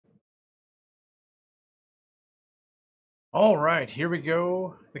All right, here we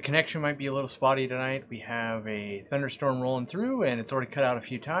go. The connection might be a little spotty tonight. We have a thunderstorm rolling through, and it's already cut out a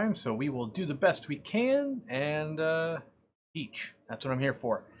few times, so we will do the best we can and teach. That's what I'm here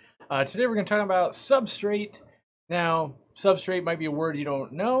for. Today we're going to talk about substrate. Now, substrate might be a word you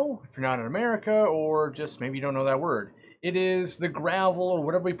don't know if you're not in America, or just maybe you don't know that word. It is the gravel or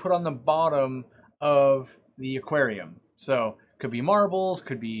whatever we put on the bottom of the aquarium. So could be marbles,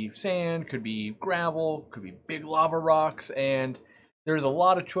 could be sand, could be gravel, could be big lava rocks, and there's a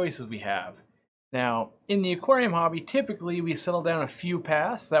lot of choices we have. Now, in the aquarium hobby, typically we settle down a few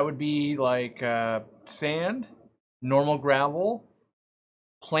paths. That would be like sand, normal gravel,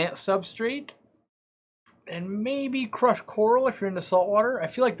 plant substrate, and maybe crushed coral if you're into saltwater. I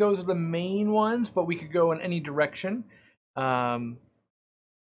feel like those are the main ones, but we could go in any direction. So I'm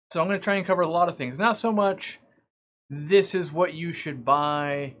going to try and cover a lot of things. Not so much this is what you should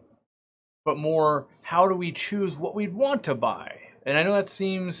buy, but more how do we choose what we'd want to buy? And I know that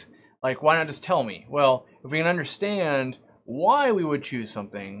seems like, why not just tell me? Well, if we can understand why we would choose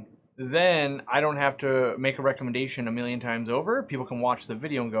something, then I don't have to make a recommendation a million times over. People can watch the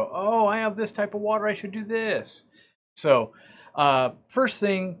video and go, oh, I have this type of water, I should do this. So first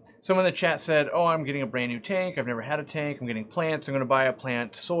thing, someone in the chat said, oh, I'm getting a brand new tank. I've never had a tank. I'm getting plants. I'm going to buy a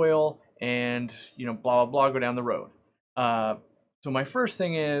plant soil and, you know, blah, blah, blah, go down the road. So my first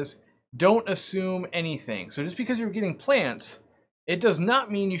thing is, don't assume anything. So just because you're getting plants, it does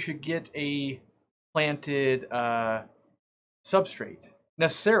not mean you should get a planted substrate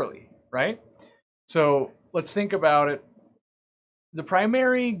necessarily, right? So let's think about it. The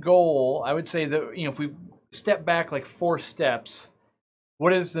primary goal, I would say that, you know, if we step back like 4 steps,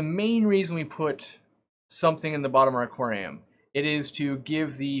 what is the main reason we put something in the bottom of our aquarium? It is to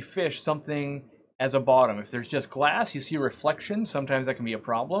give the fish something as a bottom. If there's just glass, you see a reflection, sometimes that can be a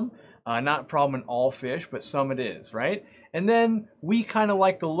problem. Not a problem in all fish, but some it is, right? And then we kind of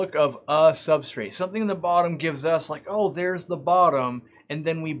like the look of a substrate. Something in the bottom gives us like, oh, there's the bottom, and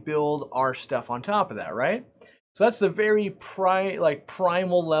then we build our stuff on top of that, right? So that's the very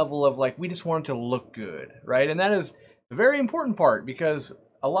primal level of like, we just want it to look good, right? And that is the very important part, because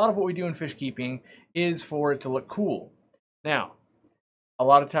a lot of what we do in fish keeping is for it to look cool. Now, a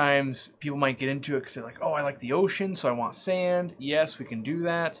lot of times people might get into it because they're like, oh, I like the ocean, so I want sand. Yes, we can do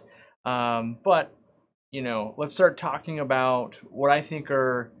that. But, you know, let's start talking about what I think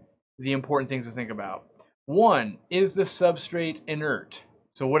are the important things to think about. One, is the substrate inert?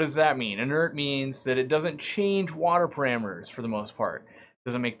 So what does that mean? Inert means that it doesn't change water parameters for the most part.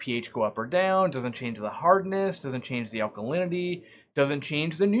 Doesn't make pH go up or down, doesn't change the hardness, doesn't change the alkalinity, doesn't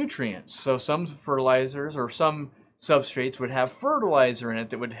change the nutrients. So some fertilizers or some substrates would have fertilizer in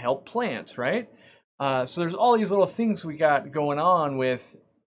it that would help plants, right? So there's all these little things we got going on with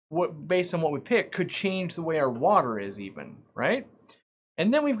what, based on what we pick, could change the way our water is even, right?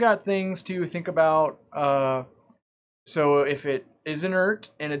 And then we've got things to think about. So if it is inert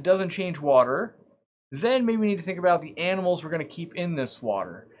and it doesn't change water, then maybe we need to think about the animals we're going to keep in this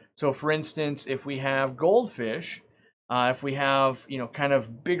water. So for instance, if we have goldfish, if we have, you know, kind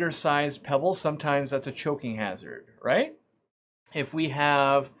of bigger sized pebbles, sometimes that's a choking hazard, right? If we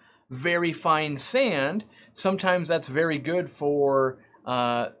have very fine sand, sometimes that's very good for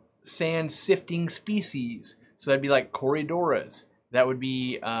sand sifting species. So that'd be like Corydoras. That would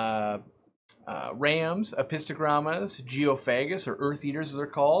be rams, apistogrammas, geophagus, or earth eaters as they're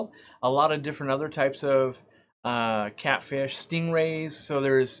called. A lot of different other types of catfish, stingrays. So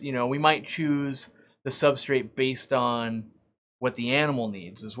there's, you know, we might choose the substrate based on what the animal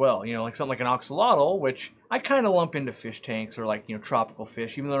needs as well. You know, like something like an axolotl, which I kind of lump into fish tanks, or like, you know, tropical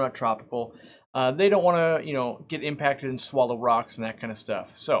fish, even though they're not tropical. They don't want to, you know, get impacted and swallow rocks and that kind of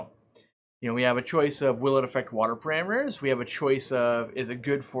stuff. So, you know, we have a choice of, will it affect water parameters? We have a choice of, is it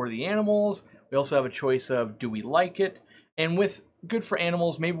good for the animals? We also have a choice of, do we like it? And with good for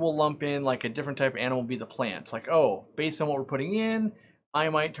animals, maybe we'll lump in like a different type of animal, be the plants. Like, oh, based on what we're putting in, I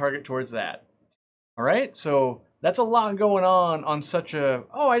might target towards that. All right, so that's a lot going on such a,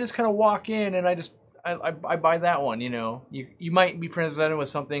 oh, I just kind of walk in and I buy that one, you know. You might be presented with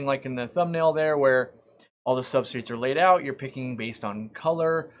something like in the thumbnail there where all the substrates are laid out. You're picking based on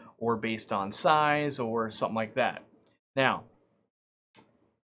color or based on size or something like that. Now,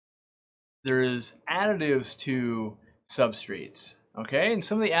 there's additives to substrates, okay? And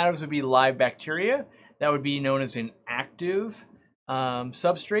some of the additives would be live bacteria. That would be known as an active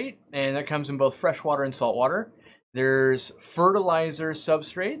substrate, and that comes in both freshwater and saltwater. There's fertilizer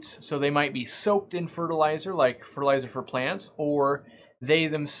substrates, so they might be soaked in fertilizer, like fertilizer for plants, or they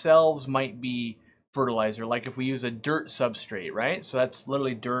themselves might be fertilizer, like if we use a dirt substrate, right? So that's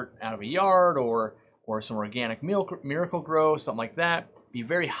literally dirt out of a yard or or some organic miracle grow, something like that. Be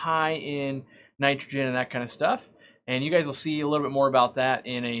very high in nitrogen and that kind of stuff. And you guys will see a little bit more about that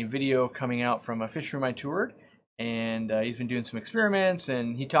in a video coming out from a fish room I toured. And he's been doing some experiments,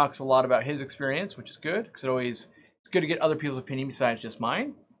 and he talks a lot about his experience, which is good, because it's good to get other people's opinion besides just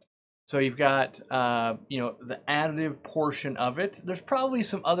mine. So you've got, the additive portion of it. There's probably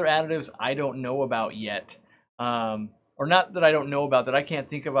some other additives I don't know about yet. Or not that I don't know about, that I can't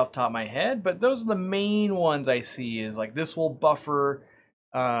think of off the top of my head, but those are the main ones I see. Is like this will buffer,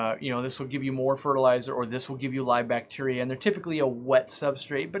 this will give you more fertilizer, or this will give you live bacteria, and they're typically a wet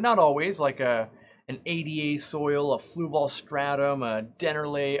substrate, but not always, like an ADA soil, a fluval stratum, a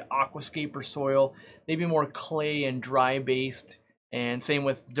Dennerle aquascaper soil. They'd be more clay and dry based, and same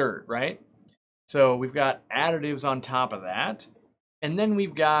with dirt, right? So we've got additives on top of that, and then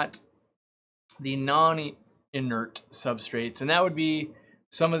we've got the non-inert substrates, and that would be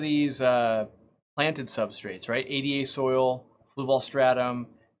some of these planted substrates, right? ADA soil, fluval stratum,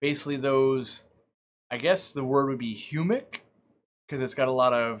 basically those, I guess the word would be humic, because it's got a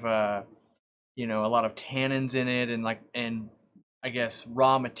lot of a lot of tannins in it, and I guess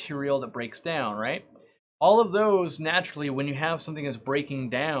raw material that breaks down, right? All of those, naturally, when you have something that's breaking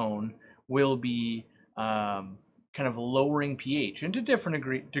down, will be kind of lowering pH into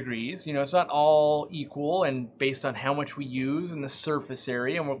different degrees. It's not all equal, and based on how much we use in the surface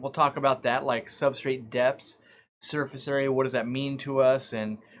area, and we'll talk about that, like substrate depths, surface area, what does that mean to us,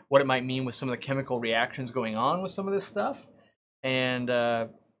 and what it might mean with some of the chemical reactions going on with some of this stuff. And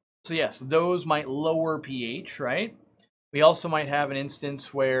so yes, those might lower pH, right? We also might have an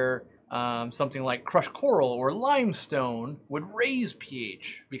instance where something like crushed coral or limestone would raise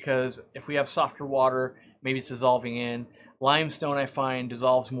pH, because if we have softer water, maybe it's dissolving in. Limestone, I find,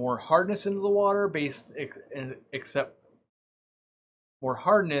 dissolves more hardness into the water, except more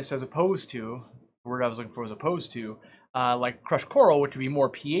hardness as opposed to, the word I was looking for was opposed to, like crushed coral, which would be more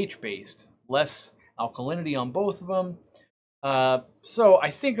pH based, less alkalinity on both of them. So I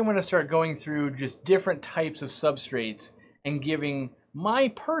think I'm going to start going through just different types of substrates and giving my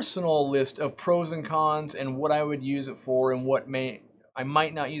personal list of pros and cons, and what I would use it for, and what I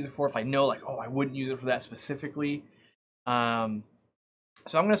might not use it for if I know, like, oh, I wouldn't use it for that specifically. So I'm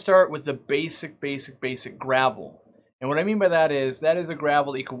going to start with the basic gravel. And what I mean by that is a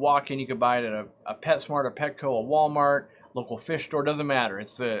gravel that you could walk in, you could buy it at a PetSmart, a Petco, a Walmart, local fish store, doesn't matter.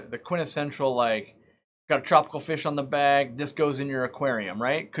 It's the quintessential, like, got a tropical fish on the bag, this goes in your aquarium,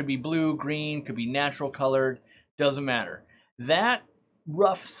 right? Could be blue, green, could be natural colored, doesn't matter. That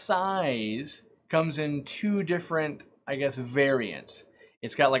rough size comes in two different, I guess, variants.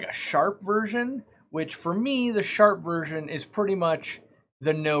 It's got like a sharp version, which for me, the sharp version is pretty much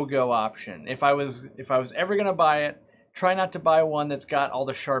the no-go option. If I was ever gonna buy it, try not to buy one that's got all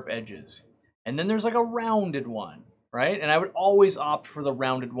the sharp edges. And then there's like a rounded one, right? And I would always opt for the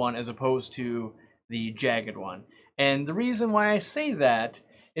rounded one as opposed to the jagged one. And the reason why I say that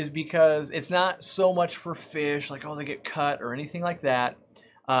is because it's not so much for fish, like, oh, they get cut or anything like that.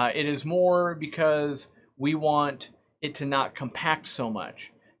 It is more because we want it to not compact so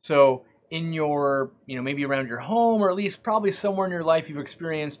much. So in your, maybe around your home, or at least probably somewhere in your life, you've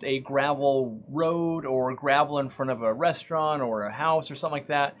experienced a gravel road or gravel in front of a restaurant or a house or something like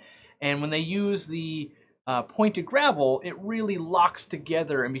that. And when they use the pointed gravel, it really locks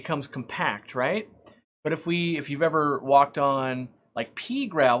together and becomes compact, right? But if you've ever walked on like pea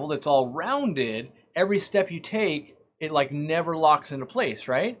gravel that's all rounded, every step you take, it like never locks into place,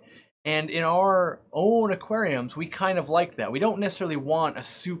 right? And in our own aquariums, we kind of like that. We don't necessarily want a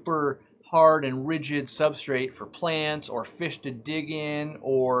super hard and rigid substrate for plants or fish to dig in,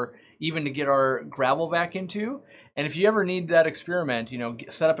 or even to get our gravel vac into. And if you ever need that experiment,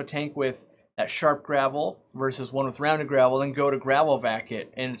 set up a tank with that sharp gravel versus one with rounded gravel, then go to gravel vac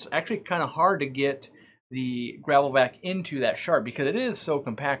it. And it's actually kind of hard to get the gravel vac into that sharp because it is so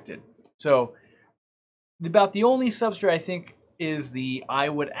compacted. So about the only substrate I think is I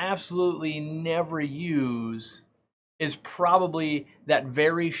would absolutely never use is probably that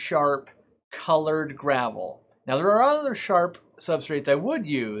very sharp colored gravel. Now there are other sharp substrates I would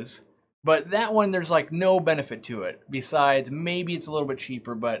use, but that one there's like no benefit to it. Besides, maybe it's a little bit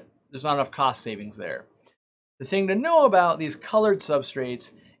cheaper, but there's not enough cost savings there. The thing to know about these colored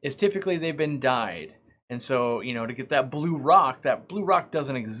substrates is typically they've been dyed. And so, to get that blue rock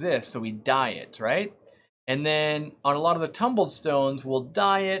doesn't exist, so we dye it, right? And then on a lot of the tumbled stones, we'll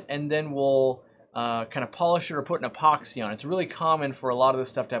dye it, and then we'll kind of polish it or put an epoxy on. It's really common for a lot of this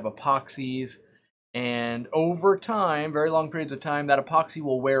stuff to have epoxies. And over time, very long periods of time, that epoxy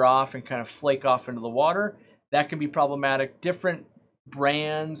will wear off and kind of flake off into the water. That can be problematic. Different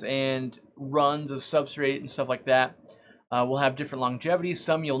brands and runs of substrate and stuff like that will have different longevities.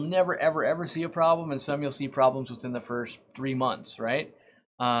 Some you'll never, ever, ever see a problem, and some you'll see problems within the first 3 months, right?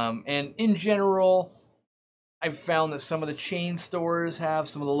 And in general, I've found that some of the chain stores have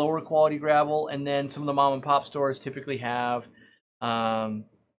some of the lower quality gravel, and then some of the mom and pop stores typically have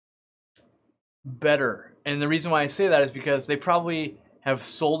better. And the reason why I say that is because they probably have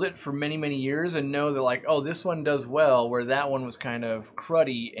sold it for many, many years and know that, like, oh, this one does well, where that one was kind of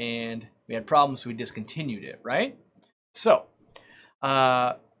cruddy and we had problems, so we discontinued it, right? So,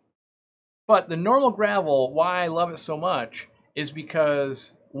 but the normal gravel, why I love it so much is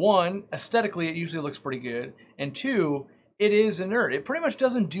because, one, aesthetically it usually looks pretty good, and two, it is inert. It pretty much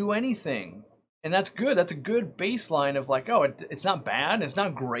doesn't do anything, and that's good. That's a good baseline of like, oh, it's not bad, it's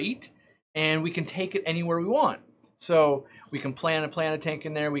not great, and we can take it anywhere we want. So we can plant a tank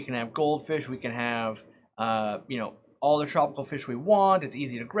in there. We can have goldfish. We can have, you know, all the tropical fish we want. It's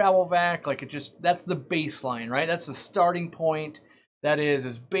easy to gravel vac. Like, it just, that's the baseline, right? That's the starting point. That is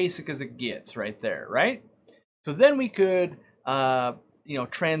as basic as it gets right there, right? So then we could, you know,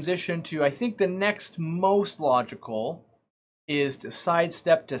 transition to, I think the next most logical is to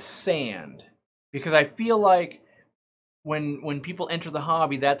sidestep to sand, because I feel like when people enter the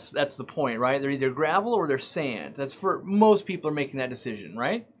hobby, that's the point, right? They're either gravel or they're sand. That's for most people are making that decision,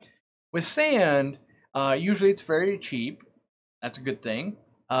 right? With sand, usually it's very cheap. That's a good thing.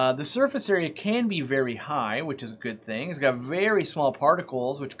 The surface area can be very high, which is a good thing. It's got very small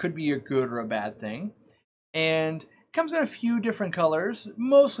particles, which could be a good or a bad thing. And it comes in a few different colors,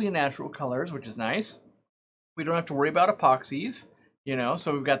 mostly natural colors, which is nice. We don't have to worry about epoxies, you know,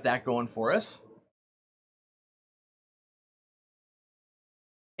 so we've got that going for us.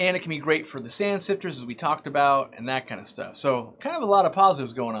 And it can be great for the sand sifters, as we talked about, and that kind of stuff. So kind of a lot of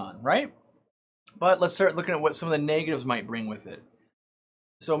positives going on, right? But let's start looking at what some of the negatives might bring with it.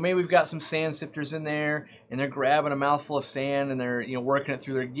 So maybe we've got some sand sifters in there, and they're grabbing a mouthful of sand, and they're, you know, working it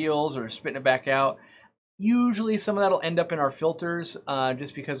through their gills or spitting it back out. Usually some of that will end up in our filters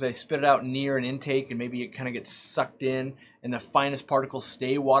just because they spit it out near an intake, and maybe it kind of gets sucked in, and the finest particles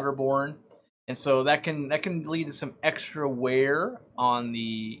stay waterborne. And so that can lead to some extra wear on the,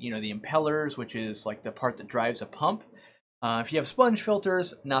 you know, the impellers, which is like the part that drives a pump. If you have sponge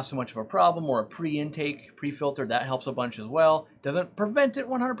filters, not so much of a problem, or a pre-intake, pre-filter, that helps a bunch as well. Doesn't prevent it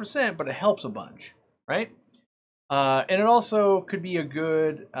 100%, but it helps a bunch, right? And it also could be a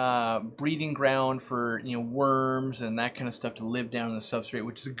good breeding ground for, you know, worms and that kind of stuff to live down in the substrate,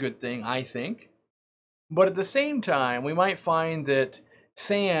 which is a good thing, I think. But at the same time, we might find that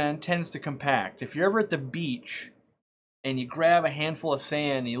sand tends to compact. If you're ever at the beach and you grab a handful of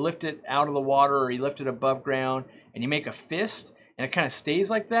sand and you lift it out of the water, or you lift it above ground and you make a fist and it kind of stays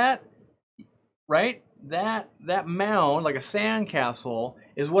like that, right? That mound, like a sand castle,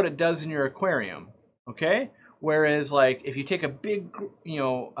 is what it does in your aquarium, okay? Whereas, like, if you take a big, you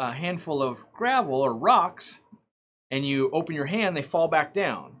know, a handful of gravel or rocks and you open your hand, they fall back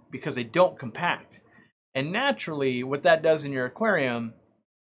down because they don't compact. And naturally, what that does in your aquarium,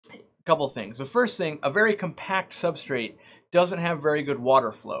 a couple things. The first thing, a very compact substrate doesn't have very good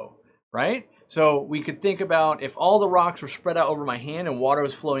water flow, right? So we could think about if all the rocks were spread out over my hand and water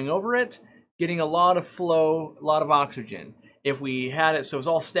was flowing over it, getting a lot of flow, a lot of oxygen. If we had it so it was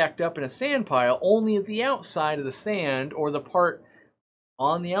all stacked up in a sand pile, only at the outside of the sand, or the part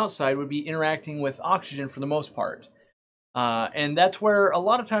on the outside, would be interacting with oxygen for the most part. And that's where a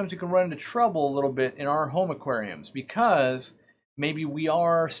lot of times we can run into trouble a little bit in our home aquariums, because maybe we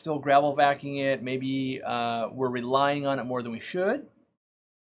are still gravel vacuuming it, maybe we're relying on it more than we should.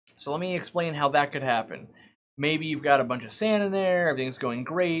 So let me explain how that could happen. Maybe you've got a bunch of sand in there, everything's going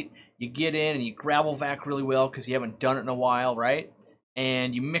great, you get in and you gravel vac really well because you haven't done it in a while, right?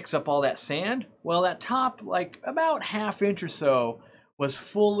 And you mix up all that sand. Well, that top, like about ½ inch or so, was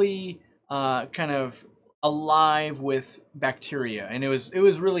fully kind of alive with bacteria, and it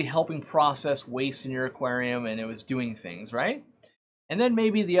was really helping process waste in your aquarium, and it was doing things, right? And then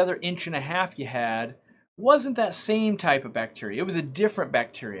maybe the other 1.5 inches you had wasn't that same type of bacteria. It was a different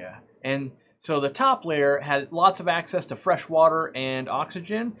bacteria. And so the top layer had lots of access to fresh water and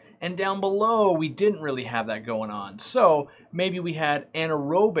oxygen, and down below we didn't really have that going on. So maybe we had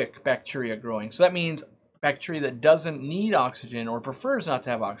anaerobic bacteria growing. So that means bacteria that doesn't need oxygen or prefers not to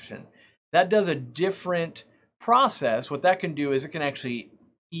have oxygen. That does a different process. What that can do is it can actually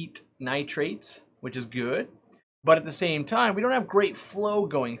eat nitrates, which is good. But at the same time, we don't have great flow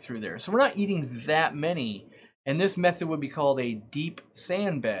going through there. So we're not eating that many. And this method would be called a deep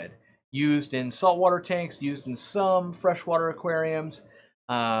sand bed, used in saltwater tanks, used in some freshwater aquariums.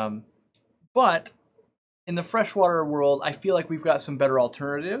 But in the freshwater world, I feel like we've got some better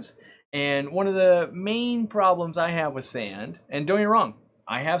alternatives. And one of the main problems I have with sand, and don't get me wrong,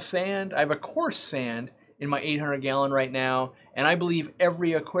 I have sand, I have a coarse sand in my 800-gallon right now, and I believe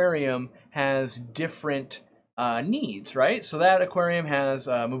every aquarium has different needs, right? So that aquarium has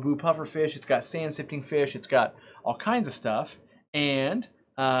Mabu pufferfish, it's got sand sifting fish, it's got all kinds of stuff, and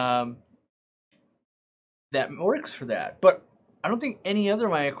that works for that. But I don't think any other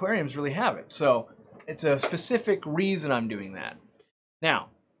of my aquariums really have it. So it's a specific reason I'm doing that. Now,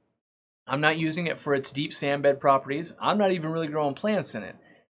 I'm not using it for its deep sand bed properties. I'm not even really growing plants in it.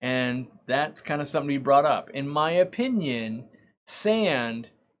 And that's kind of something to be brought up. In my opinion, sand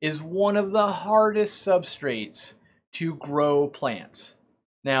is one of the hardest substrates to grow plants.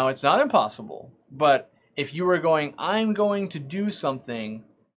 Now, it's not impossible, but if you were going, I'm going to do something,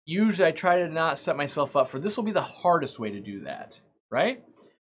 usually I try to not set myself up for this will be the hardest way to do that, right?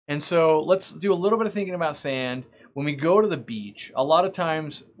 And so let's do a little bit of thinking about sand. When we go to the beach, a lot of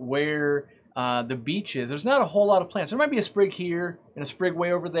times where the beach is, there's not a whole lot of plants. There might be a sprig here and a sprig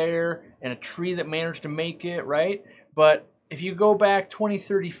way over there and a tree that managed to make it, right? But if you go back 20,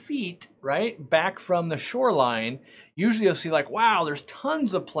 30 feet, right, back from the shoreline, usually you'll see like, wow, there's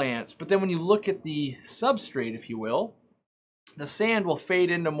tons of plants. But then when you look at the substrate, if you will, the sand will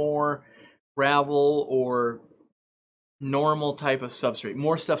fade into more gravel or normal type of substrate.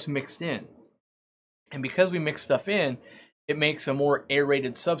 More stuff's mixed in. And because we mix stuff in, it makes a more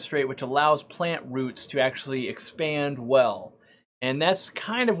aerated substrate, which allows plant roots to actually expand well. And that's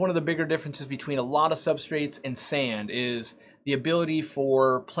kind of one of the bigger differences between a lot of substrates and sand is the ability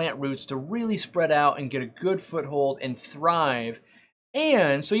for plant roots to really spread out and get a good foothold and thrive.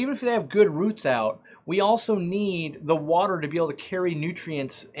 And so even if they have good roots out, we also need the water to be able to carry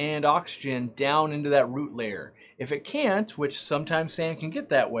nutrients and oxygen down into that root layer. If it can't, which sometimes sand can get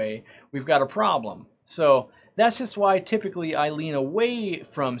that way, we've got a problem. So that's just why typically I lean away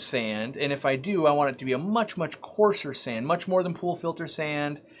from sand, and if I do, I want it to be a much, much coarser sand, much more than pool filter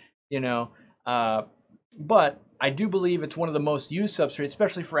sand, you know. But I do believe it's one of the most used substrates,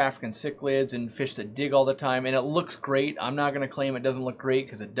 especially for African cichlids and fish that dig all the time, and it looks great. I'm not going to claim it doesn't look great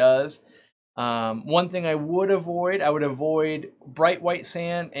because it does. One thing I would avoid bright white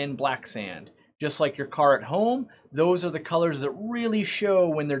sand and black sand. Just like your car at home, those are the colors that really show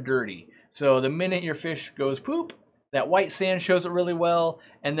when they're dirty. So the minute your fish goes poop, that white sand shows it really well,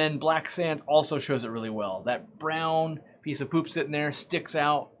 and then black sand also shows it really well. That brown piece of poop sitting there sticks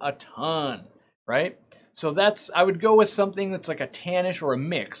out a ton, right? So I would go with something that's like a tannish or a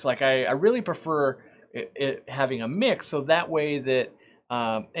mix. Like I really prefer it having a mix, so that way that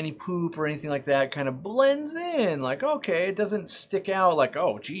any poop or anything like that kind of blends in. Like, okay, it doesn't stick out like,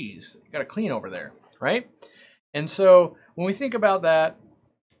 oh, geez, got to clean over there, right? And so when we think about that,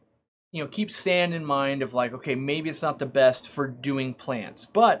 you know, keep sand in mind of like, okay, maybe it's not the best for doing plants,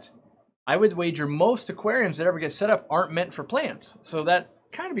 but I would wager most aquariums that ever get set up aren't meant for plants. So that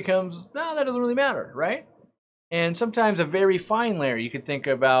kind of becomes, no, that doesn't really matter, right? And sometimes a very fine layer, you could think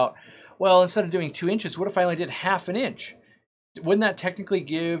about, well, instead of doing 2 inches, what if I only did ½ an inch? Wouldn't that technically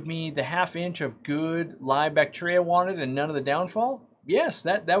give me the ½ inch of good live bacteria I wanted and none of the downfall? Yes,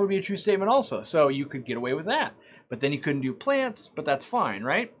 that would be a true statement also. So you could get away with that. But then you couldn't do plants, but that's fine,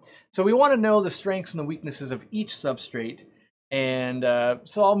 right? So we want to know the strengths and the weaknesses of each substrate. And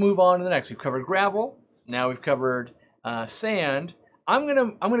so I'll move on to the next. We've covered gravel. Now we've covered sand. I'm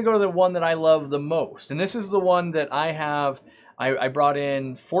gonna go to the one that I love the most. And this is the one that I have. I brought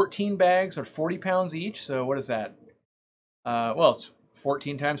in 14 bags or 40 pounds each. So what is that? Well, it's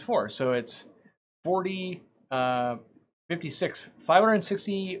 14 times 4. So it's 40, 56,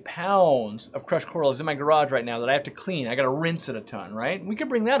 560 pounds of crushed coral is in my garage right now that I have to clean. I got to rinse it a ton, right? And we could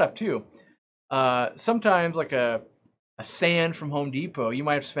bring that up too. Sometimes like a sand from Home Depot, you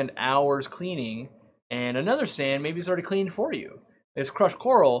might have to spend hours cleaning, and another sand maybe is already cleaned for you. This crushed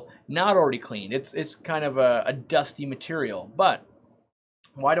coral, not already cleaned. It's kind of a dusty material. But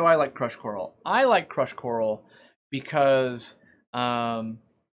why do I like crushed coral? I like crushed coral because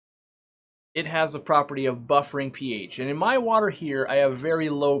it has the property of buffering pH. And in my water here, I have very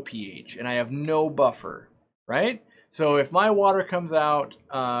low pH, and I have no buffer, right? So if my water comes out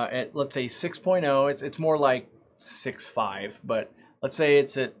at, let's say, 6.0, it's more like 6.5, but let's say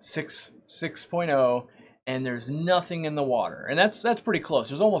it's at 6.0, and there's nothing in the water. And that's pretty close.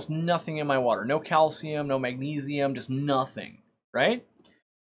 There's almost nothing in my water. No calcium, no magnesium, just nothing, right?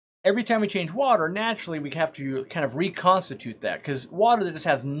 Every time we change water, naturally we have to kind of reconstitute that, because water that just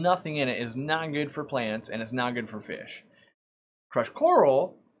has nothing in it is not good for plants and it's not good for fish. Crushed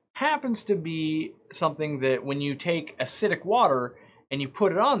coral happens to be something that when you take acidic water and you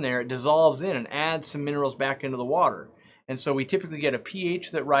put it on there, it dissolves in and adds some minerals back into the water. And so we typically get a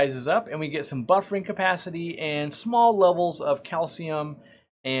pH that rises up, and we get some buffering capacity and small levels of calcium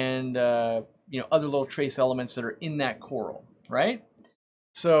and other little trace elements that are in that coral, right?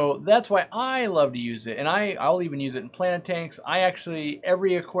 So that's why I love to use it, and I'll even use it in planet tanks.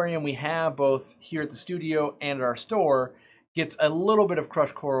 Every aquarium we have, both here at the studio and at our store, gets a little bit of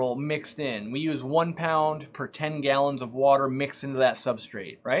crushed coral mixed in. We use 1 pound per 10 gallons of water mixed into that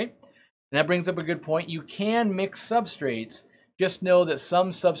substrate, right? And that brings up a good point. You can mix substrates. Just know that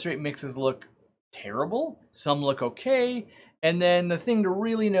some substrate mixes look terrible, some look okay, and then the thing to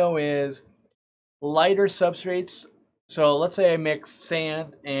really know is lighter substrates. So let's say I mix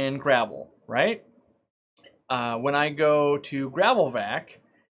sand and gravel, right? When I go to gravel vac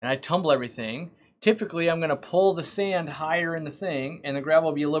and I tumble everything, typically I'm going to pull the sand higher in the thing and the gravel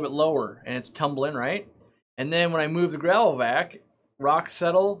will be a little bit lower and it's tumbling, right? And then when I move the gravel vac, rocks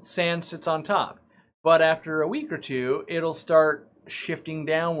settle, sand sits on top. But after a week or two, it'll start shifting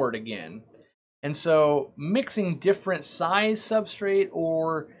downward again. And so mixing different size substrate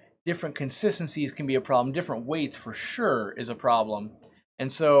or different consistencies can be a problem. Different weights for sure is a problem.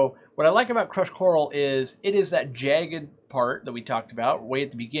 And so what I like about crushed coral is it is that jagged part that we talked about way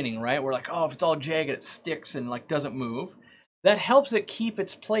at the beginning, right? We're like, oh, if it's all jagged, it sticks and like doesn't move. That helps it keep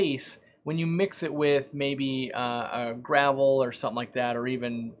its place when you mix it with maybe a gravel or something like that, or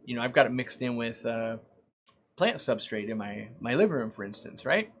even, I've got it mixed in with plant substrate in my living room, for instance,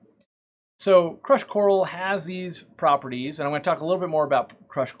 right? So crushed coral has these properties, and I'm going to talk a little bit more about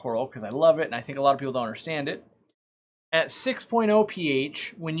crushed coral because I love it, and I think a lot of people don't understand it. At 6.0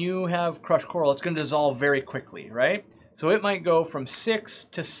 pH, when you have crushed coral, it's going to dissolve very quickly, right? So it might go from 6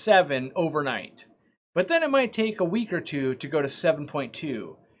 to 7 overnight. But then it might take a week or two to go to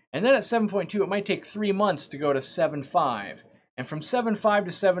 7.2. And then at 7.2, it might take 3 months to go to 7.5. And from 7.5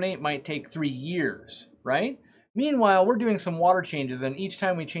 to 7.8 might take 3 years, right? Meanwhile, we're doing some water changes, and each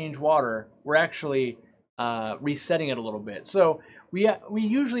time we change water, we're actually resetting it a little bit. So we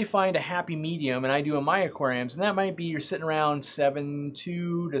usually find a happy medium, and I do in my aquariums, and that might be you're sitting around 7.2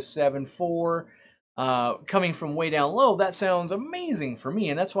 to 7.4. Coming from way down low, that sounds amazing for me,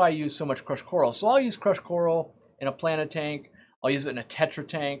 and that's why I use so much crushed coral. So I'll use crushed coral in a planet tank, I'll use it in a tetra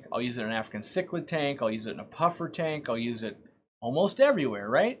tank, I'll use it in an African cichlid tank, I'll use it in a puffer tank, I'll use it almost everywhere,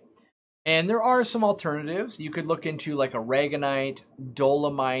 right? And there are some alternatives. You could look into like aragonite,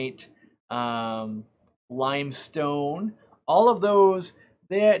 dolomite, limestone. All of those,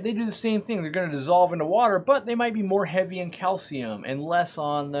 they do the same thing. They're going to dissolve into water, but they might be more heavy in calcium and less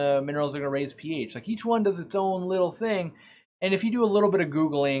on the minerals that are going to raise pH. Like each one does its own little thing. And if you do a little bit of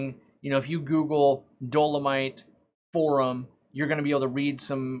Googling, if you Google dolomite forum, you're going to be able to read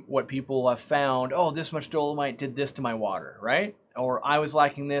what people have found. Oh, this much dolomite did this to my water, right? Or I was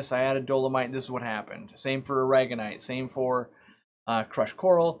liking this, I added dolomite, and this is what happened. Same for aragonite, same for crushed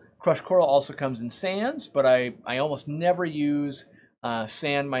coral. Crushed coral also comes in sands, but I almost never use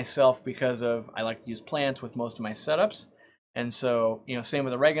sand myself because I like to use plants with most of my setups. And so, same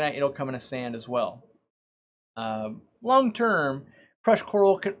with aragonite, it'll come in a sand as well. Long term, crushed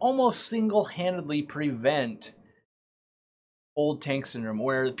coral can almost single-handedly prevent old tank syndrome,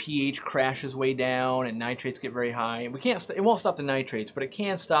 where the pH crashes way down and nitrates get very high. It won't stop the nitrates, but it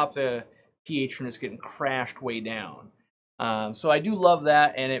can stop the pH from just getting crashed way down. So I do love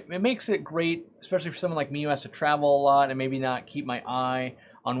that, and it makes it great, especially for someone like me who has to travel a lot and maybe not keep my eye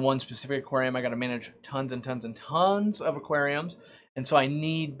on one specific aquarium. I got to manage tons and tons and tons of aquariums, and so I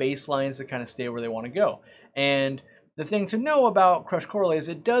need baselines to kind of stay where they want to go. And the thing to know about crushed coral is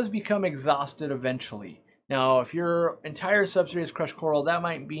it does become exhausted eventually. Now, if your entire substrate is crushed coral, that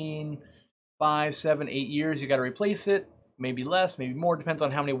might mean 5, 7, 8 years you got to replace it. Maybe less, maybe more, depends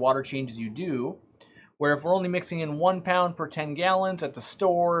on how many water changes you do. Where if we're only mixing in 1 pound per 10 gallons at the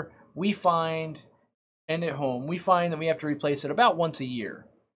store, and at home, we find that we have to replace it about once a year.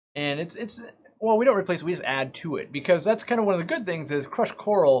 And well, we don't replace it, we just add to it, because that's kind of one of the good things is crushed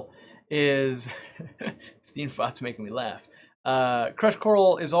coral is, Steam Fott's making me laugh. Crushed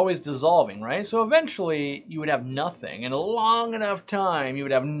coral is always dissolving, right? So eventually you would have nothing. In a long enough time, you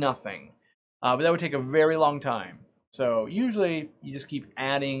would have nothing. But that would take a very long time. So usually you just keep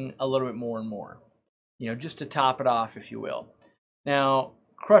adding a little bit more and more, just to top it off, if you will. Now,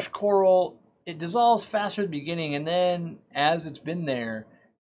 crushed coral, it dissolves faster at the beginning, and then as it's been there,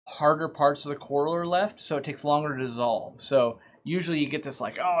 harder parts of the coral are left, so it takes longer to dissolve. So usually you get this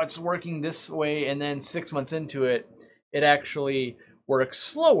like, oh, it's working this way, and then 6 months into it, it actually works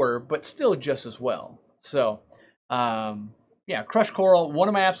slower, but still just as well. So, yeah, crushed coral, one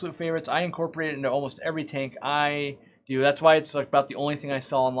of my absolute favorites. I incorporate it into almost every tank I do. That's why it's like about the only thing I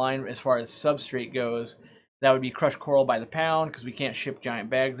saw online as far as substrate goes. That would be crushed coral by the pound, because we can't ship giant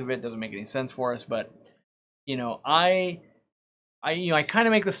bags of it. Doesn't make any sense for us. But you know, I kind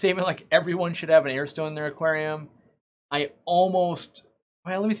of make the statement like everyone should have an airstone in their aquarium. Well,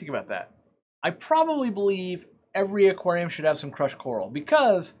 let me think about that. I probably believe every aquarium should have some crushed coral,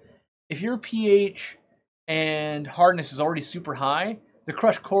 because if your pH and hardness is already super high, the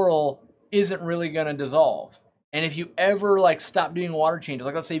crushed coral isn't really going to dissolve. And if you ever like stop doing water changes,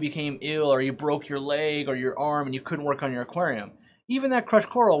 like let's say you became ill or you broke your leg or your arm and you couldn't work on your aquarium, even that crushed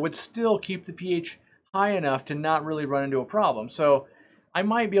coral would still keep the pH high enough to not really run into a problem. So I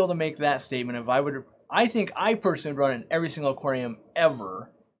might be able to make that statement if I think I personally would run in every single aquarium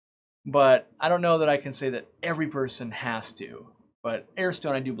ever, but I don't know that I can say that every person has to. But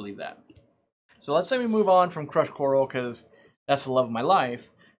airstone, I do believe that. So let's say we move on from crushed coral, because that's the love of my life,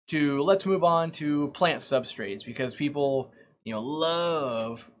 to let's move on to plant substrates, because people,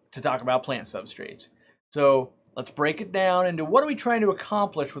 love to talk about plant substrates. So let's break it down into what are we trying to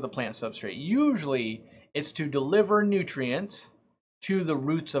accomplish with a plant substrate. Usually it's to deliver nutrients to the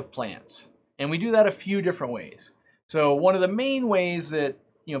roots of plants. And we do that a few different ways. So one of the main ways that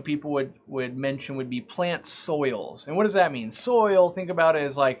people would mention would be plant soils. And what does that mean? Soil, think about it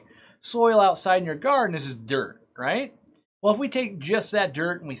as like soil outside in your garden is just dirt, right? Well, if we take just that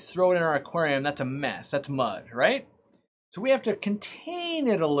dirt and we throw it in our aquarium, that's a mess. That's mud, right? So we have to contain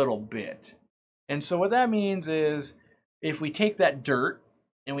it a little bit. And so what that means is if we take that dirt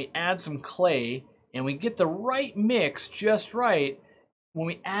and we add some clay and we get the right mix just right, when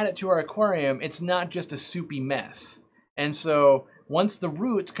we add it to our aquarium, it's not just a soupy mess. And so once the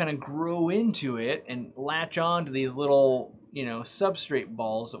roots kind of grow into it and latch on to these little, substrate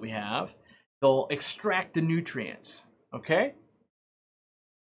balls that we have, they'll extract the nutrients. Okay?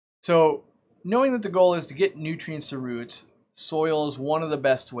 So knowing that the goal is to get nutrients to roots, soil is one of the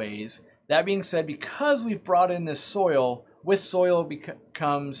best ways. That being said, because we've brought in this soil, with soil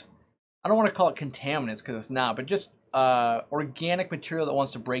comes, I don't want to call it contaminants because it's not, but just organic material that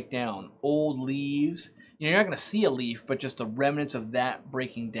wants to break down. Old leaves. You're not going to see a leaf, but just the remnants of that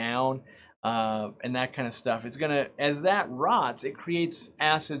breaking down and that kind of stuff. It's going to, as that rots, it creates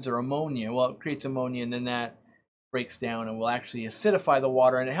acids or ammonia. Well, it creates ammonia, and then that breaks down and will actually acidify the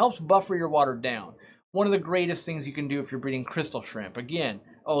water, and it helps buffer your water down. One of the greatest things you can do if you're breeding crystal shrimp. Again,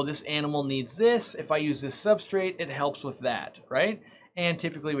 oh, this animal needs this. If I use this substrate, it helps with that, right? And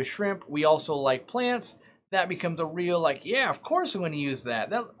typically with shrimp, we also like plants. That becomes a real like, yeah, of course I'm going to use that.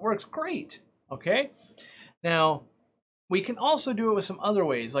 That works great, okay? Now, we can also do it with some other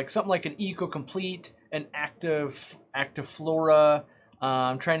ways, like something like an eco-complete, an active flora.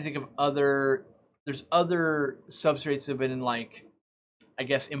 I'm trying to think of there's other substrates that have been like, I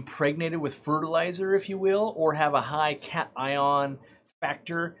guess, impregnated with fertilizer, if you will, or have a high cation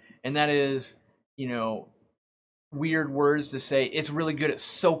factor, and that is, weird words to say. It's really good at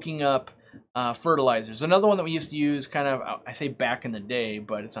soaking up fertilizers. Another one that we used to use kind of, I say back in the day,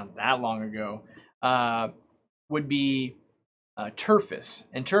 but it's not that long ago, would be turfus.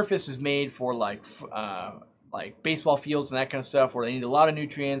 And turfus is made for like baseball fields and that kind of stuff where they need a lot of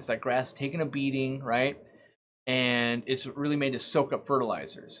nutrients. That grass is taking a beating, right? And it's really made to soak up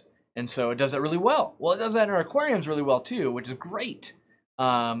fertilizers. And so it does that really well. Well, it does that in our aquariums really well too, which is great.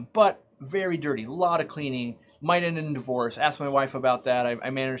 But very dirty, a lot of cleaning. Might end in divorce. Ask my wife about that. I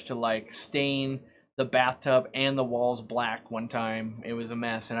managed to like stain the bathtub and the walls black one time. It was a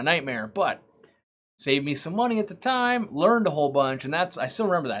mess and a nightmare, but saved me some money at the time, learned a whole bunch, and I still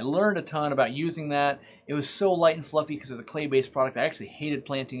remember that. I learned a ton about using that. It was so light and fluffy because it's a clay-based product. I actually hated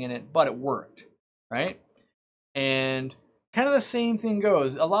planting in it, but it worked, right? And kind of the same thing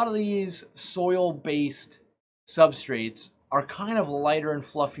goes. A lot of these soil-based substrates are kind of lighter and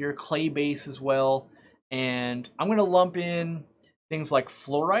fluffier, clay-based as well. And I'm going to lump in things like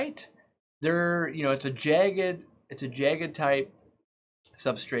fluorite. It's a jagged type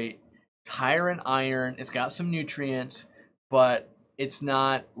substrate. It's higher in iron. It's got some nutrients, but it's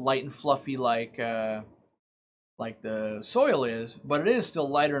not light and fluffy like the soil is. But it is still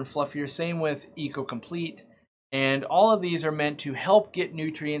lighter and fluffier. Same with Eco-Complete. And all of these are meant to help get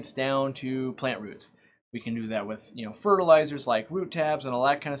nutrients down to plant roots. We can do that with fertilizers like root tabs and all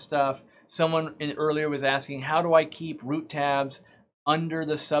that kind of stuff. Someone earlier was asking, how do I keep root tabs under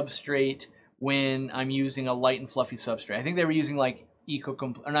the substrate when I'm using a light and fluffy substrate? I think they were using like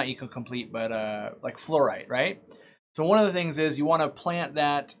not Eco-Complete, but like fluorite, right? So one of the things is you want to plant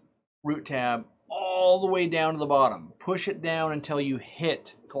that root tab all the way down to the bottom. Push it down until you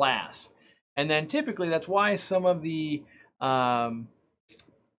hit glass. And then typically that's why some of the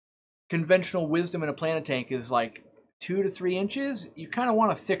conventional wisdom in a planted tank is like 2 to 3 inches, you kind of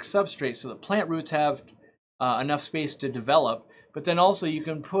want a thick substrate so the plant roots have enough space to develop. But then also you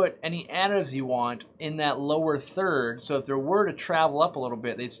can put any additives you want in that lower third. So if there were to travel up a little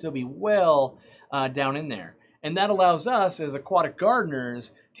bit, they'd still be well down in there. And that allows us as aquatic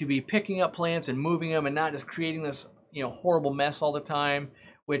gardeners to be picking up plants and moving them and not just creating this, you know, horrible mess all the time,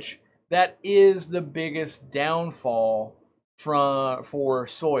 which that is the biggest downfall for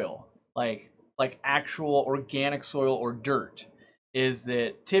soil, like actual organic soil or dirt, is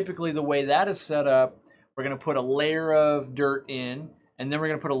that typically the way that is set up, we're going to put a layer of dirt in, and then we're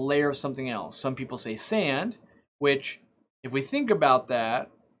going to put a layer of something else. Some people say sand, which, if we think about that,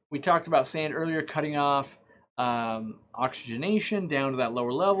 we talked about sand earlier, cutting off oxygenation down to that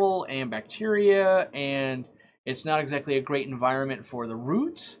lower level and bacteria, and it's not exactly a great environment for the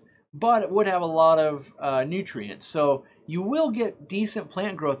roots, but it would have a lot of nutrients. So you will get decent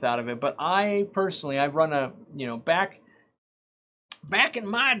plant growth out of it, but I personally, I've run a, you know, back in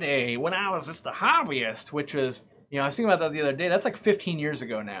my day when I was just a hobbyist, which was, you know, I was thinking about that the other day, that's like 15 years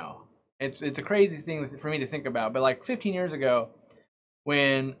ago now. It's a crazy thing for me to think about, but like 15 years ago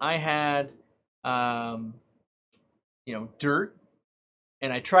when I had, you know, dirt,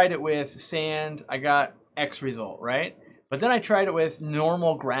 and I tried it with sand, I got X result, right? But then I tried it with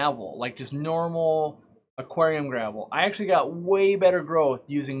normal gravel, like just normal aquarium gravel. I actually got way better growth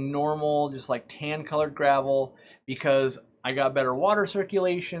using normal, just like tan colored gravel, because I got better water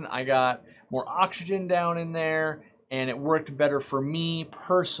circulation, I got more oxygen down in there, and it worked better for me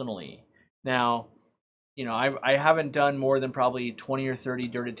personally. Now, you know, I haven't done more than probably 20 or 30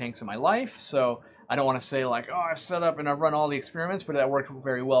 dirted tanks in my life, so I don't want to say like, oh, I've set up and I've run all the experiments, but that worked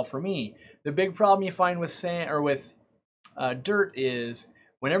very well for me. The big problem you find with sand or with dirt is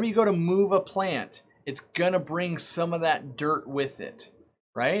whenever you go to move a plant, it's gonna bring some of that dirt with it,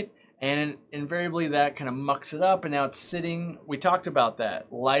 right? And invariably that kind of mucks it up, and now it's sitting, we talked about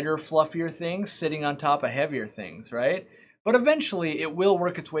that, lighter, fluffier things sitting on top of heavier things, right? But eventually it will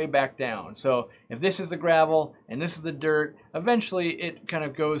work its way back down. So if this is the gravel and this is the dirt, eventually it kind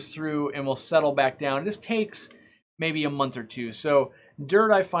of goes through and will settle back down. It just takes maybe a month or two. So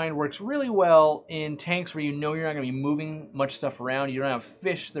dirt, I find, works really well in tanks where you know you're not going to be moving much stuff around. You don't have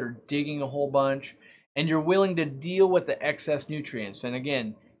fish that are digging a whole bunch, and you're willing to deal with the excess nutrients. And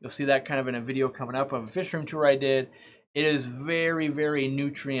again, you'll see that kind of in a video coming up of a fish room tour I did. It is very, very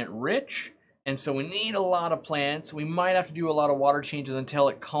nutrient rich, and so we need a lot of plants. We might have to do a lot of water changes until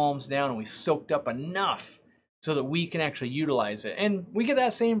it calms down and we've soaked up enough so that we can actually utilize it. And we get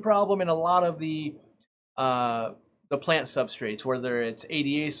that same problem in a lot of the plant substrates, whether it's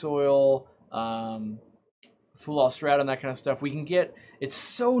ADA soil, SUBSTRATE, that kind of stuff. We can get, it's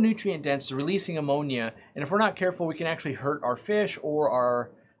so nutrient dense, releasing ammonia, and if we're not careful, we can actually hurt our fish or our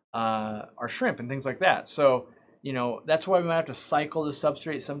shrimp and things like that. So, you know, that's why we might have to cycle the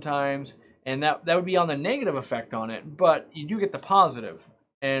substrate sometimes, and that would be on the negative effect on it, but you do get the positive.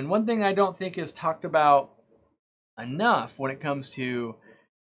 And one thing I don't think is talked about enough when it comes to,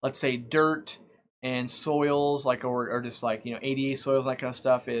 let's say, dirt and soils, like or just like, you know, ADA soils, that kind of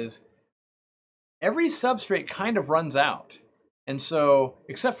stuff, is every substrate kind of runs out. And so,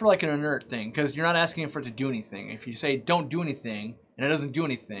 except for like an inert thing, because you're not asking for it to do anything. If you say don't do anything and it doesn't do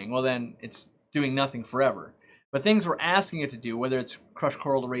anything, well then it's doing nothing forever. But things we're asking it to do, whether it's crushed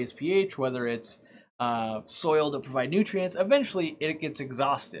coral to raise pH, whether it's soil to provide nutrients, eventually it gets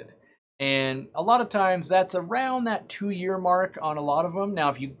exhausted. And a lot of times that's around that 2-year mark on a lot of them. Now,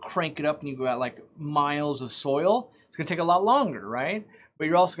 if you crank it up and you go out like miles of soil, it's going to take a lot longer, right? But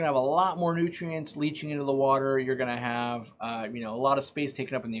you're also going to have a lot more nutrients leaching into the water. You're going to have, you know, a lot of space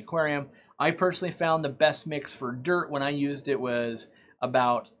taken up in the aquarium. I personally found the best mix for dirt when I used it was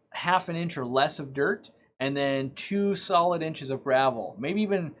about 1/2 an inch or less of dirt, and then 2 solid inches of gravel, maybe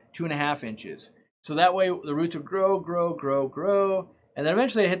even 2.5 inches. So that way the roots would grow, grow, grow, grow, and then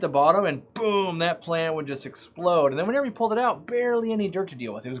eventually it hit the bottom, and boom, that plant would just explode. And then whenever you pulled it out, barely any dirt to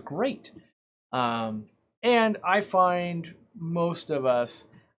deal with. It was great. And I find most of us,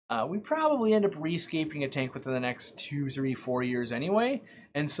 we probably end up rescaping a tank within the next 2, 3, 4 years anyway.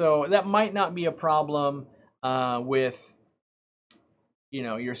 And so that might not be a problem with, you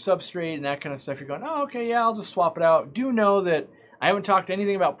know, your substrate and that kind of stuff. You're going, oh, okay, yeah, I'll just swap it out. Do know that I haven't talked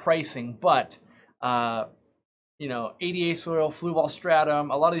anything about pricing, but, you know, ADA soil, flue ball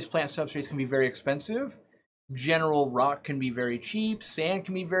stratum, a lot of these plant substrates can be very expensive. General rock can be very cheap. Sand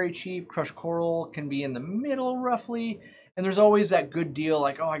can be very cheap. Crushed coral can be in the middle, roughly. And there's always that good deal,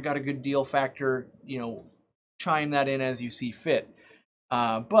 like, oh, I got a good deal factor, you know, chime that in as you see fit.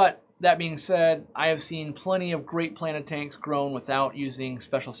 But that being said, I have seen plenty of great planted tanks grown without using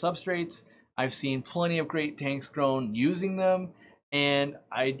special substrates. I've seen plenty of great tanks grown using them. And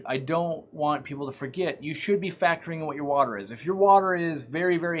I don't want people to forget, you should be factoring in what your water is. If your water is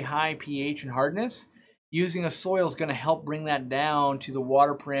very, very high pH and hardness, using a soil is going to help bring that down to the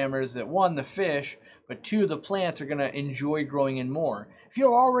water parameters that, one, the fish, but two, the plants are going to enjoy growing in more. If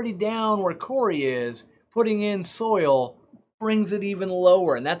you're already down where Corey is, putting in soil brings it even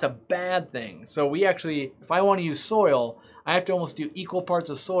lower, and that's a bad thing. So we actually, if I want to use soil, I have to almost do equal parts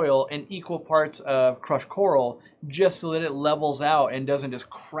of soil and equal parts of crushed coral just so that it levels out and doesn't just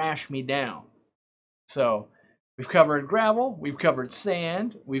crash me down. So we've covered gravel, we've covered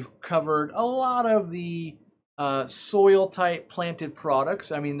sand, we've covered a lot of the soil type planted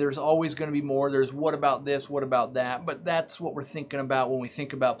products. I mean, there's always going to be more. There's what about this, what about that, but that's what we're thinking about when we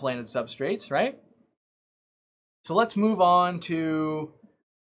think about planted substrates, right? So let's move on to,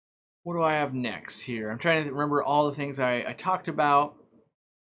 what do I have next here? I'm trying to remember all the things I talked about.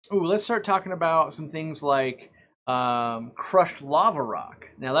 Ooh, let's start talking about some things like crushed lava rock.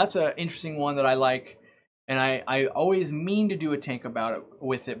 Now that's an interesting one that I like, and I always mean to do a tank about it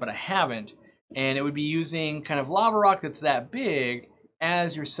with it, but I haven't. And it would be using kind of lava rock that's that big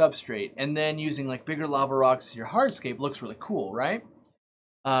as your substrate, and then using like bigger lava rocks as your hardscape. Looks really cool, right?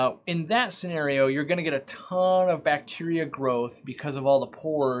 In that scenario, you're going to get a ton of bacteria growth because of all the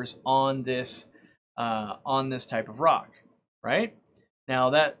pores on this type of rock, right?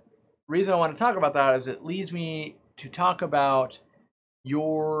 Now, that reason I want to talk about that is it leads me to talk about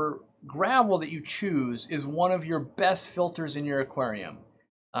your gravel that you choose is one of your best filters in your aquarium.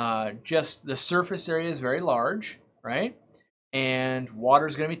 Just the surface area is very large, right? And water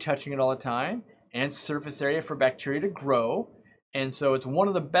is going to be touching it all the time, and surface area for bacteria to grow. And so it's one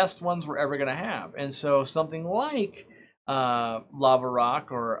of the best ones we're ever going to have. And so something like lava rock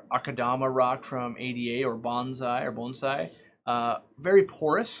or akadama rock from ADA or bonsai, very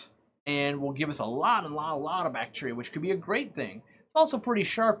porous and will give us a lot of bacteria, which could be a great thing. It's also pretty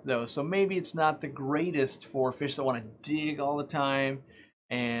sharp though, so maybe it's not the greatest for fish that want to dig all the time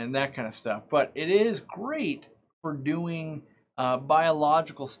and that kind of stuff. But it is great for doing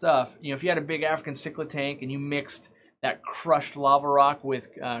biological stuff. You know, if you had a big African cichlid tank and you mixed that crushed lava rock with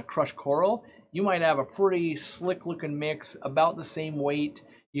crushed coral, you might have a pretty slick looking mix, about the same weight.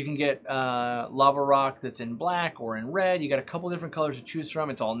 You can get lava rock that's in black or in red. You got a couple different colors to choose from.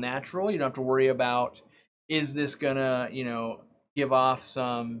 It's all natural. You don't have to worry about, is this gonna, you know, give off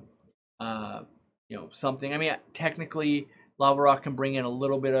some, you know, something. I mean, technically lava rock can bring in a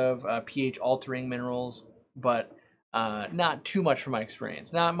little bit of pH altering minerals, but not too much from my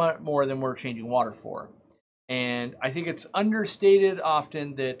experience. Not much more than we're changing water for. And I think it's understated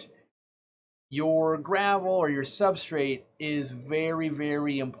often that your gravel or your substrate is very,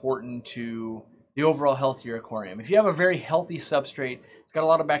 very important to the overall health of your aquarium. If you have a very healthy substrate, it's got a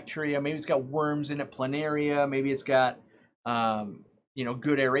lot of bacteria, maybe it's got worms in it, planaria, maybe it's got you know,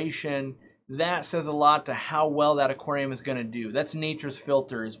 good aeration, that says a lot to how well that aquarium is going to do. That's nature's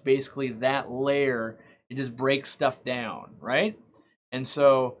filter, is basically that layer. It just breaks stuff down, right? And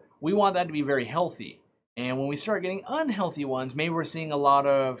so we want that to be very healthy. And when we start getting unhealthy ones, maybe we're seeing a lot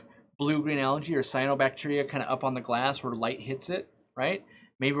of blue-green algae or cyanobacteria kind of up on the glass where light hits it, right?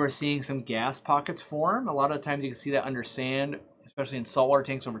 Maybe we're seeing some gas pockets form. A lot of times you can see that under sand, especially in saltwater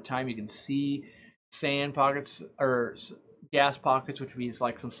tanks over time. You can see sand pockets or gas pockets, which means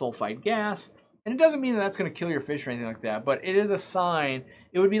like some sulfide gas. And it doesn't mean that that's going to kill your fish or anything like that, but it is a sign.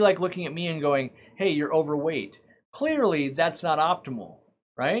 It would be like looking at me and going, hey, you're overweight. Clearly, that's not optimal,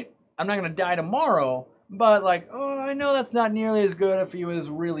 right? I'm not going to die tomorrow, but like, oh, I know that's not nearly as good if he was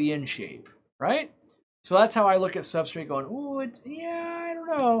really in shape, right? So that's how I look at substrate going, ooh, yeah, I don't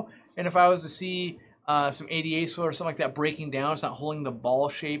know. And if I was to see some ADA soil or something like that breaking down, it's not holding the ball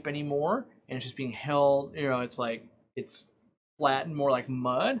shape anymore, and it's just being held, you know, it's like, it's flattened more like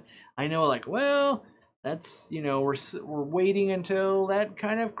mud. I know, like, well, that's, you know, we're waiting until that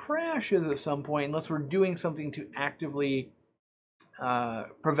kind of crashes at some point, unless we're doing something to actively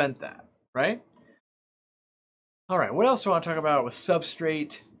prevent that, right? All right, what else do I want to talk about with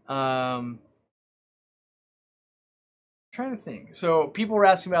substrate? Trying to think. So people were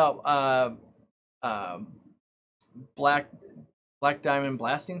asking about black diamond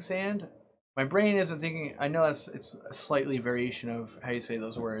blasting sand. My brain isn't thinking. I know it's a slightly variation of how you say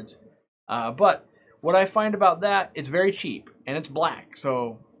those words, but what I find about that, it's very cheap and it's black.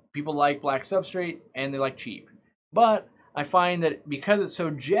 So people like black substrate and they like cheap. But I find that because it's so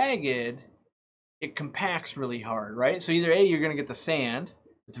jagged, it compacts really hard, right? So either A, you're going to get the sand,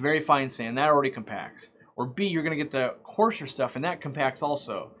 it's very fine sand, that already compacts. Or B, you're going to get the coarser stuff, and that compacts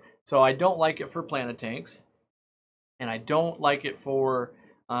also. So I don't like it for planted tanks, and I don't like it for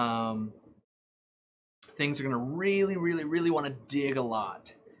things are going to really want to dig a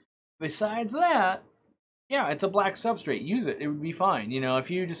lot. Besides that, yeah, it's a black substrate. Use it. It would be fine. You know, if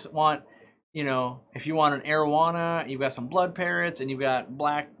you just want, you know, if you want an arowana, you've got some blood parrots, and you've got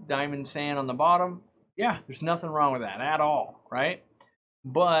black diamond sand on the bottom, yeah, there's nothing wrong with that at all, right?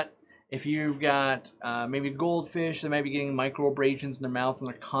 But if you've got maybe goldfish that might be getting microabrasions in their mouth and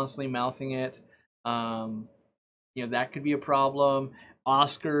they're constantly mouthing it, you know, that could be a problem.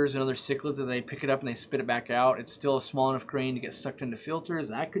 Oscars and other cichlids, that they pick it up and they spit it back out, it's still a small enough grain to get sucked into filters.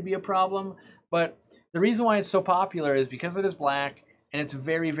 That could be a problem. But the reason why it's so popular is because it is black and it's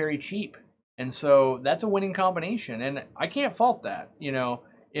very cheap. And so that's a winning combination. And I can't fault that. You know,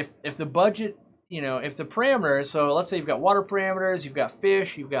 if the budget, you know, if the parameters, so let's say you've got water parameters, you've got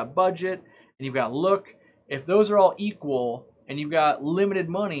fish, you've got budget, and you've got look, if those are all equal and you've got limited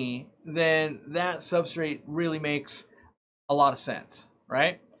money, then that substrate really makes a lot of sense,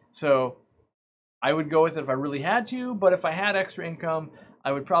 right? So I would go with it if I really had to, but if I had extra income,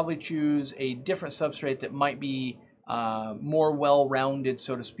 I would probably choose a different substrate that might be more well-rounded,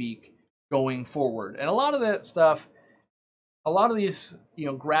 so to speak, going forward. And a lot of that stuff, a lot of these, you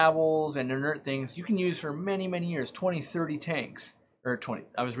know, gravels and inert things you can use for many years, 20, 30 tanks, or 20,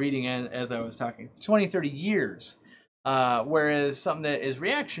 I was reading as I was talking, 20, 30 years. Whereas something that is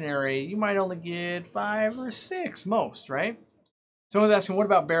reactionary, you might only get 5 or 6 most, right? Someone's asking, what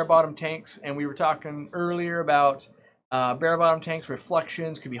about bare bottom tanks? And we were talking earlier about bare bottom tanks,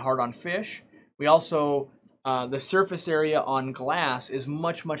 reflections could be hard on fish. We also, the surface area on glass is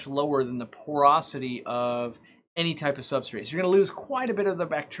much lower than the porosity of any type of substrate. So you're going to lose quite a bit of the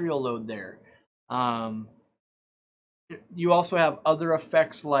bacterial load there. You also have other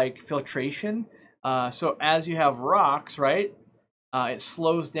effects like filtration. So as you have rocks, right, it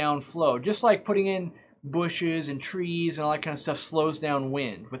slows down flow. Just like putting in bushes and trees and all that kind of stuff slows down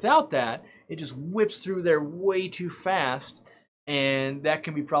wind. Without that, it just whips through there way too fast, and that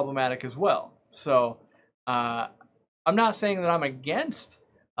can be problematic as well. So I'm not saying that I'm against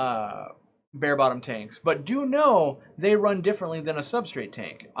bare bottom tanks, but do know they run differently than a substrate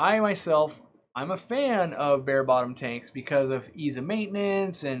tank. I myself, I'm a fan of bare bottom tanks because of ease of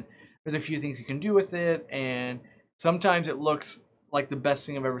maintenance, and there's a few things you can do with it, and sometimes it looks like the best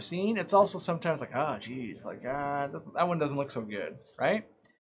thing I've ever seen. It's also sometimes like, oh geez, like that one doesn't look so good, right?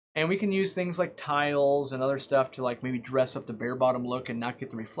 And we can use things like tiles and other stuff to like maybe dress up the bare bottom look and not get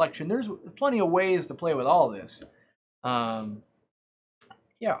the reflection. There's plenty of ways to play with all this.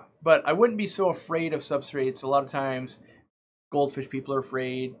 Yeah, but I wouldn't be so afraid of substrates. A lot of times goldfish people are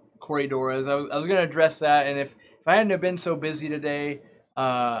afraid, Corydoras. I was going to address that, and if I hadn't have been so busy today,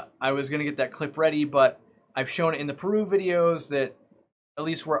 I was going to get that clip ready, but I've shown it in the Peru videos that at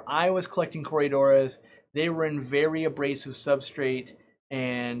least where I was collecting Corydoras, they were in very abrasive substrate,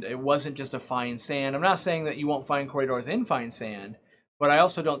 and it wasn't just a fine sand. I'm not saying that you won't find Corydoras in fine sand, but I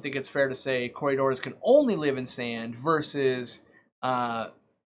also don't think it's fair to say Corydoras can only live in sand versus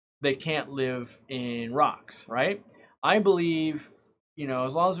they can't live in rocks, right? I believe, you know,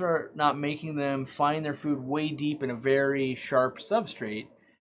 as long as we're not making them find their food way deep in a very sharp substrate,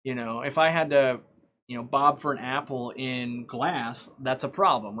 you know, if I had to, you know, bob for an apple in glass, that's a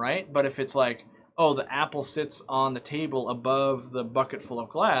problem, right? But if it's like, oh, the apple sits on the table above the bucket full of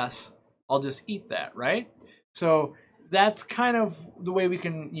glass, I'll just eat that, right? So that's kind of the way we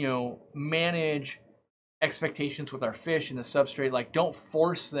can, you know, manage expectations with our fish in the substrate. Like, don't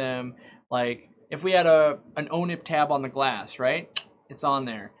force them. Like, if we had an ONIP tab on the glass, right? It's on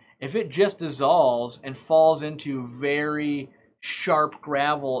there. If it just dissolves and falls into very sharp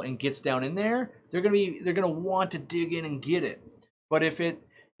gravel and gets down in there, they're gonna want to dig in and get it. But if it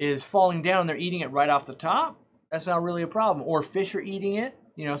is falling down, they're eating it right off the top, that's not really a problem. Or fish are eating it,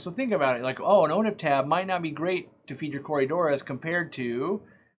 you know. So think about it, like, oh, an ONIP tab might not be great to feed your Corydoras compared to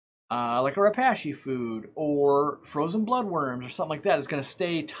like a Rapashi food or frozen bloodworms or something like that. It's going to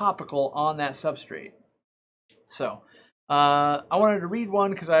stay topical on that substrate. So I wanted to read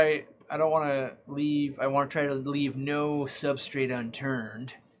one because I don't want to leave. I want to try to leave no substrate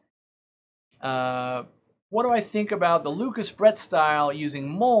unturned. What do I think about the Lucas Brett style using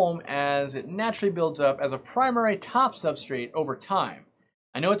mulm as it naturally builds up as a primary top substrate over time?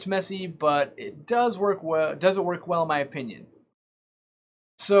 I know it's messy, but it does work well. Does it work well in my opinion?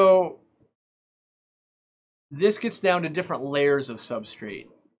 So this gets down to different layers of substrate.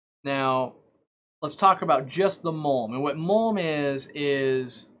 Now, let's talk about just the mulm. And what mulm is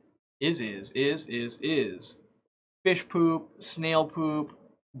fish poop, snail poop,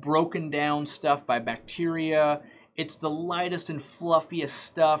 broken down stuff by bacteria. It's the lightest and fluffiest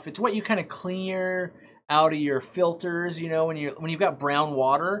stuff. It's what you kind of clear out of your filters, you know, when you've got brown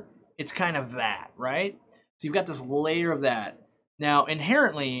water. it's kind of that, right? So you've got this layer of that. Now,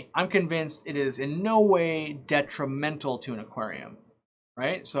 inherently, I'm convinced it is in no way detrimental to an aquarium,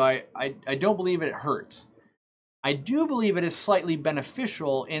 right? So I don't believe it hurts. I do believe it is slightly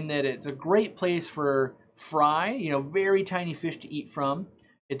beneficial in that it's a great place for fry, very tiny fish to eat from.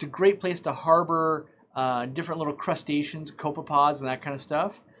 It's a great place to harbor different little crustaceans, copepods, and that kind of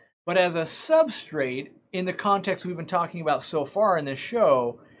stuff. But as a substrate, in the context we've been talking about so far in this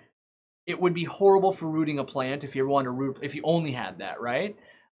show, it would be horrible for rooting a plant if you wanted to root, if you only had that, right?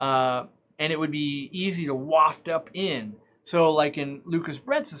 And it would be easy to waft up in. So like in Lucas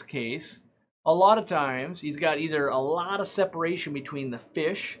Bretz's case, a lot of times he's got either a lot of separation between the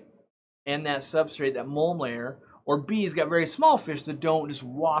fish and that substrate, that mulm layer, or B, he's got very small fish that don't just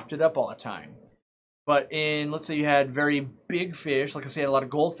waft it up all the time. But let's say you had very big fish, like I say, you had a lot of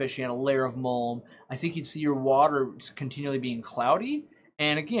goldfish, you had a layer of mulm, I think you'd see your water continually being cloudy.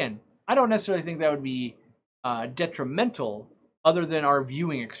 And again, I don't necessarily think that would be detrimental other than our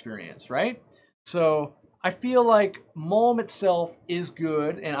viewing experience, right? So I feel like mulm itself is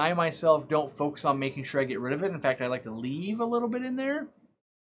good, and I myself don't focus on making sure I get rid of it. In fact, I like to leave a little bit in there.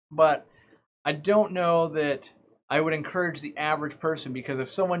 But I don't know that I would encourage the average person, because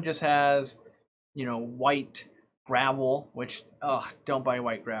if someone just has, white gravel, which, don't buy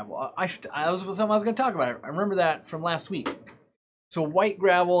white gravel. That was something I was going to talk about. I remember that from last week. So white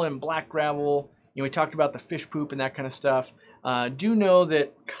gravel and black gravel, we talked about the fish poop and that kind of stuff. Do know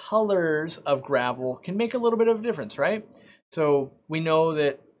that colors of gravel can make a little bit of a difference, right? So we know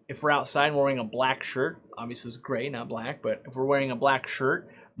that if we're outside and we're wearing a black shirt, obviously it's gray, not black, but if we're wearing a black shirt,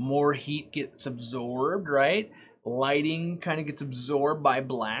 more heat gets absorbed, right? Lighting kind of gets absorbed by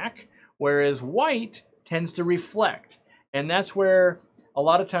black, whereas white tends to reflect. And that's where a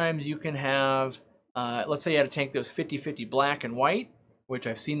lot of times you can have, let's say you had a tank that was 50-50 black and white, which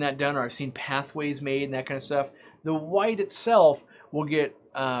I've seen that done, or I've seen pathways made and that kind of stuff. The white itself will get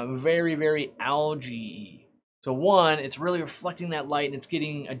very, very algae. So one, it's really reflecting that light and it's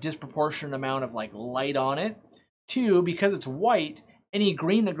getting a disproportionate amount of light on it. Two, because it's white, any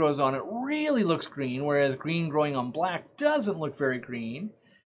green that grows on it really looks green, whereas green growing on black doesn't look very green.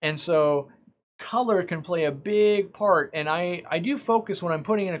 And so color can play a big part. And I do focus when I'm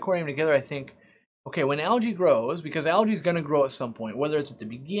putting an aquarium together, I think, okay, when algae grows, because algae is going to grow at some point, whether it's at the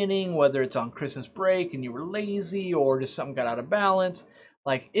beginning, whether it's on Christmas break and you were lazy, or just something got out of balance,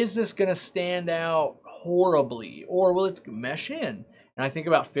 is this going to stand out horribly, or will it mesh in? And I think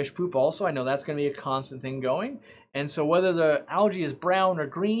about fish poop also. I know that's going to be a constant thing going. And so whether the algae is brown or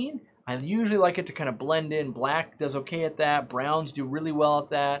green, I usually like it to kind of blend in. Black does okay at that. Browns do really well at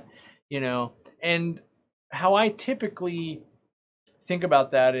that, And how I typically think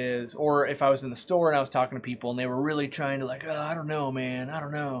about that is, or if I was in the store and I was talking to people and they were really trying to I don't know, man, I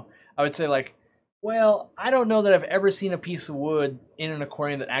don't know. I would say well, I don't know that I've ever seen a piece of wood in an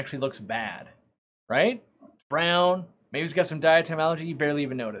aquarium that actually looks bad, right? It's brown, maybe it's got some diatom algae, you barely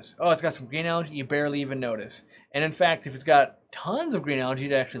even notice. Oh, it's got some green algae, you barely even notice. And in fact, if it's got tons of green algae,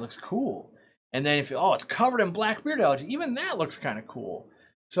 it actually looks cool. And then if it's covered in black beard algae, even that looks kind of cool.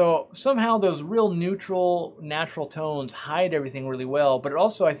 So somehow those real neutral, natural tones hide everything really well, but it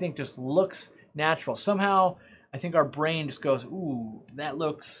also, I think, just looks natural. Somehow, I think our brain just goes, ooh, that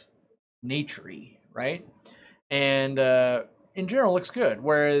looks naturey, right? And in general, looks good.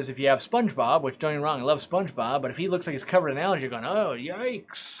 Whereas if you have SpongeBob, which don't get me wrong, I love SpongeBob, but if he looks like he's covered in algae, you're going, oh,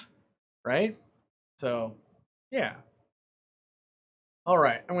 yikes, right? So, yeah. All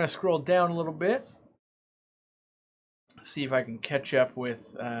right, I'm going to scroll down a little bit. See if I can catch up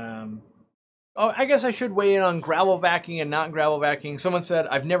with I guess I should weigh in on gravel vacuuming and not gravel vacuuming. Someone said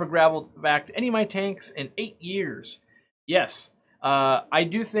I've never gravel vacuumed any of my tanks in 8 years. Yes, I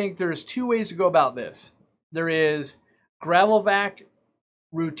do think there's two ways to go about this. There is gravel vac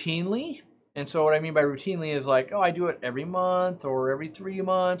routinely, and so what I mean by routinely is I do it every month or every 3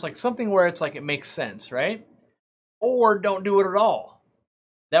 months, something where it's it makes sense, right? Or don't do it at all.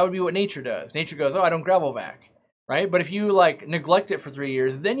 That would be what nature does. Nature goes, I don't gravel vac. Right? But if you neglect it for 3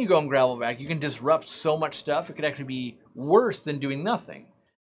 years, then you go and gravel vac, you can disrupt so much stuff. It could actually be worse than doing nothing.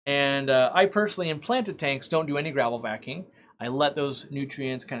 And I personally, in planted tanks, don't do any gravel vacuuming. I let those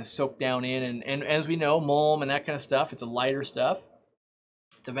nutrients kind of soak down in. And as we know, mulm and that kind of stuff, it's a lighter stuff.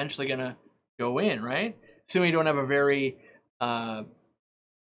 It's eventually going to go in, right? Assuming you don't have a very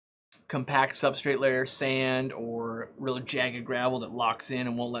compact substrate layer, sand, or really jagged gravel that locks in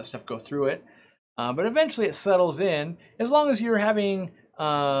and won't let stuff go through it. But eventually it settles in, as long as you're having,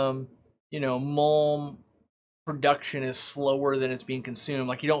 mulm production is slower than it's being consumed.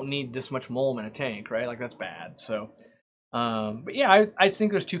 You don't need this much mulm in a tank, right? That's bad. So But yeah, I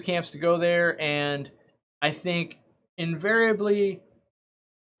think there's two camps to go there, and I think invariably,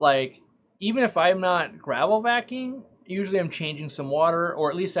 like, even if I'm not gravel vacuuming, usually I'm changing some water, or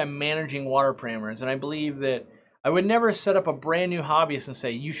at least I'm managing water parameters. And I believe that I would never set up a brand new hobbyist and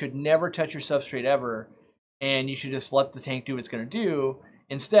say, you should never touch your substrate ever, and you should just let the tank do what it's going to do.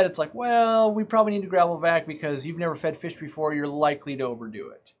 Instead, it's like, well, we probably need to gravel vac because you've never fed fish before, you're likely to overdo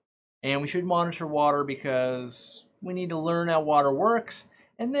it. And we should monitor water because we need to learn how water works.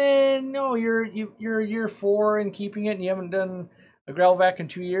 And then, no, you're year 4 in keeping it and you haven't done a gravel vac in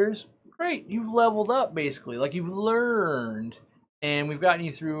 2 years. Great, you've leveled up basically, like you've learned, and we've gotten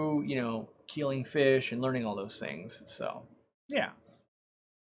you through, you know, keeling fish and learning all those things. So, yeah.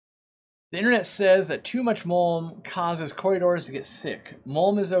 The internet says that too much mulm causes corridors to get sick.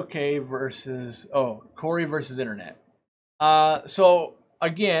 Mulm is okay versus, Corey versus internet. So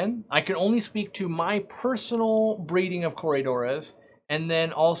again, I can only speak to my personal breeding of corridoras, and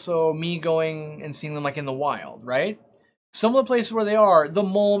then also me going and seeing them like in the wild, right? Some of the places where they are, the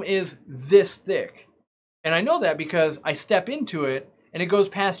mulm is this thick. And I know that because I step into it and it goes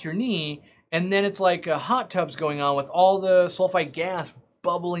past your knee, and then it's like a hot tub's going on with all the sulfite gas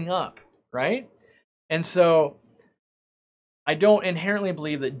bubbling up, right? And so I don't inherently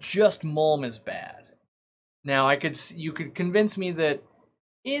believe that just mulm is bad. Now, you could convince me that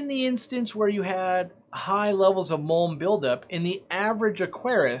in the instance where you had high levels of mulm buildup, in the average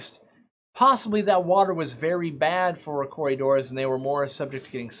aquarist, possibly that water was very bad for corridors and they were more subject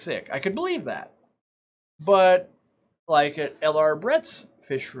to getting sick. I could believe that. But like at L.R. Brett's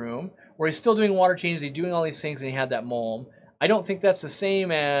fish room, where he's still doing water changes, he's doing all these things, and he had that mulm, I don't think that's the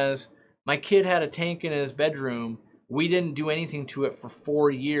same as my kid had a tank in his bedroom, we didn't do anything to it for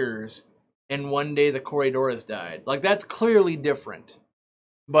 4 years, and one day the corridoras died. Like, that's clearly different.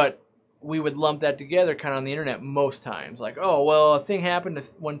 But we would lump that together kind of on the internet most times. Like, oh, well, a thing happened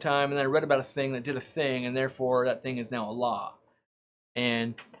one time, and then I read about a thing that did a thing, and therefore that thing is now a law.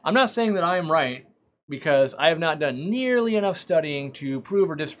 And I'm not saying that I am right, because I have not done nearly enough studying to prove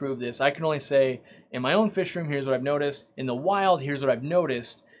or disprove this. I can only say, in my own fish room, here's what I've noticed. In the wild, here's what I've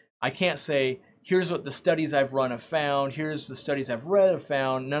noticed. I can't say, here's what the studies I've run have found, here's the studies I've read have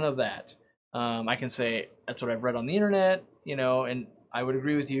found, none of that. I can say, that's what I've read on the internet, you know, and I would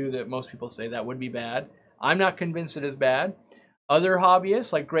agree with you that most people say that would be bad. I'm not convinced it is bad. Other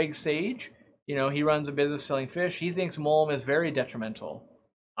hobbyists, like Greg Sage, you know, he runs a business selling fish. He thinks mulm is very detrimental.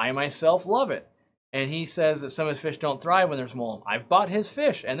 I myself love it. And he says that some of his fish don't thrive when there's mulm. I've bought his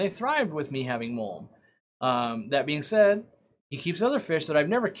fish, and they thrived with me having mulm. That being said, he keeps other fish that I've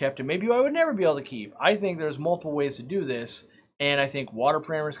never kept, and maybe I would never be able to keep. I think there's multiple ways to do this, and I think water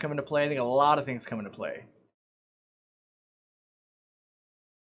parameters come into play. I think a lot of things come into play.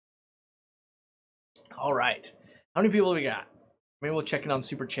 All right. How many people do we got? Maybe we'll check in on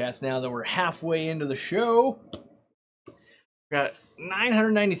super chats now that we're halfway into the show. We got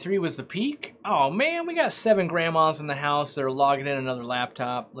 993 was the peak. Oh man, we got 7 grandmas in the house that are logging in another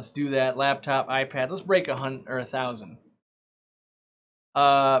laptop. Let's do that. Laptop, iPad. Let's break 1,000.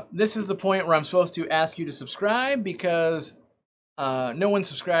 This is the point where I'm supposed to ask you to subscribe because no one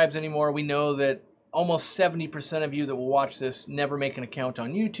subscribes anymore. We know that almost 70% of you that will watch this never make an account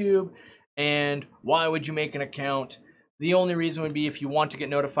on YouTube. And why would you make an account? The only reason would be if you want to get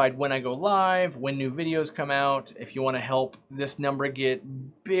notified when I go live, when new videos come out, if you want to help this number get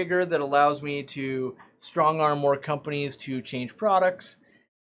bigger that allows me to strong arm more companies to change products.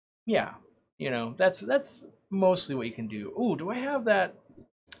 Yeah, you know, that's mostly what you can do. Ooh, do I have that?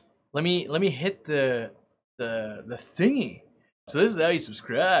 Let me hit the thingy. So this is how you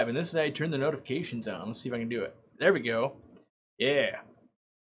subscribe, and this is how you turn the notifications on. Let's see if I can do it. There we go. Yeah.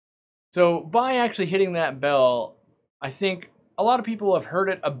 So by actually hitting that bell, I think a lot of people have heard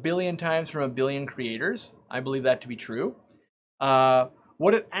it a billion times from a billion creators. I believe that to be true.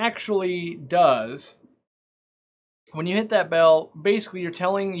 What it actually does, when you hit that bell, basically you're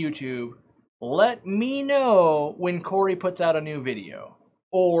telling YouTube, let me know when Corey puts out a new video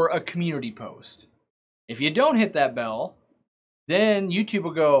or a community post. If you don't hit that bell, then YouTube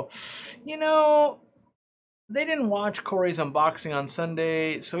will go, you know, they didn't watch Corey's unboxing on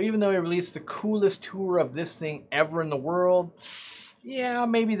Sunday, so even though he released the coolest tour of this thing ever in the world, yeah,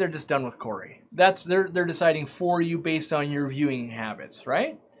 maybe they're just done with Corey. They're deciding for you based on your viewing habits,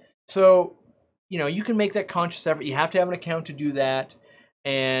 right? So, you know, you can make that conscious effort. You have to have an account to do that.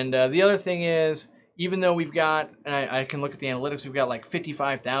 And the other thing is, even though we've got, and I can look at the analytics, we've got like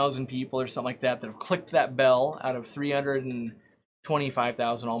 55,000 people or something like that have clicked that bell out of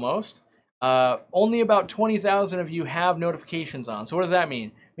 325,000 almost. Only about 20,000 of you have notifications on. So what does that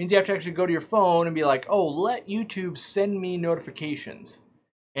mean? It means you have to actually go to your phone and be like, oh, let YouTube send me notifications.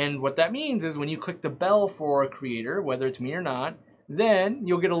 And what that means is when you click the bell for a creator, whether it's me or not, then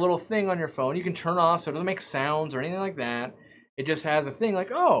you'll get a little thing on your phone. You can turn off so it doesn't make sounds or anything like that. It just has a thing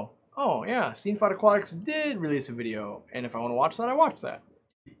like, oh yeah, Scenified Aquatics did release a video. And if I want to watch that, I watch that.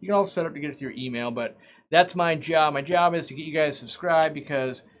 You can also set up to get it to your email, but that's my job. My job is to get you guys subscribed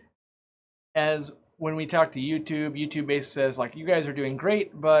because as when we talk to YouTube, YouTube basically says, like, you guys are doing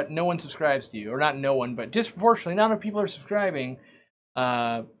great, but no one subscribes to you. Or not no one, but disproportionately, not enough people are subscribing.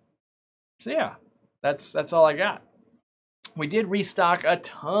 So yeah, that's all I got. We did restock a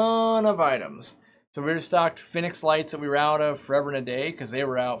ton of items. So we restocked Phoenix lights that we were out of forever and a day because they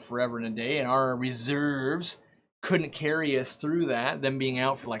were out forever and a day, and our reserves couldn't carry us through that, them being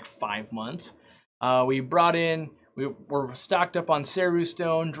out for like 5 months. We brought in, we were stocked up on Ceru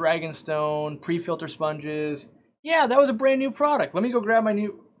Stone, Dragonstone, pre-filter sponges. Yeah, that was a brand new product. Let me go grab my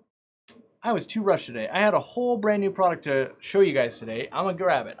new... I was too rushed today. I had a whole brand new product to show you guys today. I'm going to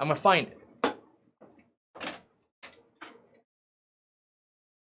grab it. I'm going to find it.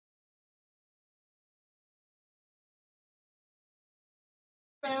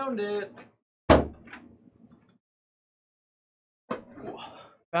 Found it.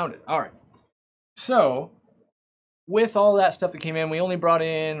 Found it. All right. So, with all that stuff that came in, we only brought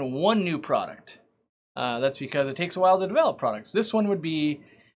in one new product. That's because it takes a while to develop products. This one would be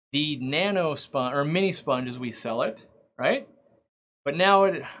the nano sponge, or mini sponge as we sell it, right? But now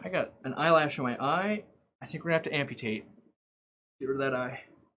I got an eyelash on my eye. I think we're gonna have to amputate. Get rid of that eye.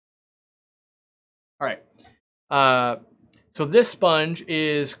 All right. So this sponge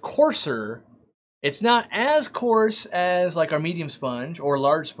is coarser. It's not as coarse as like our medium sponge or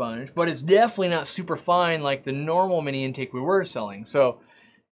large sponge, but it's definitely not super fine like the normal mini intake we were selling. So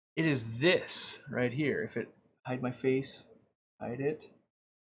it is this right here. If it, hide my face, hide it.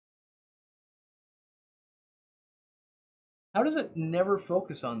 How does it never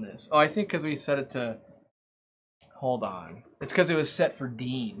focus on this? Oh, I think because we set it to, hold on. It's because it was set for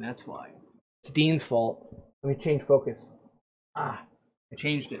Dean, that's why. It's Dean's fault. Let me change focus. Ah, I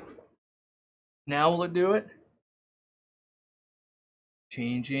changed it. Now will it do it?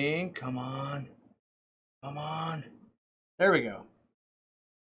 Changing, come on. Come on. There we go.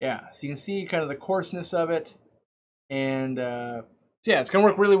 Yeah, so you can see kind of the coarseness of it. And so yeah, it's gonna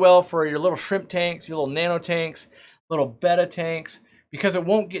work really well for your little shrimp tanks, your little nano tanks, little betta tanks, because it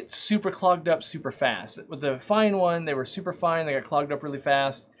won't get super clogged up super fast. With the fine one, they were super fine, they got clogged up really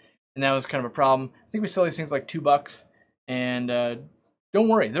fast, and that was kind of a problem. I think we sell these things like $2, and don't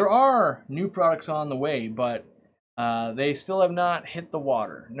worry, there are new products on the way, but they still have not hit the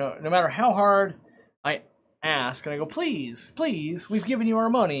water. No matter how hard I ask, and I go, please, please, we've given you our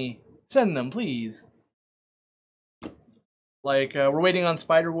money, send them, please. Like, we're waiting on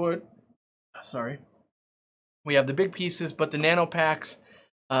Spiderwood. Sorry. We have the big pieces, but the nano packs,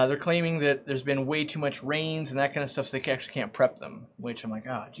 they're claiming that there's been way too much rains and that kind of stuff, so they actually can't prep them, which I'm like,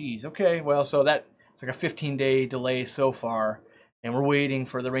 ah, geez, okay. Well, so that it's like a 15-day delay so far, and we're waiting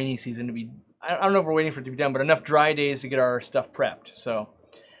for the rainy season to be, I don't know if we're waiting for it to be done, but enough dry days to get our stuff prepped. So,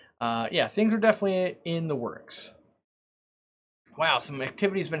 yeah, things are definitely in the works. Wow, some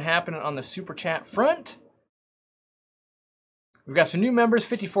activity's been happening on the super chat front. We've got some new members,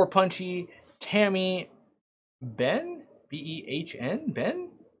 54 Punchy, Tammy, Ben, B-E-H-N,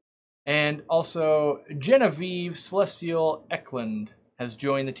 Ben, and also Genevieve Celestial Eklund has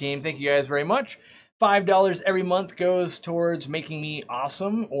joined the team. Thank you guys very much. $5 every month goes towards making me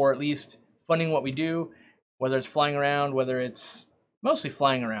awesome, or at least funding what we do, whether it's flying around, whether it's mostly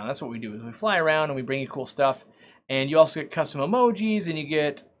flying around. That's what we do, is we fly around and we bring you cool stuff. And you also get custom emojis, and you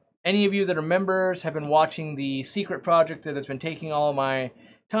get, any of you that are members have been watching the secret project that has been taking all of my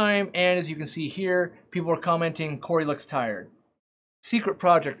time, and as you can see here, people are commenting, Corey looks tired. Secret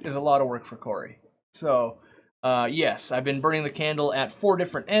project is a lot of work for Corey. So, yes, I've been burning the candle at 4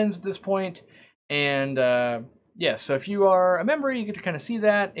 different ends at this point, and yes, so if you are a member, you get to kind of see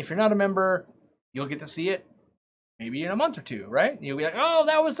that. If you're not a member, you'll get to see it maybe in a month or 2, right? You'll be like, oh,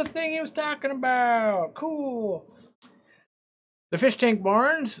 that was the thing he was talking about. Cool. The Fish Tank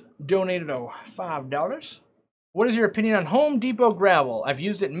Barnes donated $5. What is your opinion on Home Depot gravel? I've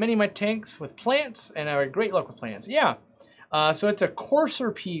used it in many of my tanks with plants, and I have great luck with plants. Yeah, so it's a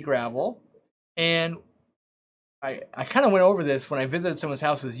coarser pea gravel, and I kind of went over this when I visited someone's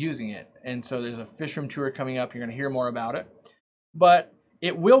house who was using it, and so there's a fish room tour coming up. You're going to hear more about it. But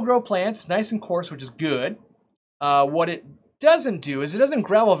it will grow plants, nice and coarse, which is good. What it doesn't do is it doesn't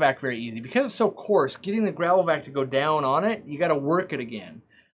gravel vac very easy. Because it's so coarse, getting the gravel vac to go down on it, you got to work it again.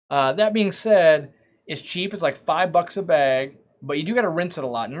 That being said, it's cheap. It's like $5 a bag. but you do got to rinse it a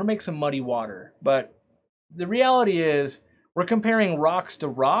lot, and it'll make some muddy water. But the reality is, we're comparing rocks to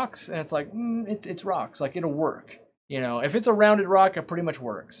rocks, and it's like, it's rocks. Like, it'll work. You know, if it's a rounded rock, it pretty much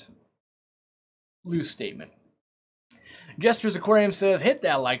works. Loose statement. Jester's Aquarium says, hit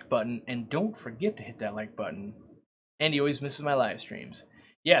that like button, and don't forget to hit that like button. And he always misses my live streams.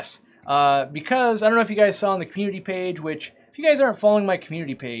 Yes, because I don't know if you guys saw on the community page, which if you guys aren't following my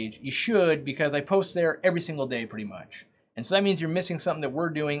community page, you should, because I post there every single day pretty much. And so that means you're missing something that we're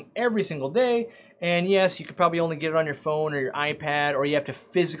doing every single day. And yes, you could probably only get it on your phone or your iPad, or you have to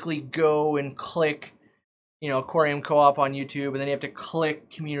physically go and click, you know, Aquarium Co-op on YouTube, and then you have to click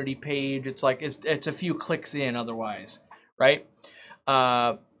community page. It's like, it's a few clicks in otherwise, right?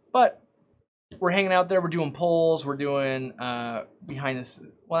 But we're hanging out there, we're doing polls, we're doing behind this,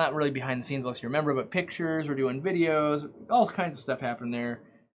 well, not really behind the scenes unless you remember, but pictures, we're doing videos, all kinds of stuff happening there.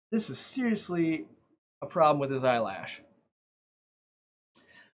 This is seriously a problem with his eyelash.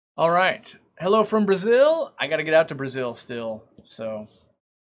 All right, hello from Brazil. I got to get out to Brazil still, so.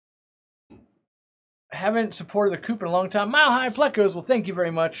 I haven't supported the Coop in a long time. Mile High Plecos, well, thank you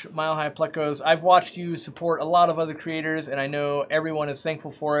very much, Mile High Plecos. I've watched you support a lot of other creators, and I know everyone is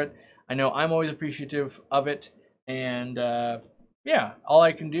thankful for it. I know I'm always appreciative of it, and yeah, all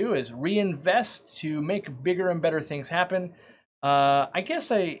I can do is reinvest to make bigger and better things happen. I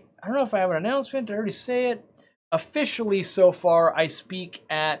guess I don't know if I have an announcement. Did I already say it? Officially, so far, I speak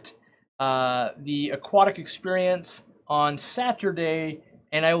at the Aquatic Experience on Saturday,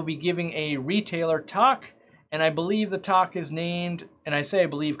 and I will be giving a retailer talk, and I believe the talk is named, and I say I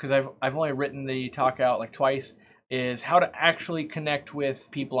believe because I've only written the talk out like twice, is how to actually connect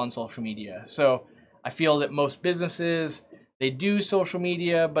with people on social media. So I feel that most businesses, they do social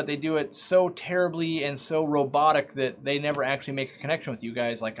media, but they do it so terribly and so robotic that they never actually make a connection with you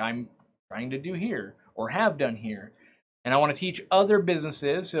guys like I'm trying to do here or have done here. And I want to teach other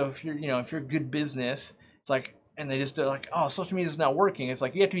businesses. So if you're, you know, if you're a good business, it's like, and they just do like, oh, social media is not working. It's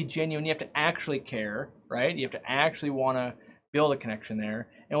like, you have to be genuine. You have to actually care, right? You have to actually want to build a connection there.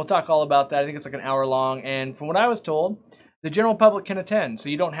 And we'll talk all about that. I think it's like an hour long. And from what I was told, the general public can attend. So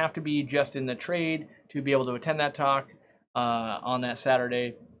you don't have to be just in the trade to be able to attend that talk on that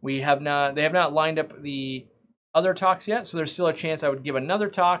Saturday. They have not lined up the other talks yet. So there's still a chance I would give another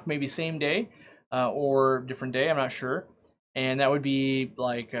talk, maybe same day or different day. I'm not sure. And that would be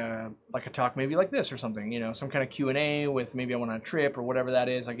like a talk maybe like this or something, you know, some kind of Q&A with maybe I went on a trip or whatever that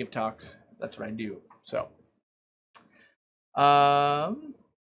is. I give talks. That's what I do. So I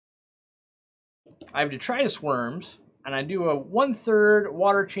have detritus worms, and I do a 1/3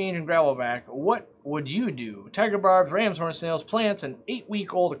 water change and gravel vac. What would you do? Tiger barbs, ram's horn snails, plants, an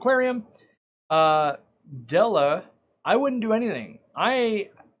 8-week-old aquarium. Della, I wouldn't do anything.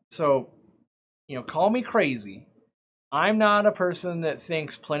 So, you know, call me crazy. I'm not a person that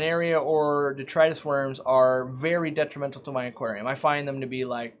thinks planaria or detritus worms are very detrimental to my aquarium. I find them to be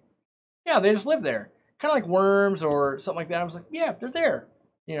like, yeah, they just live there. Kind of like worms or something like that. I was like, yeah, they're there.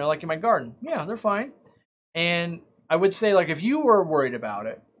 You know, like in my garden. Yeah, they're fine. And I would say, like, if you were worried about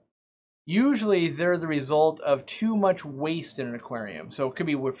it, usually they're the result of too much waste in an aquarium. So it could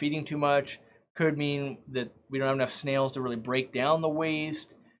be we're feeding too much. Could mean that we don't have enough snails to really break down the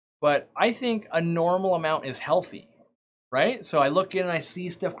waste. But I think a normal amount is healthy. Right? So I look in and I see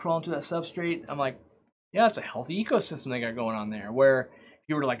stuff crawling through that substrate. I'm like, yeah, it's a healthy ecosystem they got going on there. Where if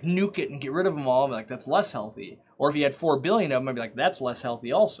you were to like nuke it and get rid of them all, I'm like, that's less healthy. Or if you had 4 billion of them, I'd be like, that's less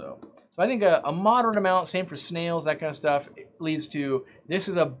healthy also. So I think a moderate amount, same for snails, that kind of stuff, leads to this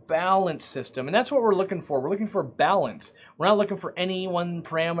is a balanced system. And that's what we're looking for. We're looking for balance. We're not looking for any one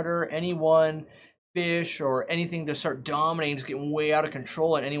parameter, any one fish, or anything to start dominating, just getting way out of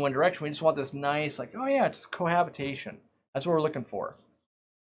control in any one direction. We just want this nice, like, oh yeah, it's cohabitation. That's what we're looking for.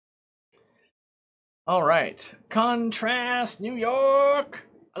 All right. Contrast, New York.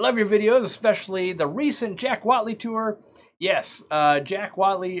 I love your videos, especially the recent Jack Watley tour. Yes, Jack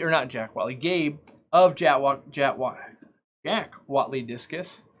Watley, or not Jack Watley, Gabe of Jack Watley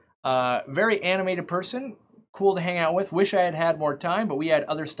Discus. Very animated person. Cool to hang out with. Wish I had had more time, but we had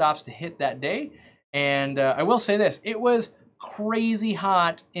other stops to hit that day. And I will say this. It was crazy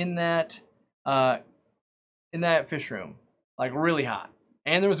hot in that fish room. Like really hot,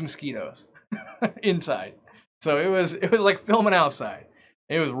 and there was mosquitoes inside, so it was like filming outside.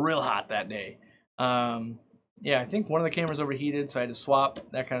 It was real hot that day. Yeah, I think one of the cameras overheated, so I had to swap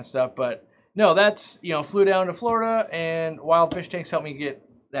that kind of stuff. But no, that's, you know, flew down to Florida, and Wild Fish Tanks helped me get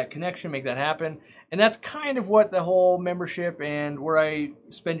that connection, make that happen, and that's kind of what the whole membership and where I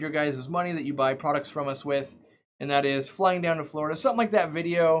spend your guys' money that you buy products from us with, and that is flying down to Florida, something like that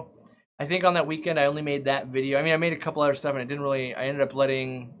video. I think on that weekend I only made that video. I mean, I made a couple other stuff, and I ended up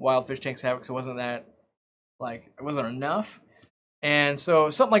letting wild fish tanks have it because it wasn't that, like, it wasn't enough. And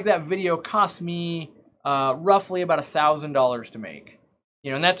so something like that video cost me roughly about $1,000 to make. You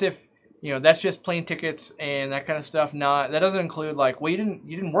know, and that's if, you know, that's just plane tickets and that kind of stuff. That doesn't include, like, well, you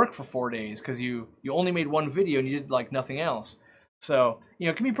didn't work for 4 days because you only made one video and you did, like, nothing else. So, you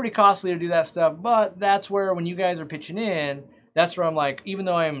know, it can be pretty costly to do that stuff, but that's where, when you guys are pitching in, that's where I'm like, even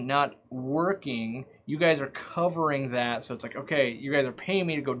though I'm not working, you guys are covering that. So it's like, okay, you guys are paying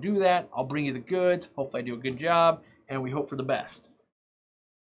me to go do that. I'll bring you the goods. Hopefully I do a good job, and we hope for the best.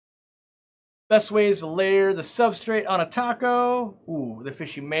 Best ways to layer the substrate on a taco. Ooh, the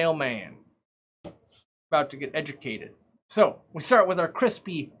fishy mailman. About to get educated. So, we start with our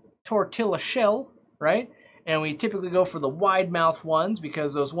crispy tortilla shell, right? And we typically go for the wide mouth ones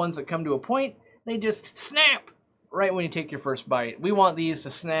because those ones that come to a point, they just snap right when you take your first bite. We want these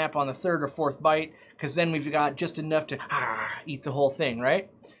to snap on the third or fourth bite because then we've got just enough to eat the whole thing, right?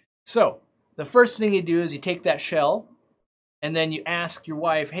 So, the first thing you do is you take that shell and then you ask your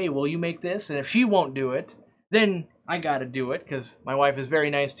wife, hey, will you make this? And if she won't do it, then I gotta do it because my wife is very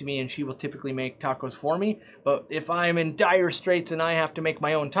nice to me and she will typically make tacos for me. But if I'm in dire straits and I have to make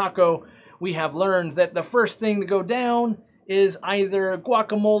my own taco, we have learned that the first thing to go down is either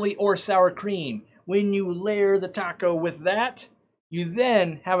guacamole or sour cream. When you layer the taco with that, you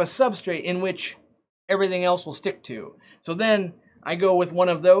then have a substrate in which everything else will stick to. So then I go with one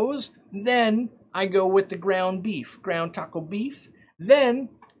of those, then I go with the ground beef, ground taco beef, then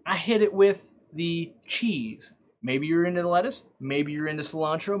I hit it with the cheese. Maybe you're into the lettuce, maybe you're into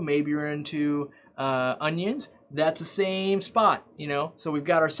cilantro, maybe you're into onions. That's the same spot, you know. So we've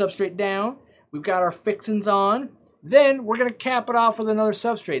got our substrate down, we've got our fixins on, then we're gonna cap it off with another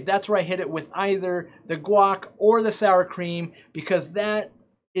substrate. That's where I hit it with either the guac or the sour cream because that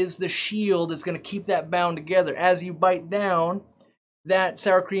is the shield that's gonna keep that bound together. As you bite down, that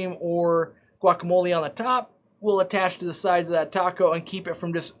sour cream or guacamole on the top will attach to the sides of that taco and keep it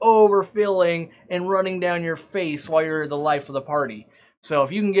from just overfilling and running down your face while you're the life of the party. So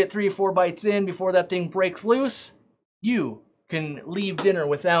if you can get 3 or 4 bites in before that thing breaks loose, you can leave dinner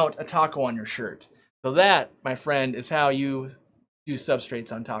without a taco on your shirt. So that, my friend, is how you do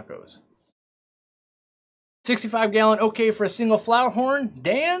substrates on tacos. 65 gallon, okay for a single flower horn.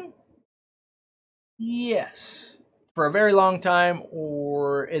 Dan? Yes. For a very long time,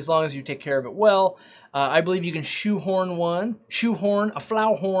 or as long as you take care of it well. I believe you can shoehorn a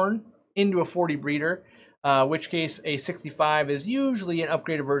flower horn into a 40 breeder. Which case a 65 is usually an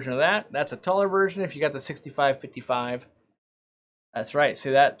upgraded version of that. That's a taller version if you got the 65-55. That's right,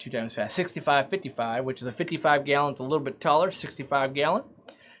 say that 2 times fast. 65-55, which is a 55 gallon. It's a little bit taller, 65 gallon.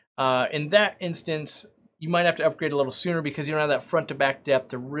 In that instance, you might have to upgrade a little sooner because you don't have that front to back depth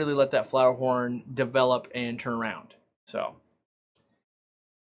to really let that flower horn develop and turn around. So,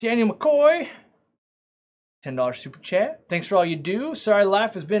 Daniel McCoy, $10 super chat. Thanks for all you do. Sorry,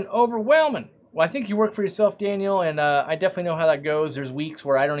 life has been overwhelming. Well, I think you work for yourself, Daniel, and I definitely know how that goes. There's weeks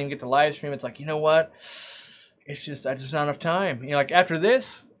where I don't even get to live stream. It's like, you know what? It's just, I just not enough time. You know, like after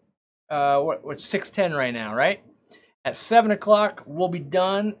this, what's 6:10 right now, right? At 7 o'clock, we'll be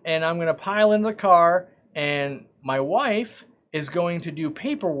done, and I'm going to pile into the car, and my wife is going to do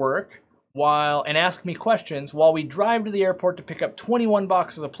paperwork and ask me questions while we drive to the airport to pick up 21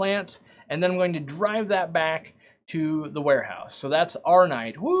 boxes of plants, and then I'm going to drive that back to the warehouse. So that's our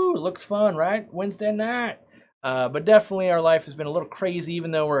night. Woo, looks fun, right? Wednesday night. But definitely our life has been a little crazy,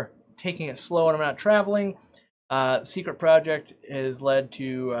 even though we're taking it slow and I'm not traveling. Secret project has led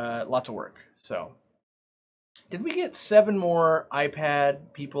to lots of work. So, did we get 7 more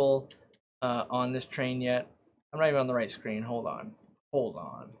iPad people on this train yet? I'm not even on the right screen. Hold on.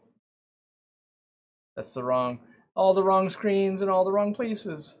 That's all the wrong screens and all the wrong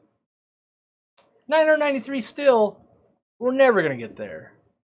places. 993 still. We're never going to get there.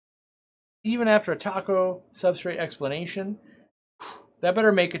 Even after a taco substrate explanation, that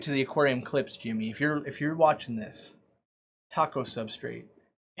better make it to the aquarium clips, Jimmy. If you're watching this, taco substrate.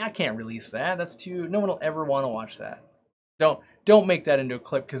 I can't release that. That's too. No one will ever want to watch that. Don't make that into a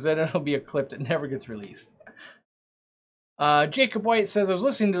clip because then it'll be a clip that never gets released. Jacob White says, I was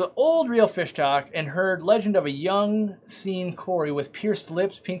listening to the old Real Fish Talk and heard legend of a young seen Corey with pierced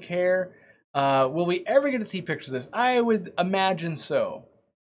lips, pink hair. Will we ever get to see pictures of this? I would imagine so.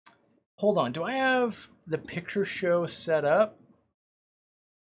 Hold on. Do I have the picture show set up?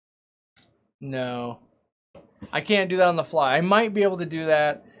 No. I can't do that on the fly. I might be able to do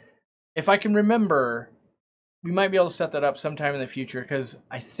that. If I can remember, we might be able to set that up sometime in the future because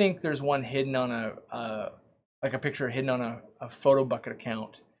I think there's one hidden on a picture hidden on a photo bucket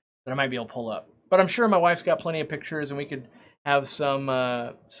account. that I might be able to pull up. But I'm sure my wife's got plenty of pictures, and we could have some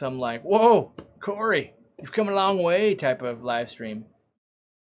like, whoa, Corey, you've come a long way type of live stream.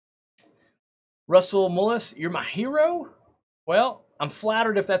 Russell Mullis, you're my hero? Well, I'm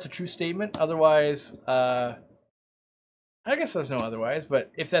flattered if that's a true statement. Otherwise, I guess there's no otherwise.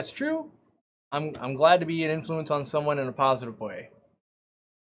 But if that's true, I'm glad to be an influence on someone in a positive way.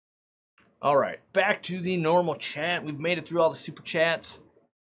 All right, back to the normal chat. We've made it through all the super chats.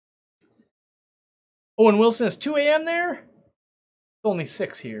 Owen Wilson, is 2 a.m. there? It's only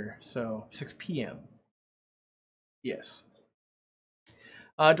 6 here, so 6 p.m. Yes.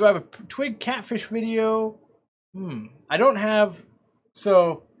 Do I have a twig catfish video? I don't have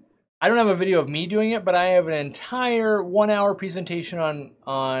a video of me doing it, but I have an entire 1-hour presentation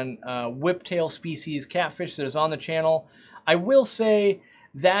on whiptail species catfish that is on the channel. I will say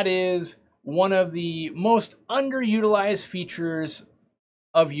that is one of the most underutilized features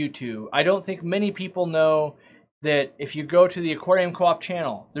of YouTube. I don't think many people know that if you go to the Aquariumcoop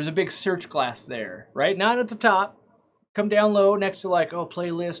channel, there's a big search glass there, right? Not at the top. Come down low next to like, oh,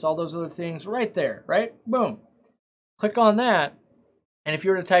 playlist, all those other things, right there, right? Boom. Click on that, and if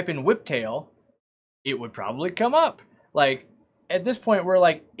you were to type in whiptail, it would probably come up. Like, at this point, we're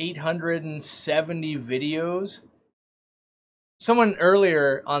like 870 videos. Someone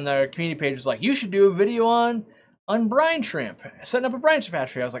earlier on the community page was like, you should do a video on brine shrimp, setting up a brine shrimp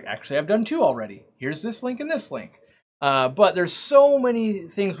hatchery. I was like, actually, I've done 2 already. Here's this link and this link. But there's so many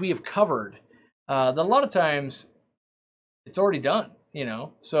things we have covered that a lot of times it's already done, you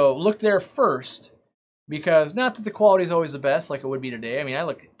know? So look there first, because not that the quality is always the best like it would be today. I mean, I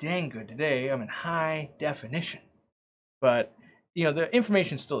look dang good today. I'm in high definition. But, you know, the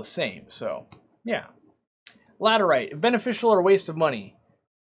information's still the same, so yeah. Laterite, beneficial or a waste of money?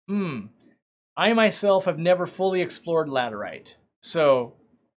 I myself have never fully explored laterite. So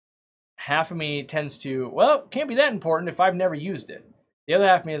half of me tends to, well, it can't be that important if I've never used it. The other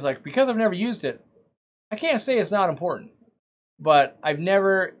half of me is like, because I've never used it, I can't say it's not important. But I've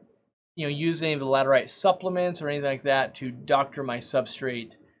never, you know, used any of the laterite supplements or anything like that to doctor my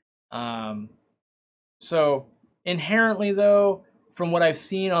substrate. So inherently, though, from what I've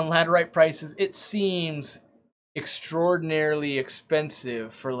seen on laterite prices, it seems extraordinarily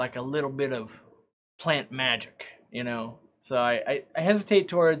expensive for like a little bit of plant magic, you know? So I hesitate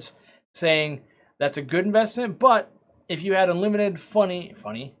towards saying that's a good investment, but if you had unlimited money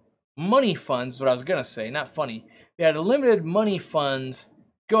funds, what I was gonna say, not funny. If you had unlimited money funds,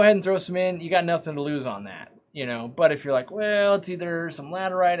 go ahead and throw some in. You got nothing to lose on that, you know? But if you're like, well, it's either some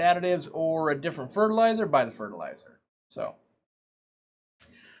laterite additives or a different fertilizer, buy the fertilizer. So,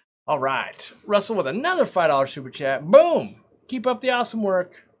 all right. Russell with another $5 super chat. Boom! Keep up the awesome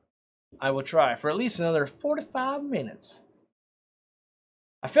work. I will try for at least another 45 minutes.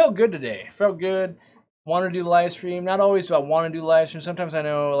 I felt good today. I felt good. Want to do the live stream. Not always do I want to do the live stream. Sometimes I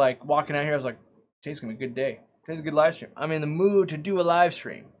know, like, walking out here, I was like, today's going to be a good day. Today's a good live stream. I'm in the mood to do a live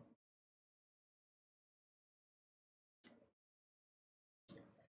stream.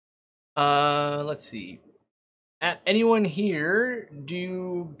 Let's see. Anyone here, do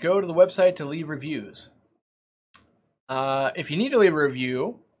you go to the website to leave reviews? If you need to leave a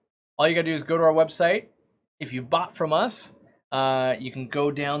review, all you got to do is go to our website. If you bought from us, you can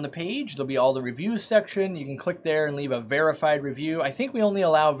go down the page. There'll be all the reviews section. You can click there and leave a verified review. I think we only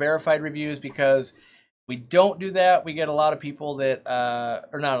allow verified reviews because we don't do that. We get a lot of people that,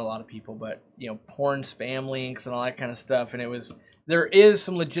 or not a lot of people, but, you know, porn spam links and all that kind of stuff. And there is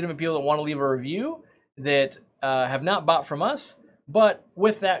some legitimate people that want to leave a review that have not bought from us. But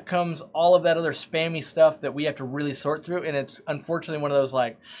with that comes all of that other spammy stuff that we have to really sort through. And it's unfortunately one of those,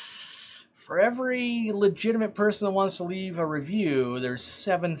 like, for every legitimate person that wants to leave a review, there's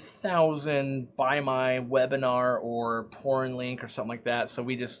 7,000 buy my webinar or porn link or something like that. So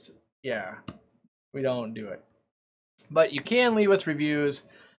we just, yeah, we don't do it. But you can leave us reviews,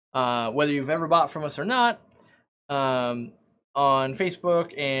 whether you've ever bought from us or not, on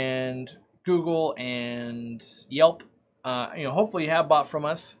Facebook and Google and Yelp. You know, hopefully you have bought from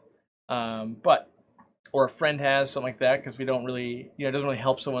us, or a friend has, something like that, because we don't really, you know, it doesn't really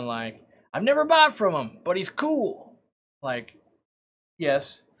help someone like, I've never bought from him, but he's cool. Like,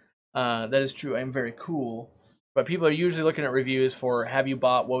 yes, that is true. I'm very cool. But people are usually looking at reviews for, have you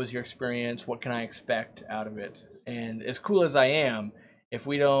bought? What was your experience? What can I expect out of it? And as cool as I am, if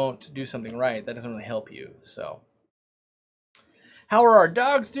we don't do something right, that doesn't really help you. So, how are our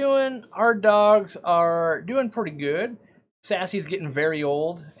dogs doing? Our dogs are doing pretty good. Sassy's getting very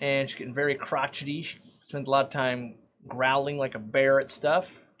old, and she's getting very crotchety. She spends a lot of time growling like a bear at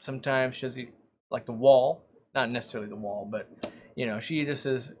stuff. Sometimes she does like the wall, not necessarily the wall, but, you know, she just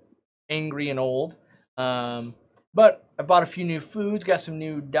is angry and old. But I bought a few new foods, got some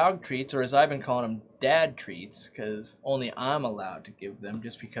new dog treats, or as I've been calling them, dad treats, because only I'm allowed to give them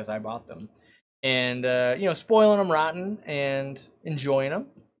just because I bought them. And, you know, spoiling them rotten and enjoying them.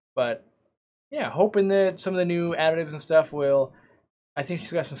 But, yeah, hoping that some of the new additives and stuff will... I think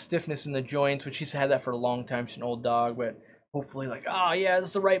she's got some stiffness in the joints, which she's had that for a long time. She's an old dog, but hopefully, like, oh, yeah, this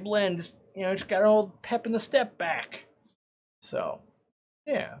is the right blend. Just, you know, just got an old pep in the step back. So,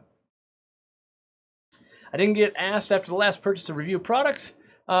 yeah. I didn't get asked after the last purchase to review products.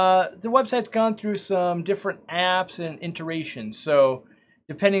 The website's gone through some different apps and iterations. So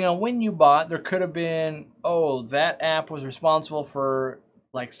depending on when you bought, there could have been, oh, that app was responsible for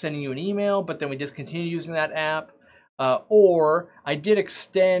like sending you an email, but then we discontinued using that app. Or I did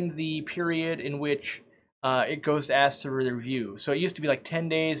extend the period in which it goes to ask to review. So it used to be like 10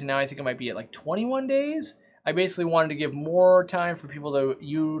 days, and now I think it might be at like 21 days. I basically wanted to give more time for people to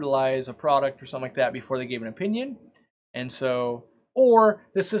utilize a product or something like that before they gave an opinion. And so, or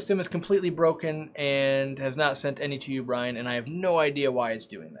the system is completely broken and has not sent any to you, Brian, and I have no idea why it's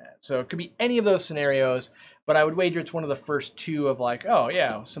doing that. So it could be any of those scenarios, but I would wager it's one of the first two of like, oh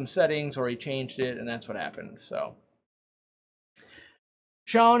yeah, some settings, or he changed it, and that's what happened. So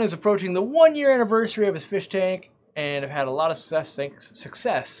Sean is approaching the 1-year anniversary of his fish tank, and I've had a lot of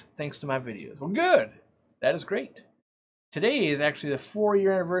success thanks to my videos. Well, good. That is great. Today is actually the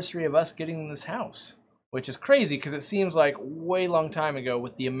 4-year anniversary of us getting this house, which is crazy because it seems like way long time ago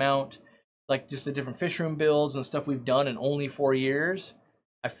with the amount, like just the different fish room builds and stuff we've done in only 4 years.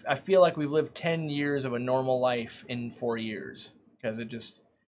 I feel like we've lived 10 years of a normal life in 4 years because it just,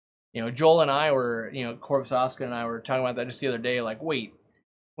 you know, Joel and I were, you know, Corvus Oscar and I were talking about that just the other day. Like, wait,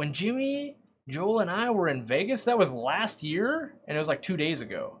 when Jimmy, Joel, and I were in Vegas, that was last year, and it was like 2 days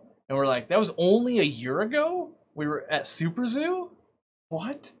ago. And we're like, that was only a year ago? We were at Super Zoo?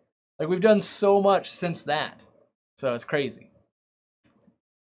 What? Like, we've done so much since that. So it's crazy.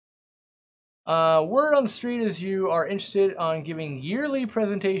 Word on the street is you are interested on giving yearly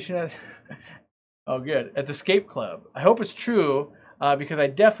presentation at... oh, good. At the Escape Club. I hope it's true, because I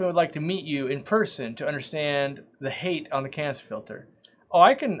definitely would like to meet you in person to understand the hate on the canister filter. Oh,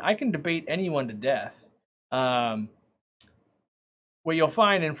 I can debate anyone to death. What you'll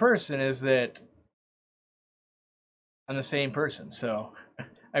find in person is that I'm the same person. So,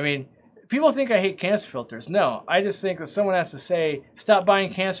 I mean, people think I hate canister filters. No, I just think that someone has to say, stop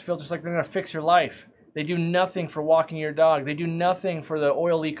buying canister filters like they're going to fix your life. They do nothing for walking your dog. They do nothing for the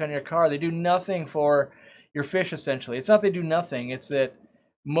oil leak on your car. They do nothing for your fish, essentially. It's not they do nothing. It's that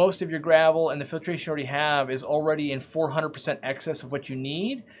most of your gravel and the filtration you already have is already in 400% excess of what you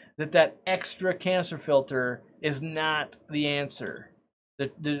need, that extra canister filter is not the answer.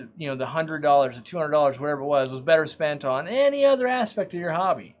 The you know, the $100, the $200, whatever it was better spent on any other aspect of your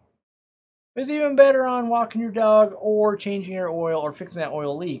hobby. It's even better on walking your dog or changing your oil or fixing that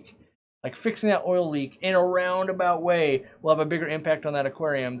oil leak. Like fixing that oil leak in a roundabout way will have a bigger impact on that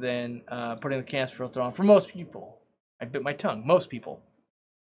aquarium than putting the canister filter on for most people. I bit my tongue, most people.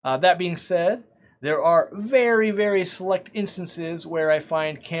 That being said, there are very, very select instances where I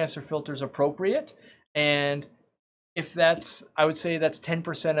find canister filters appropriate, and if that's, I would say that's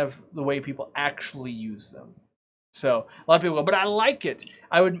 10% of the way people actually use them. So a lot of people go, but I like it.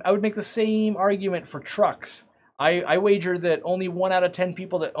 I would make the same argument for trucks. I wager that only 1 out of 10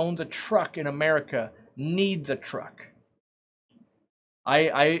 people that owns a truck in America needs a truck.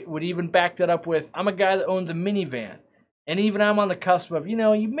 I would even back that up with, I'm a guy that owns a minivan. And even I'm on the cusp of, you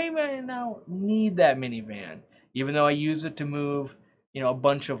know, you may now need that minivan. Even though I use it to move, you know, a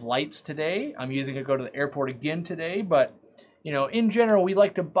bunch of lights today. I'm using it to go to the airport again today. But, you know, in general, we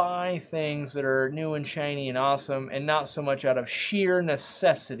like to buy things that are new and shiny and awesome and not so much out of sheer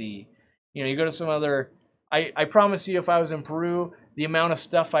necessity. You know, you go to some other... I promise you, if I was in Peru, the amount of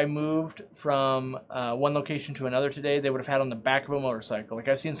stuff I moved from one location to another today, they would have had on the back of a motorcycle. Like,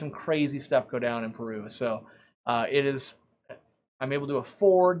 I've seen some crazy stuff go down in Peru. So I'm able to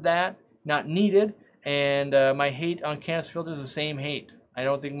afford that, not needed. And my hate on canister filters is the same hate. I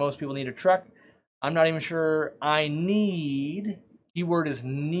don't think most people need a truck. I'm not even sure I need, keyword is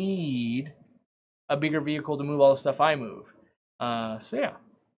need, a bigger vehicle to move all the stuff I move. So yeah.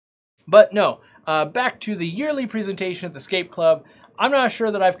 But no, back to the yearly presentation at the Escape Club. I'm not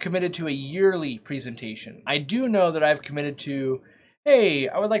sure that I've committed to a yearly presentation. I do know that I've committed to, hey,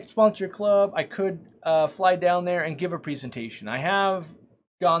 I would like to sponsor your club. I could fly down there and give a presentation. I have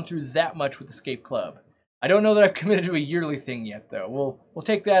gone through that much with the Escape Club. I don't know that I've committed to a yearly thing yet, though. We'll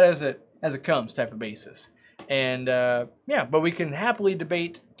take that as it comes type of basis. And yeah, but we can happily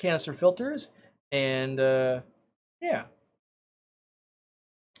debate canister filters. And yeah.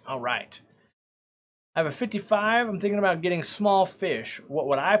 All right. I have a 55. I'm thinking about getting small fish. What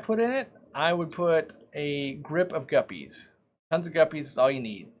would I put in it? I would put a grip of guppies. Tons of guppies is all you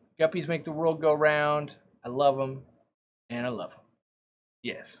need. Guppies make the world go round. I love them, and I love them.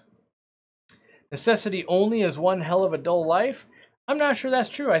 Yes. Necessity only is one hell of a dull life. I'm not sure that's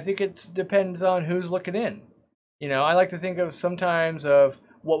true. I think it depends on who's looking in. You know, I like to think of sometimes of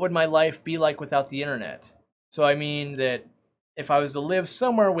what would my life be like without the internet. So I mean that if I was to live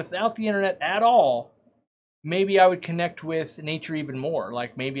somewhere without the internet at all, maybe I would connect with nature even more.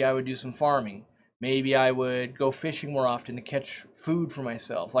 Like maybe I would do some farming. Maybe I would go fishing more often to catch food for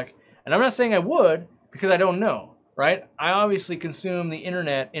myself. Like, and I'm not saying I would because I don't know, right? I obviously consume the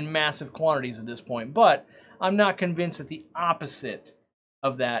internet in massive quantities at this point, but I'm not convinced that the opposite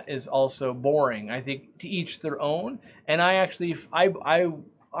of that is also boring. I think to each their own. And I actually,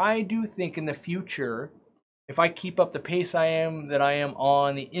 I do think in the future, if I keep up the pace I am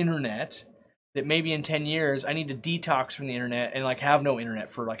on the internet, that maybe in 10 years I need to detox from the internet and like have no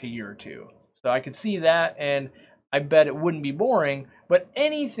internet for like a year or two. So I could see that, and I bet it wouldn't be boring, but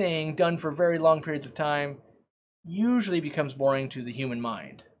anything done for very long periods of time usually becomes boring to the human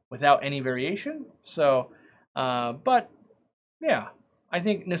mind without any variation. So, but yeah, I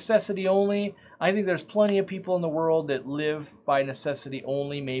think necessity only. I think there's plenty of people in the world that live by necessity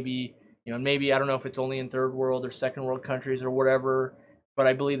only. Maybe, you know, maybe I don't know if it's only in third world or second world countries or whatever, but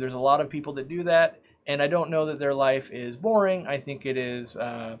I believe there's a lot of people that do that, and I don't know that their life is boring. I think it is,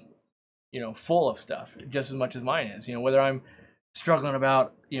 you know, full of stuff just as much as mine is. You know, whether I'm struggling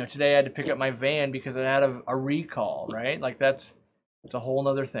about, you know, today I had to pick up my van because I had a recall, right? Like that's a whole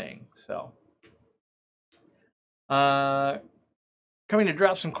nother thing. So, coming to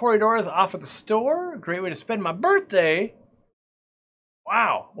drop some corridors off at the store. Great way to spend my birthday.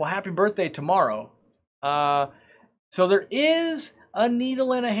 Wow. Well, happy birthday tomorrow. So there is a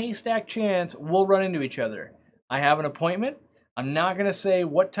needle in a haystack chance we'll run into each other. I have an appointment. I'm not going to say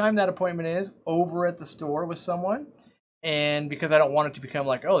what time that appointment is over at the store with someone. And because I don't want it to become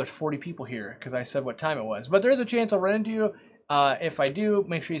like, oh, there's 40 people here because I said what time it was. But there is a chance I'll run into you. If I do,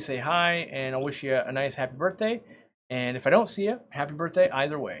 make sure you say hi, and I'll wish you a nice happy birthday. And if I don't see you, happy birthday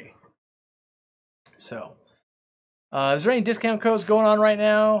either way. So, is there any discount codes going on right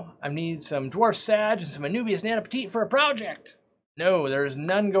now? I need some Dwarf Sag and some Anubius Nana Petite for a project. No, there's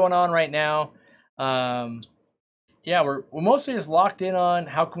none going on right now. Yeah, we're mostly just locked in on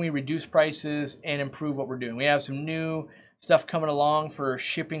how can we reduce prices and improve what we're doing. We have some new stuff coming along for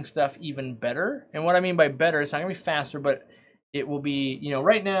shipping stuff even better. And what I mean by better, it's not gonna be faster, but it will be, you know,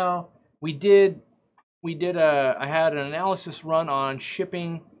 right now I had an analysis run on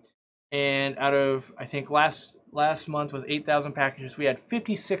shipping, and out of, I think last month was 8,000 packages, we had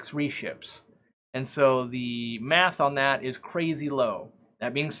 56 reships. And so the math on that is crazy low.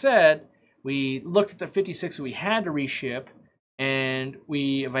 That being said, we looked at the 56 that we had to reship, and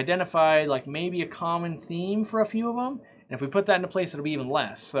we have identified like maybe a common theme for a few of them. And if we put that into place, it'll be even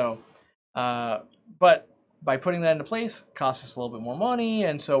less. So, but by putting that into place, it costs us a little bit more money,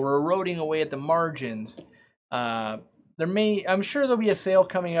 and so we're eroding away at the margins. I'm sure there'll be a sale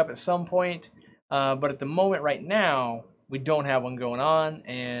coming up at some point, but at the moment right now, we don't have one going on,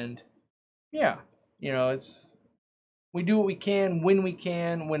 and yeah, you know, we do what we can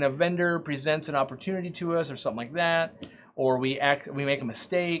when a vendor presents an opportunity to us or something like that, or we make a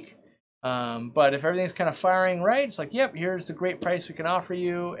mistake. But if everything's kind of firing right, it's like, yep, here's the great price we can offer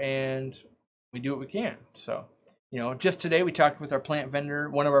you, and we do what we can. So, you know, just today we talked with our plant vendor,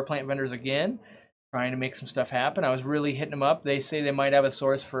 one of our plant vendors again, trying to make some stuff happen. I was really hitting them up. They say they might have a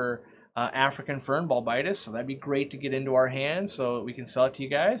source for African fern bulbitis, so that'd be great to get into our hands so that we can sell it to you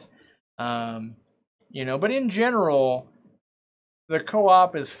guys. You know, but in general, the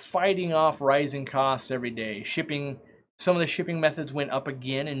co-op is fighting off rising costs every day. Some of the shipping methods went up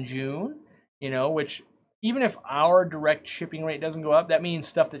again in June, you know, which even if our direct shipping rate doesn't go up, that means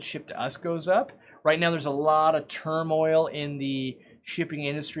stuff that's shipped to us goes up. Right now there's a lot of turmoil in the shipping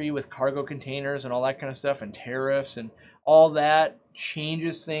industry with cargo containers and all that kind of stuff, and tariffs, and all that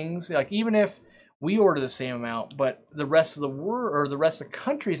changes things. Like even if we order the same amount, but the rest of the world or the rest of the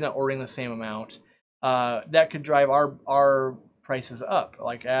country is not ordering the same amount, that could drive our prices up.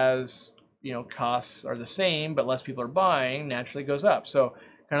 Like as you know, costs are the same, but less people are buying, naturally goes up. So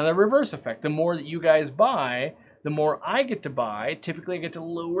kind of the reverse effect. The more that you guys buy, the more I get to buy. Typically, I get to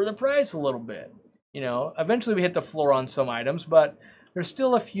lower the price a little bit. You know, eventually we hit the floor on some items, but there's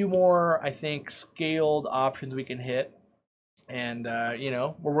still a few more, I think, scaled options we can hit. And, you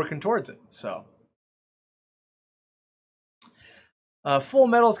know, we're working towards it. So, Full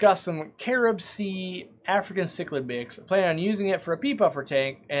Metal's got some Carib Sea African cichlid mix. I plan on using it for a pea puffer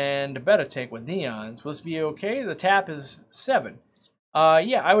tank and a betta tank with neons. Will this be okay? The tap is 7.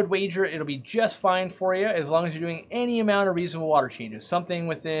 Yeah, I would wager it'll be just fine for you as long as you're doing any amount of reasonable water changes. Something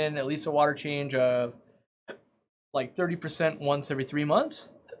within at least a water change of like 30% once every 3 months.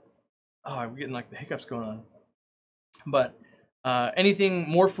 Oh, I'm getting like the hiccups going on. But anything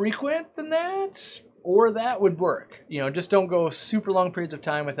more frequent than that, or that would work. You know, just don't go super long periods of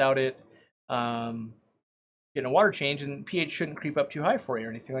time without it getting a water change, and pH shouldn't creep up too high for you or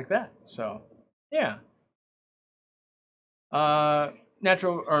anything like that. So, yeah.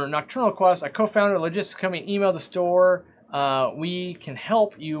 Natural or Nocturnal Quest, I co-founded a logistics company, email the store. We can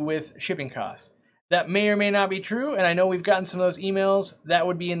help you with shipping costs. That may or may not be true, and I know we've gotten some of those emails. That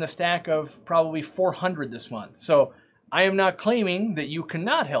would be in the stack of probably 400 this month. So I am not claiming that you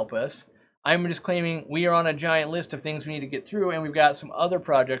cannot help us. I'm just claiming we are on a giant list of things we need to get through, and we've got some other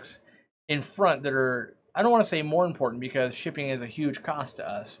projects in front that are, I don't want to say more important because shipping is a huge cost to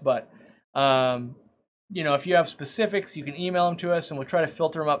us, but you know, if you have specifics, you can email them to us, and we'll try to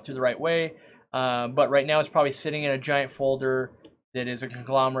filter them up through the right way. But right now it's probably sitting in a giant folder that is a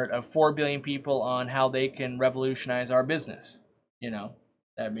conglomerate of 4 billion people on how they can revolutionize our business. You know,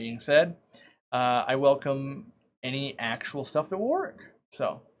 that being said, I welcome any actual stuff that will work.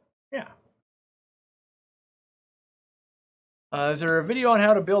 So, yeah. Is there a video on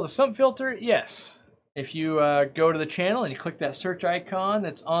how to build a sump filter? Yes. If you go to the channel and you click that search icon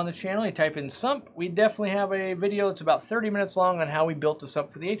that's on the channel, you type in sump, we definitely have a video that's about 30 minutes long on how we built a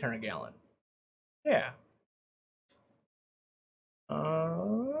sump for the 800 gallon. Yeah.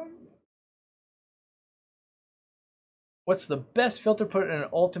 What's the best filter put in an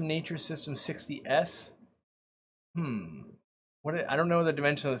Ultim Nature System 60S? I don't know the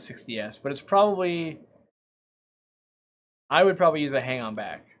dimension of the 60S, but it's probably, I would probably use a hang-on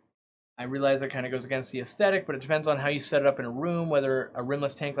back. I realize that kind of goes against the aesthetic, but it depends on how you set it up in a room, whether a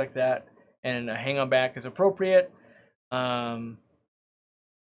rimless tank like that and a hang-on back is appropriate. Yeah,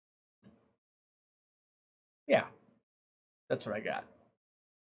 that's what I got.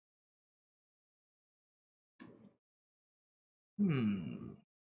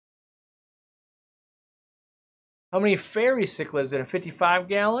 How many fairy cichlids in a 55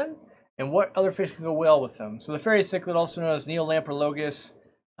 gallon? And what other fish can go well with them? So the fairy cichlid, also known as Neolamprologus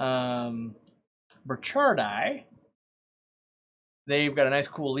burchardi, they've got a nice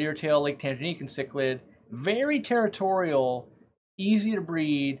cool leer tail, Lake Tanganyika cichlid. Very territorial, easy to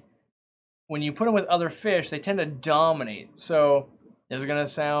breed. When you put them with other fish, they tend to dominate. So this is going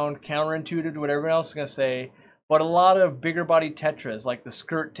to sound counterintuitive to what everyone else is going to say, but a lot of bigger bodied tetras, like the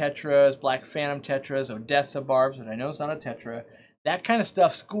skirt tetras, black phantom tetras, Odessa barbs, which I know is not a tetra, that kind of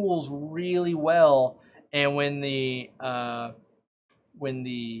stuff schools really well. And when the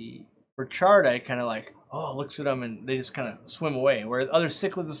burchardi kind of like, oh, looks at them and they just kind of swim away. Whereas other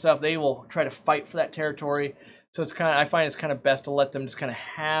cichlids and stuff, they will try to fight for that territory. So it's kind of, I find it's kind of best to let them just kind of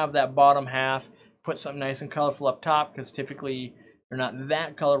have that bottom half, put something nice and colorful up top, because typically they're not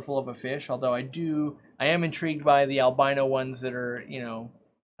that colorful of a fish. Although I am intrigued by the albino ones that are, you know,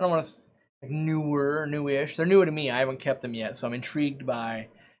 I don't want to like newish. They're newer to me. I haven't kept them yet, so I'm intrigued by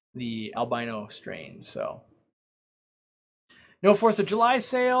the albino strains. So no 4th of July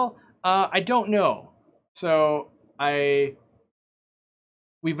sale. I don't know. So we've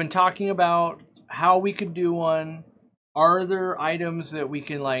been talking about how we could do one. Are there items that we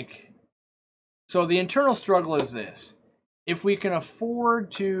can like? So the internal struggle is this: if we can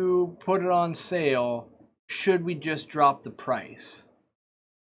afford to put it on sale, should we just drop the price?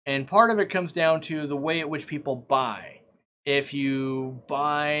 And part of it comes down to the way at which people buy. If you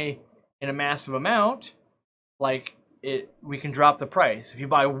buy in a massive amount, like we can drop the price. If you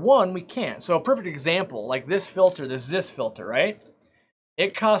buy one, we can't. So a perfect example, like this filter, this filter, right?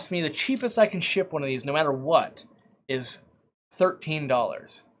 It costs me, the cheapest I can ship one of these, no matter what, is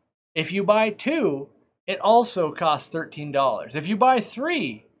 $13. If you buy 2, it also costs $13. If you buy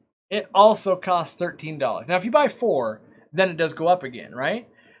 3, it also costs $13. Now, if you buy 4, then it does go up again, right?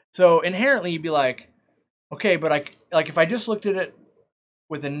 So inherently, you'd be like, okay, but if I just looked at it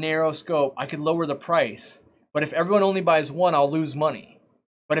with a narrow scope, I could lower the price. But if everyone only buys 1, I'll lose money.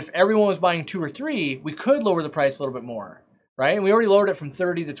 But if everyone was buying 2 or 3, we could lower the price a little bit more, right? And we already lowered it from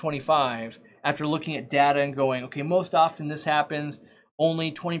 30 to 25 after looking at data and going, okay, most often this happens.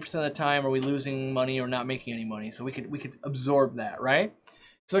 Only 20% of the time are we losing money or not making any money. So we could absorb that, right?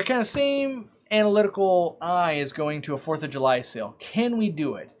 So the kind of same analytical eye is going to a 4th of July sale. Can we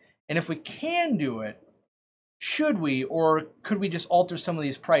do it? And if we can do it, should we, or could we just alter some of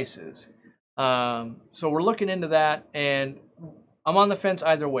these prices? So we're looking into that, and I'm on the fence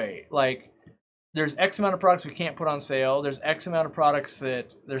either way. Like, there's X amount of products we can't put on sale. There's X amount of products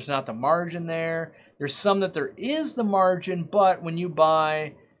that there's not the margin there. There's some that there is the margin, but when you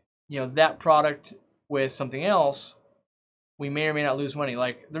buy, that product with something else, we may or may not lose money.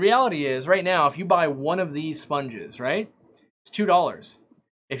 Like, the reality is, right now, if you buy one of these sponges, right, it's $2.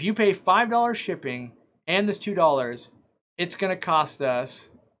 If you pay $5 shipping and this $2, it's going to cost us,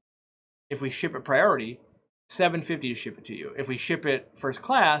 if we ship it priority, $7.50 to ship it to you. If we ship it first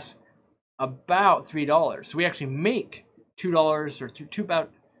class, about $3. So we actually make $2 or about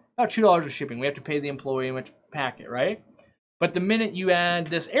 $2 of shipping. We have to pay the employee and we have to pack it, right? But the minute you add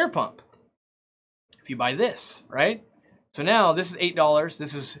this air pump, if you buy this, right? So now this is $8,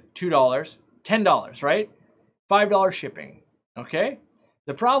 this is $2, $10, right? $5 shipping, okay?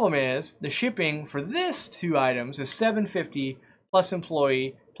 The problem is the shipping for this 2 items is $7.50 plus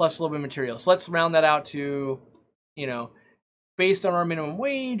employee plus a little bit of material. So let's round that out to, based on our minimum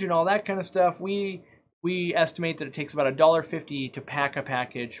wage and all that kind of stuff, we estimate that it takes about $1.50 to pack a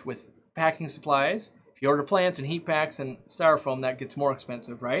package with packing supplies. If you order plants and heat packs and styrofoam, that gets more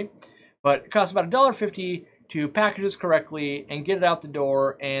expensive, right? But it costs about $1.50 to package this correctly and get it out the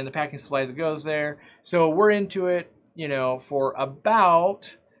door and the packing supplies that goes there. So we're into it, for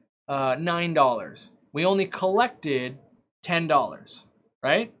about $9. We only collected $10,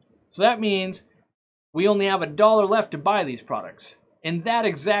 right? So that means we only have $1 left to buy these products. In that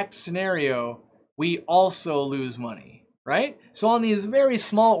exact scenario, we also lose money, right? So on these very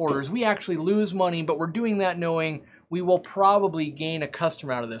small orders, we actually lose money, but we're doing that knowing we will probably gain a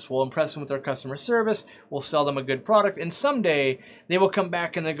customer out of this. We'll impress them with our customer service, we'll sell them a good product, and someday they will come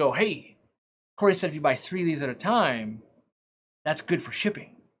back and they go, hey, Corey said if you buy 3 of these at a time, that's good for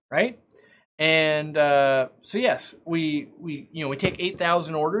shipping, right? And so yes, we take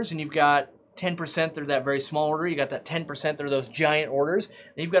 8,000 orders, and you've got 10% that are that very small order. You got that 10% that are those giant orders.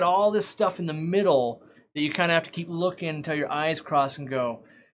 And you've got all this stuff in the middle that you kind of have to keep looking until your eyes cross and go,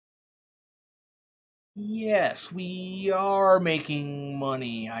 yes, we are making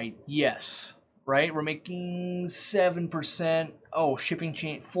money. Yes, right? We're making 7%. Oh, shipping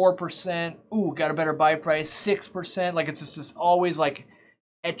chain 4%. Ooh, got a better buy price 6%. Like, it's just always like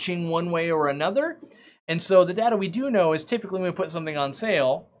etching one way or another. And so the data we do know is typically when we put something on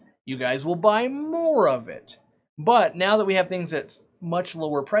sale, you guys will buy more of it. But now that we have things that's much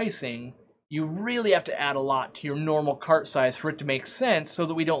lower pricing, you really have to add a lot to your normal cart size for it to make sense so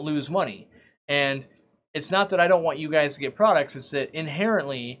that we don't lose money. And it's not that I don't want you guys to get products, it's that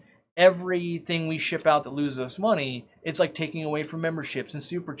inherently everything we ship out that loses us money, it's like taking away from memberships and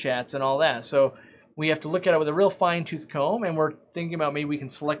superchats and all that. So we have to look at it with a real fine-tooth comb, and we're thinking about maybe we can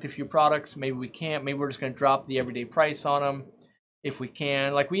select a few products, maybe we can't, maybe we're just going to drop the everyday price on them if we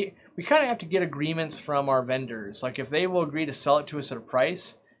can. Like, we kind of have to get agreements from our vendors. Like, if they will agree to sell it to us at a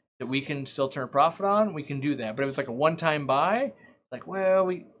price that we can still turn a profit on, we can do that. But if it's like a one-time buy, it's like, well,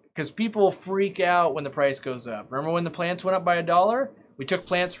 because people freak out when the price goes up. Remember when the plants went up by $1? We took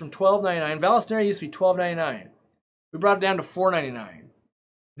plants from $12.99. Vallisneria used to be $12.99. We brought it down to $4.99.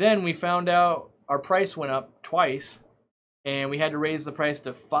 Then we found out our price went up twice, and we had to raise the price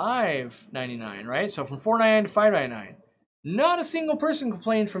to $5.99, right? So from $4.99 to $5.99. Not a single person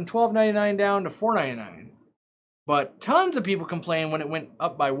complained from $12.99 down to $4.99. But tons of people complained when it went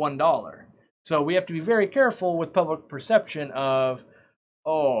up by $1. So we have to be very careful with public perception of,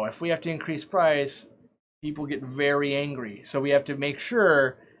 oh, if we have to increase price, people get very angry. So we have to make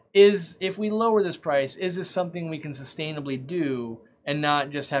sure, if we lower this price, is this something we can sustainably do and not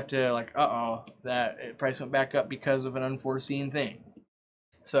just have to, like, uh-oh, that price went back up because of an unforeseen thing.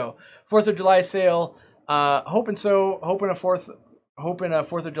 So 4th of July sale, hoping a 4th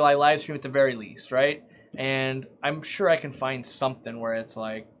of July live stream at the very least, right? And I'm sure I can find something where it's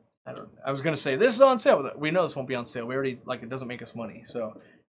like, I was going to say, this is on sale. We know this won't be on sale. We already, like, it doesn't make us money. So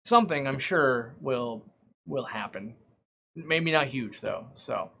something, I'm sure, will happen. Maybe not huge, though.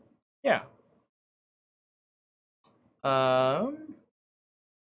 So, yeah.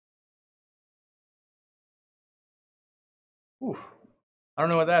 Oof. I don't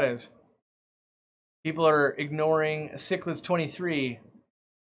know what that is. People are ignoring Cichlids23.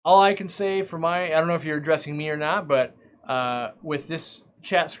 All I can say for I don't know if you're addressing me or not, but with this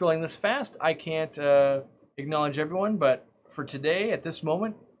chat scrolling this fast, I can't acknowledge everyone. But for today, at this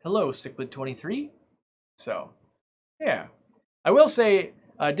moment, hello, Cichlid23. So, yeah. I will say,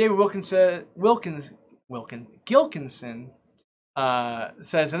 David Gilkinson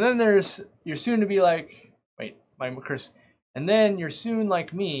says, and then you're soon to be like, wait, my curse. And then you're soon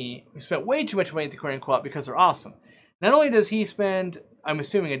like me, who spent way too much money at the Aquariumcoop because they're awesome. Not only does he spend, I'm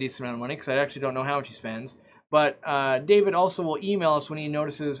assuming, a decent amount of money, because I actually don't know how much he spends, But David also will email us when he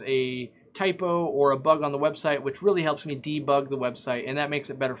notices a typo or a bug on the website, which really helps me debug the website, and that makes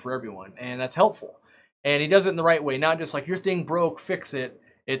it better for everyone, and that's helpful. And he does it in the right way, not just like, your thing broke, fix it.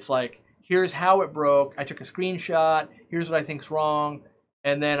 It's like, here's how it broke. I took a screenshot. Here's what I think's wrong.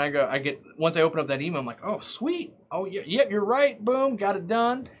 And then once I open up that email, I'm like, oh, sweet. Oh, yeah, yep, you're right. Boom, got it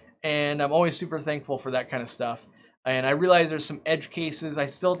done. And I'm always super thankful for that kind of stuff. And I realize there's some edge cases. I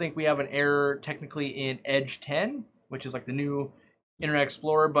still think we have an error technically in Edge 10, which is like the new Internet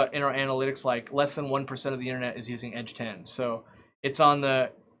Explorer, but in our analytics, like less than 1% of the internet is using Edge 10. So it's on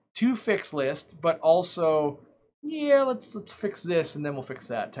the to fix list, but also, yeah, let's fix this and then we'll fix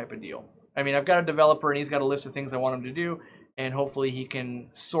that type of deal. I mean, I've got a developer and he's got a list of things I want him to do, and hopefully he can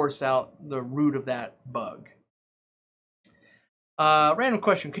source out the root of that bug. Random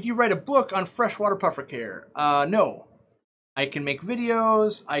question. Could you write a book on freshwater puffer care? No. I can make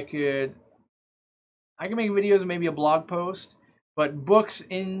videos. I can make videos and maybe a blog post, but books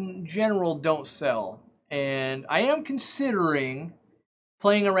in general don't sell. And I am considering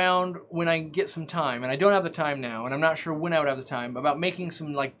playing around when I get some time, and I don't have the time now, and I'm not sure when I would have the time, about making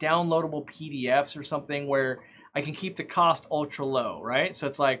some like downloadable PDFs or something where I can keep the cost ultra low, right? So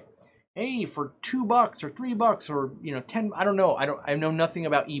it's like, hey, for $2 or $3 or, you know, 10, I don't know. I know nothing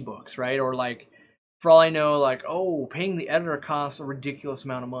about ebooks, right? Or like, for all I know, like, oh, paying the editor costs a ridiculous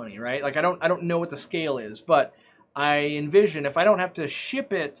amount of money, right? Like I don't know what the scale is, but I envision if I don't have to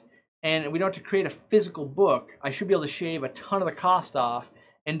ship it and we don't have to create a physical book, I should be able to shave a ton of the cost off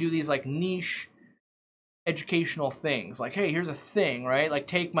and do these like niche educational things. Like, hey, here's a thing, right? Like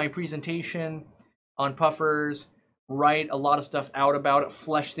take my presentation on puffers, write a lot of stuff out about it,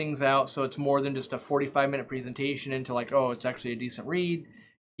 flesh things out so it's more than just a 45-minute presentation into like, oh, it's actually a decent read,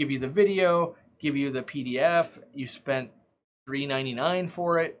 give you the video, give you the PDF, you spent $3.99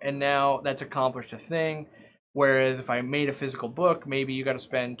 for it, and now that's accomplished a thing. Whereas if I made a physical book, maybe you got to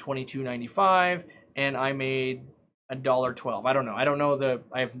spend $22.95, and I made $1.12. I don't know. I don't know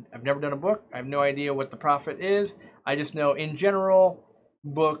I've never done a book. I have no idea what the profit is. I just know in general,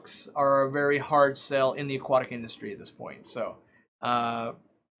 books are a very hard sell in the aquatic industry at this point. So,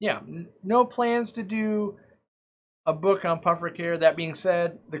 yeah, no plans to do a book on puffer care. That being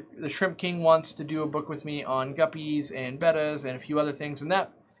said, the Shrimp King wants to do a book with me on guppies and bettas and a few other things, and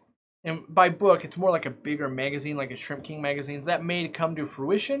by book, it's more like a bigger magazine, like a Shrimp King magazines. That may come to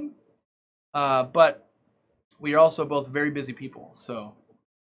fruition, but we are also both very busy people, so.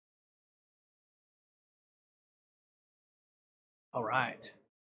 All right.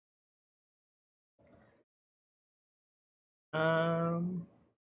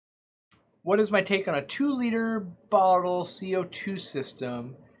 What is my take on a 2-liter bottle CO2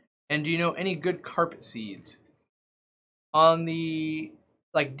 system? And do you know any good carpet seeds? On the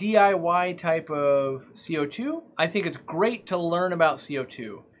like DIY type of CO2, I think it's great to learn about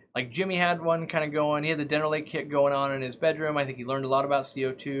CO2. Like Jimmy had one kind of going. He had the Denner Lake kit going on in his bedroom. I think he learned a lot about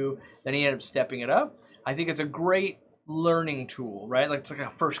CO2. Then he ended up stepping it up. I think it's a great learning tool, right? Like it's like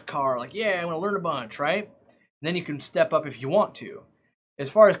a first car. Like, yeah, I want to learn a bunch, right? And then you can step up if you want to. As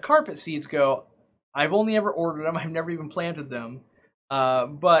far as carpet seeds go, I've only ever ordered them. I've never even planted them.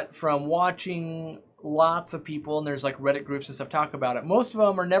 But from watching lots of people, and there's like Reddit groups and stuff talk about it, most of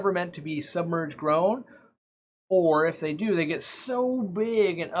them are never meant to be submerged grown. Or if they do, they get so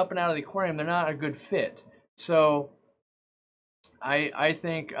big and up and out of the aquarium, they're not a good fit. So I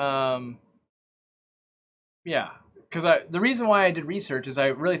think, yeah. Because the reason why I did research is I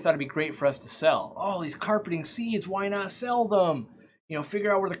really thought it'd be great for us to sell. Oh, these carpeting seeds, why not sell them? You know,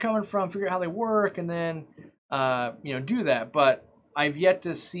 figure out where they're coming from, figure out how they work, and then, you know, do that. But I've yet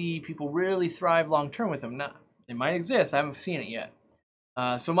to see people really thrive long-term with them. Now, it might exist. I haven't seen it yet.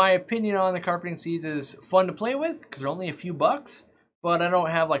 So my opinion on the carpeting seeds is fun to play with because they're only a few bucks, but I don't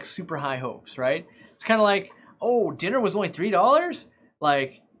have like super high hopes, right? It's kind of like, oh, dinner was only $3?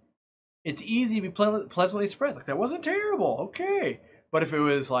 Like, it's easy to be pleasantly surprised. Like, that wasn't terrible. Okay. But if it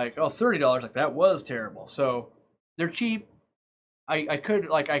was like, oh, $30, like, that was terrible. So they're cheap. I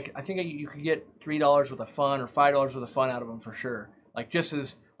think you could get $3 worth of fun or $5 worth of fun out of them for sure. Like, just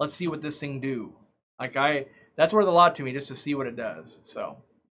as, let's see what this thing do. Like, that's worth a lot to me just to see what it does. So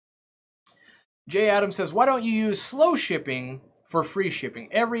Jay Adams says, why don't you use slow shipping for free shipping?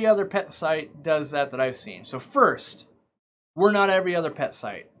 Every other pet site does that I've seen. So first, we're not every other pet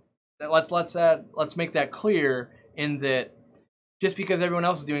site. Let's make that clear, in that just because everyone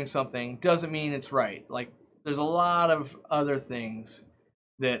else is doing something doesn't mean it's right. Like, there's a lot of other things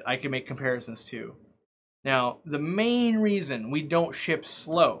that I can make comparisons to. Now, the main reason we don't ship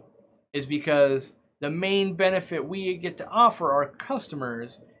slow is because the main benefit we get to offer our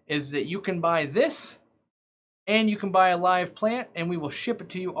customers is that you can buy this And you can buy a live plant and we will ship it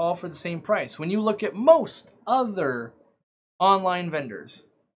to you all for the same price. When you look at most other online vendors,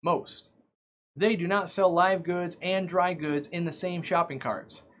 they do not sell live goods and dry goods in the same shopping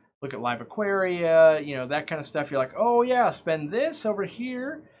carts. Look at Live Aquaria, you know, that kind of stuff. You're like, oh yeah, spend this over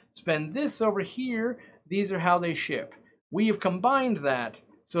here, spend this over here. These are how they ship. We have combined that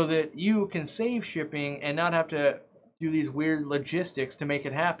so that you can save shipping and not have to do these weird logistics to make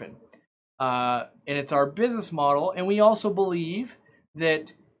it happen. And it's our business model, and we also believe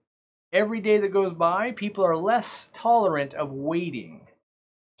that every day that goes by, people are less tolerant of waiting.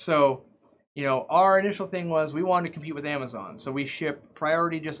 So, you know, our initial thing was we wanted to compete with Amazon, so we ship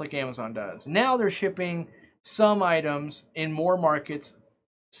priority just like Amazon does. Now they're shipping some items in more markets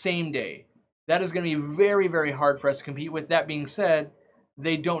same day. That is going to be very, very hard for us to compete with. That being said,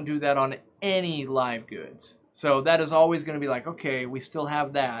 they don't do that on any live goods. So that is always going to be like, okay, we still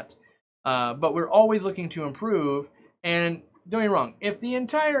have that. But we're always looking to improve. And don't get me wrong, if the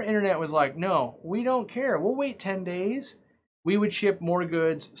entire internet was like, no, we don't care, we'll wait 10 days, we would ship more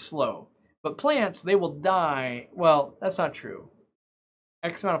goods slow. But plants, they will die. Well, that's not true.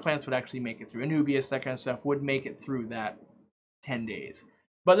 X amount of plants would actually make it through. Anubias, that kind of stuff, would make it through that 10 days.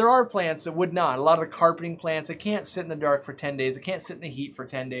 But there are plants that would not. A lot of the carpeting plants, they can't sit in the dark for 10 days. They can't sit in the heat for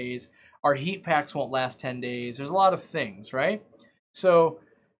 10 days. Our heat packs won't last 10 days. There's a lot of things, right? So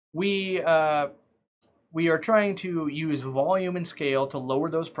we are trying to use volume and scale to lower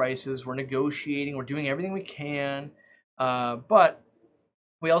those prices. We're negotiating. We're doing everything we can. But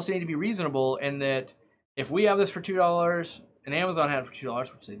we also need to be reasonable in that if we have this for $2 and Amazon had it for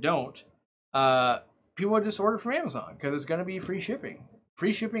 $2, which they don't, people would just order from Amazon because it's going to be free shipping.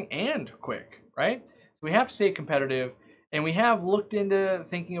 Free shipping and quick, right? So we have to stay competitive, and we have looked into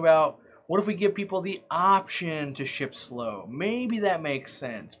thinking about what if we give people the option to ship slow? Maybe that makes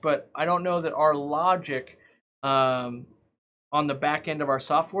sense, but I don't know that our logic on the back end of our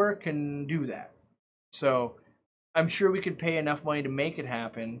software can do that. So I'm sure we could pay enough money to make it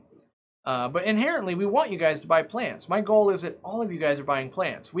happen. But inherently, we want you guys to buy plants. My goal is that all of you guys are buying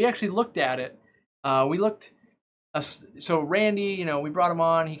plants. We actually looked at it. So Randy, you know, we brought him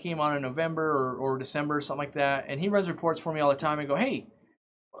on. He came on in November or December, something like that. And he runs reports for me all the time. I go, hey,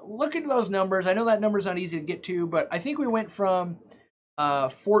 look at those numbers. I know that number's not easy to get to, but I think we went from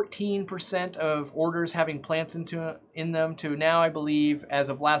 14% of orders having plants in them to now, I believe, as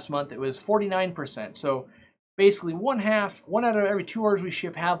of last month, it was 49%. So basically one out of every 2 orders we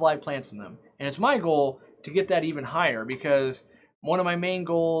ship have live plants in them. And it's my goal to get that even higher, because one of my main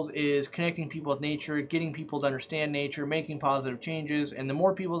goals is connecting people with nature, getting people to understand nature, making positive changes. And the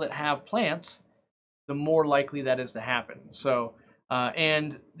more people that have plants, the more likely that is to happen. So,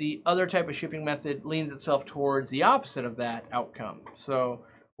 and the other type of shipping method leans itself towards the opposite of that outcome. So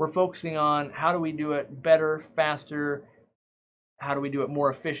we're focusing on how do we do it better, faster, how do we do it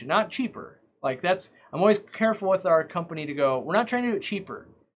more efficient, not cheaper. Like I'm always careful with our company to go, we're not trying to do it cheaper.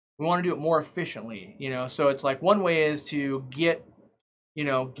 We want to do it more efficiently, you know? So it's like one way is to get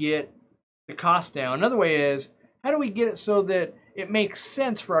the cost down. Another way is, how do we get it so that it makes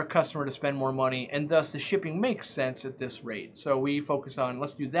sense for our customer to spend more money, and thus the shipping makes sense at this rate? So we focus on,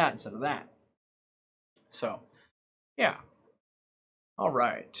 let's do that instead of that. So, yeah. All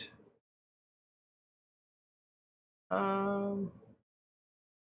right. A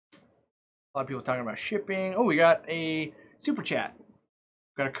lot of people talking about shipping. Oh, we got a super chat.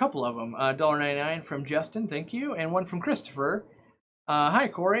 Got a couple of them. $1.99 from Justin, thank you, and one from Christopher. Hi,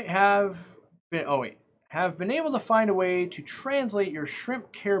 Corey. Have been able to find a way to translate your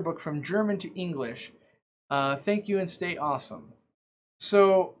shrimp care book from German to English. Thank you and stay awesome.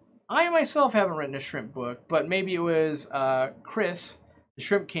 So I myself haven't written a shrimp book, but maybe it was Chris, the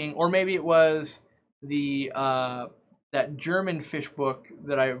Shrimp King, or maybe it was the that German fish book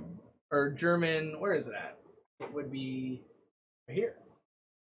that where is it at? It would be right here.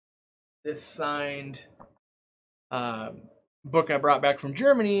 This signed book I brought back from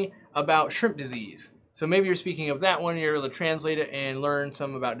Germany about shrimp disease. So maybe you're speaking of that one, you're able to translate it and learn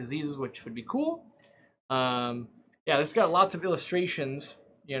some about diseases, which would be cool. Yeah, this has got lots of illustrations,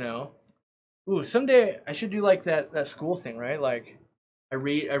 you know. Ooh, someday I should do like that school thing, right? Like I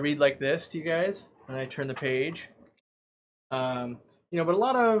read like this to you guys, and I turn the page. You know, but a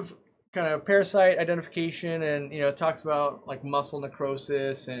lot of kind of parasite identification, and it talks about like muscle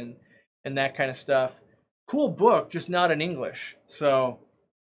necrosis and that kind of stuff. Cool book, just not in English. So,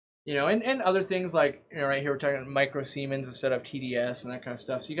 and other things like, right here we're talking micro-Siemens instead of TDS and that kind of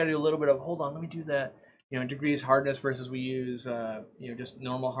stuff. So you got to do a little bit of, hold on, let me do that. Degrees hardness versus we use, just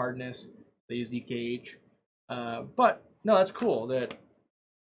normal hardness. They use DKH. But no, that's cool that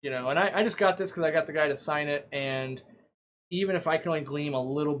You know, and I just got this because I got the guy to sign it, and even if I can only glean a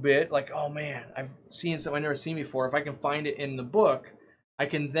little bit, like, oh man, I've seen something I've never seen before. If I can find it in the book, I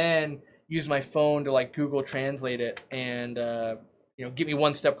can then use my phone to like Google Translate it and you know, get me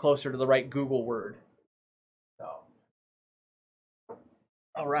one step closer to the right Google word. So,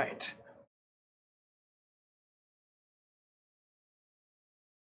 all right.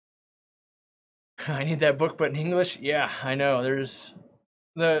 I need that book, but in English. Yeah, I know. There's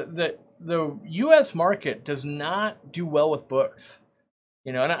the U.S. market does not do well with books.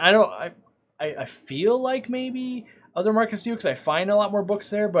 You know, and I feel like maybe other markets do because I find a lot more books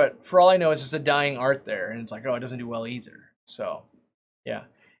there. But for all I know, it's just a dying art there, and it's like, oh, it doesn't do well either. So, yeah.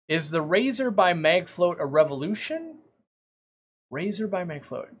 Is the Razor by Magfloat a revolution? Razor by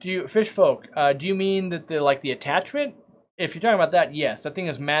Magfloat. Do you fish folk? Do you mean that the attachment? If you're talking about that, yes, that thing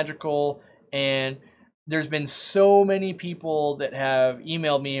is magical, and there's been so many people that have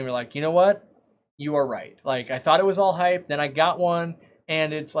emailed me and were like, you know what, you are right. Like I thought it was all hype, then I got one,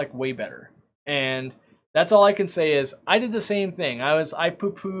 and it's like way better. And that's all I can say is I did the same thing. I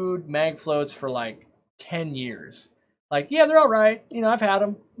poo-pooed mag floats for like 10 years. Like, yeah, they're all right. You know, I've had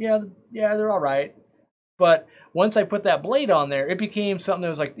them. Yeah, they're all right. But once I put that blade on there, it became something that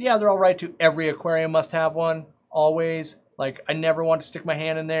was like, yeah, they're all right too. Every aquarium must have one, always. Like, I never want to stick my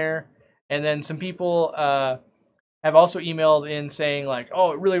hand in there. And then some people have also emailed in saying, like,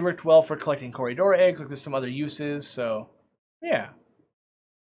 oh, it really worked well for collecting Corydora eggs. Like, there's some other uses. So, yeah.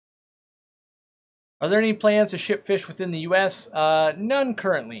 Are there any plans to ship fish within the U.S.? None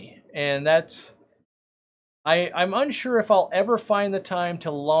currently. And that's... I'm unsure if I'll ever find the time to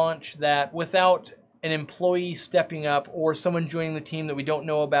launch that without an employee stepping up or someone joining the team that we don't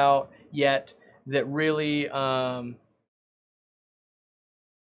know about yet that really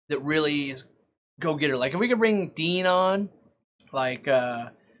is go-getter. Like if we could bring Dean on, like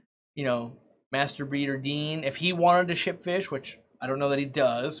you know, Master Breeder Dean, if he wanted to ship fish, which I don't know that he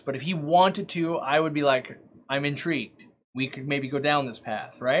does, but if he wanted to, I would be like, I'm intrigued. We could maybe go down this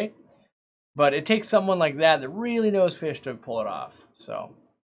path, right? But it takes someone like that really knows fish to pull it off. So,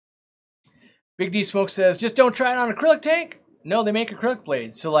 Big D Smoke says, just don't try it on an acrylic tank. No, they make acrylic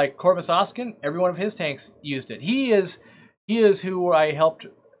blades. So like Corvus Oskin, every one of his tanks used it. He is who I helped,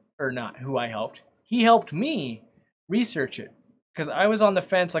 or not who I helped. He helped me research it because I was on the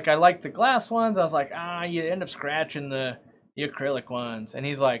fence. Like I liked the glass ones. I was like, you end up scratching the acrylic ones. And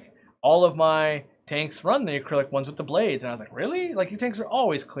he's like, all of my tanks run the acrylic ones with the blades. And I was like, really? Like your tanks are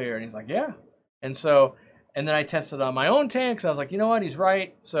always clear? And he's like, yeah. And so, and then I tested on my own tanks. And I was like, you know what? He's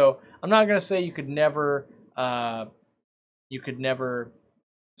right. So I'm not going to say you could never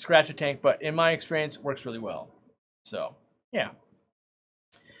scratch a tank, but in my experience, it works really well. So, yeah.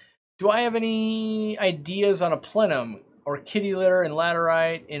 Do I have any ideas on a plenum or kitty litter and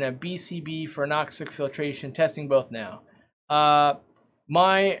laterite in a BCB for anoxic filtration? Testing both now.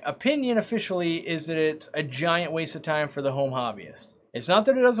 My opinion officially is that it's a giant waste of time for the home hobbyist. It's not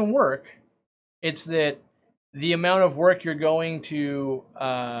that it doesn't work. It's that the amount of work you're going to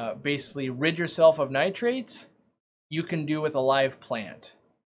basically rid yourself of nitrates, you can do with a live plant.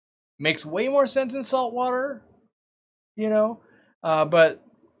 Makes way more sense in saltwater, you know. But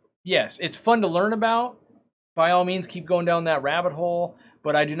yes, it's fun to learn about. By all means, keep going down that rabbit hole.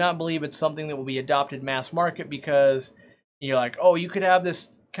 But I do not believe it's something that will be adopted mass market because you're like, oh, you could have this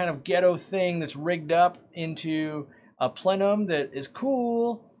kind of ghetto thing that's rigged up into a plenum that is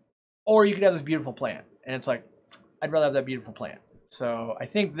cool, or you could have this beautiful plant. And it's like, I'd rather have that beautiful plant. So I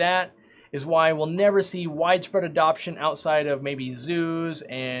think that is why we'll never see widespread adoption outside of maybe zoos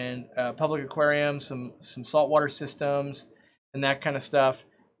and public aquariums, some saltwater systems, and that kind of stuff.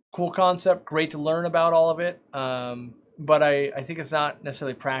 Cool concept, great to learn about all of it, but I think it's not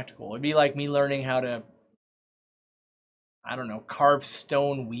necessarily practical. It'd be like me learning how to, I don't know, carve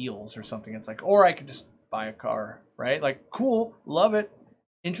stone wheels or something. It's like, or I could just buy a car, right? Like, cool, love it.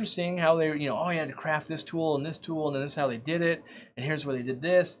 Interesting how they, you know, oh, you had to craft this tool, and then this is how they did it, and here's where they did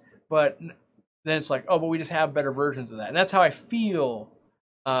this. But then it's like, oh, but we just have better versions of that. And that's how I feel.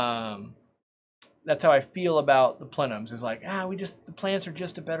 That's how I feel about the plenums. Is like, the plants are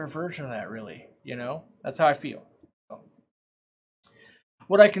just a better version of that, really. You know, that's how I feel. So,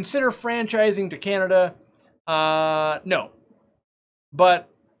 would I consider franchising to Canada? No. But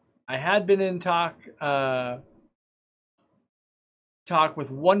I had been in talk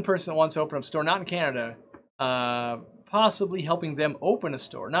with one person that wants to open up a store, not in Canada, possibly helping them open a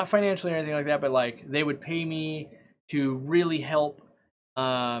store. Not financially or anything like that, but like they would pay me to really help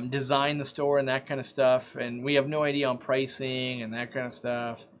design the store and that kind of stuff. And we have no idea on pricing and that kind of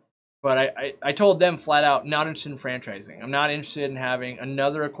stuff. But I told them flat out, not interested in franchising. I'm not interested in having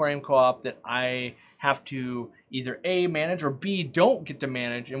another aquarium co-op that I have to either A, manage, or B, don't get to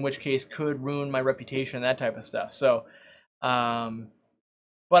manage, in which case could ruin my reputation and that type of stuff. So,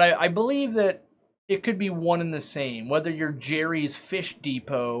 but I believe that it could be one and the same, whether you're Jerry's Fish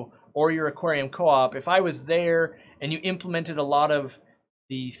Depot or your aquarium co-op. If I was there and you implemented a lot of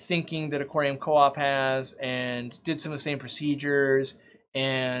the thinking that aquarium co-op has and did some of the same procedures,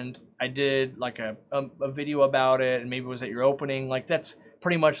 and I did like a video about it, and maybe it was at your opening, like that's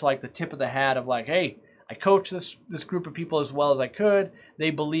pretty much like the tip of the hat of like, hey, I coached this group of people as well as I could.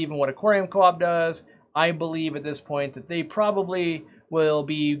 They believe in what Aquarium Co-op does. I believe at this point that they probably will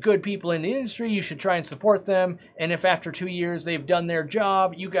be good people in the industry. You should try and support them. And if after 2 years they've done their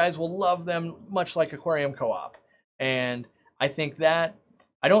job, you guys will love them much like Aquarium Co-op. And I think that,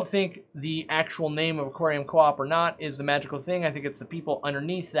 I don't think the actual name of Aquarium Co-op or not is the magical thing. I think it's the people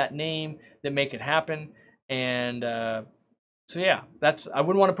underneath that name that make it happen. And so yeah, I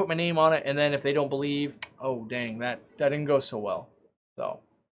wouldn't want to put my name on it, and then if they don't believe, oh dang, that didn't go so well. So,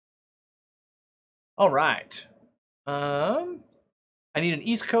 all right. I need an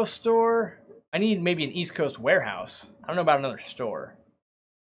East Coast store. I need maybe an East Coast warehouse. I don't know about another store.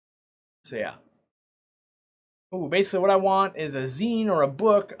 So yeah. Ooh, basically what I want is a zine or a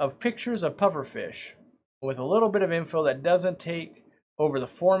book of pictures of pufferfish with a little bit of info that doesn't take over the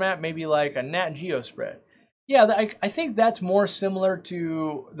format, maybe like a Nat Geo spread. Yeah, I think that's more similar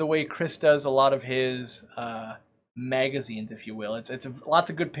to the way Chris does a lot of his magazines, if you will. It's lots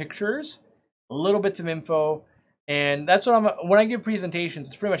of good pictures, little bits of info, and that's what when I give presentations,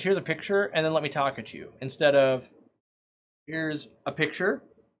 it's pretty much here's a picture and then let me talk at you, instead of here's a picture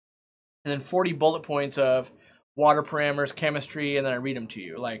and then 40 bullet points of water parameters, chemistry, and then I read them to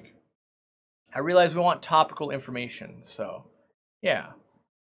you. Like, I realize we want topical information, so yeah.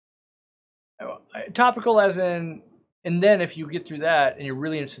 Topical as in, and then if you get through that and you're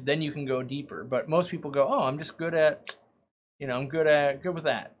really interested, then you can go deeper. But most people go, oh, I'm just good at, I'm good with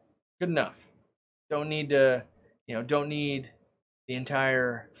that. Good enough. Don't need to, don't need the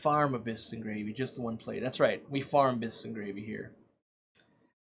entire farm of biscuits and gravy, just the one plate. That's right, we farm biscuits and gravy here.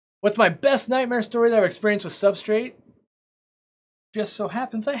 What's my best nightmare story that I've experienced with Substrate? Just so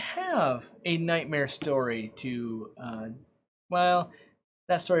happens I have a nightmare story to, well,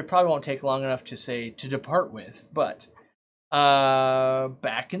 that story probably won't take long enough to depart with, but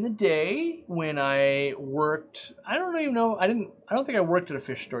back in the day when I worked, I don't think I worked at a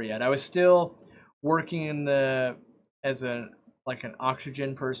fish store yet. I was still working as an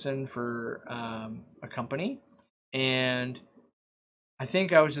oxygen person for a company, and I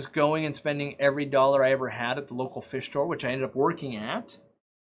think I was just going and spending every dollar I ever had at the local fish store, which I ended up working at.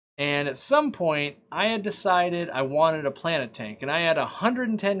 And at some point, I had decided I wanted a planet tank, and I had a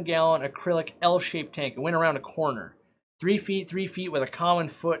 110-gallon acrylic L-shaped tank. It went around a corner, 3 feet with a common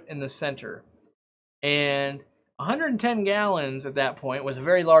foot in the center. And 110 gallons at that point was a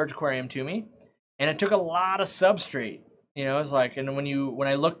very large aquarium to me, and it took a lot of substrate. It was like, and when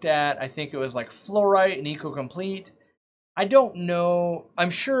I looked at, I think it was like fluorite and EcoComplete. I don't know.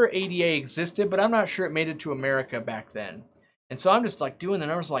 I'm sure ADA existed, but I'm not sure it made it to America back then. And so I'm just like doing the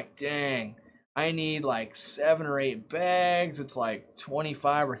numbers like, dang, I need like 7 or 8 bags. It's like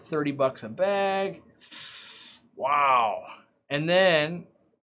 25 or 30 bucks a bag. Wow. And then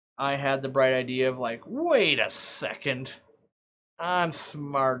I had the bright idea of like, wait a second. I'm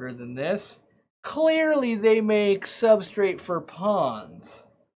smarter than this. Clearly they make substrate for ponds.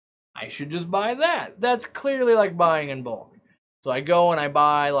 I should just buy that. That's clearly like buying in bulk. So I go and I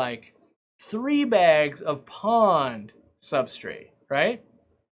buy like 3 bags of pond substrate, right?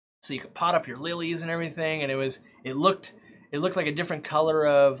 So you could pot up your lilies and everything, and it looked like a different color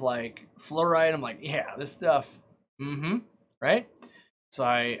of like fluorite. I'm like, yeah, this stuff, right? So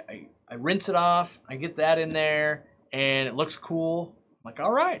I rinse it off, I get that in there, and it looks cool. I'm like,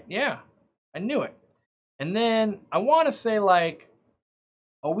 all right, yeah, I knew it. And then I want to say like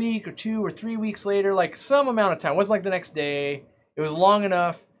a week or 2 or 3 weeks later, like some amount of time, it wasn't like the next day, it was long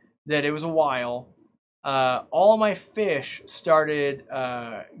enough that it was a while. All my fish started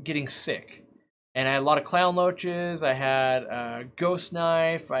getting sick, and I had a lot of clown loaches. I had a ghost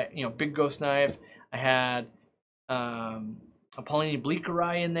knife, big ghost knife. I had a Paulini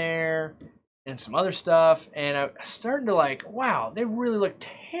bleacheri in there, and some other stuff. And I started to like, wow, they really look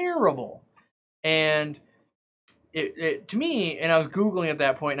terrible. And to me, and I was Googling at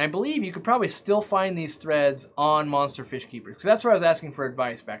that point, and I believe you could probably still find these threads on Monster Fish Keepers, because that's where I was asking for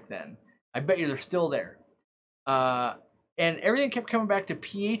advice back then. I bet you they're still there. And everything kept coming back to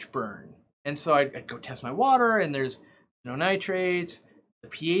pH burn. And so I'd go test my water, and there's no nitrates. the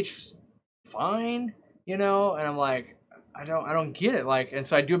pH is fine, you know, and I'm like, I don't get it. Like, and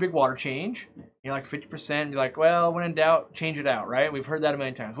so I do a big water change, you know, like 50%. You're like, well, when in doubt, change it out, right? We've heard that a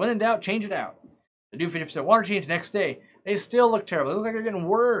million times. When in doubt, change it out. I do 50% water change next day. They still look terrible. They look like they're getting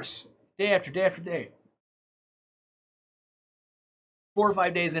worse day after day after day. 4 or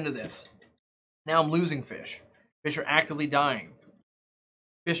 5 days into this, now I'm losing fish. Fish are actively dying.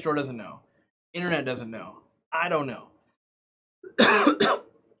 Fish store doesn't know. Internet doesn't know. I don't know.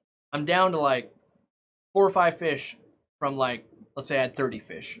 I'm down to like 4 or 5 fish from like, let's say I had 30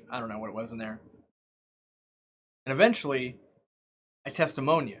 fish. I don't know what it was in there. And eventually, I test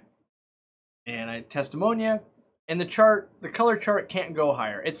ammonia. And I test ammonia, and the chart, the color chart can't go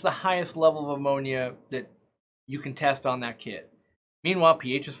higher. It's the highest level of ammonia that you can test on that kit. Meanwhile,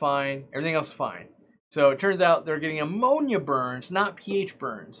 pH is fine. Everything else is fine. So it turns out they're getting ammonia burns, not pH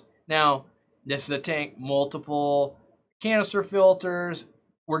burns. Now, this is a tank, multiple canister filters.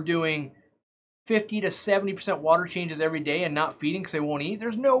 We're doing 50 to 70% water changes every day and not feeding because they won't eat.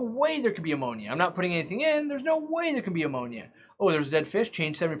 There's no way there could be ammonia. I'm not putting anything in. There's no way there can be ammonia. Oh, there's dead fish.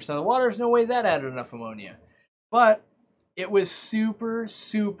 Change 70% of the water. There's no way that added enough ammonia. But it was super,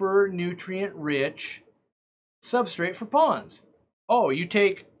 super nutrient rich substrate for ponds. Oh, you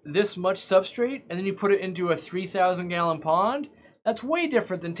take this much substrate and then you put it into a 3,000 gallon pond? That's way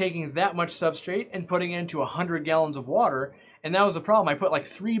different than taking that much substrate and putting it into 100 gallons of water. And that was the problem. I put like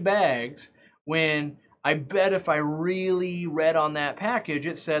 3 bags when I bet if I really read on that package,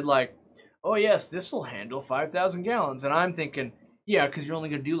 it said like, oh yes, this will handle 5,000 gallons. And I'm thinking, yeah, because you're only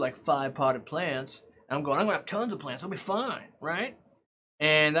going to do like 5 potted plants. And I'm going to have tons of plants. I'll be fine, right?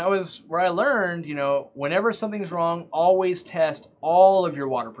 And that was where I learned, you know, whenever something's wrong, always test all of your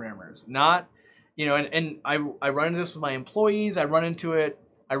water parameters. Not, you know, and I run into this with my employees. I ran into it,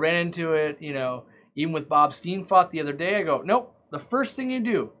 you know, even with Bob Steenfott the other day. I go, nope, the first thing you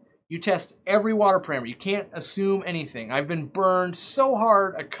do, you test every water parameter. You can't assume anything. I've been burned so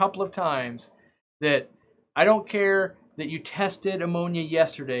hard a couple of times that I don't care that you tested ammonia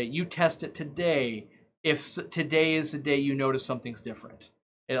yesterday. You test it today if today is the day you notice something's different.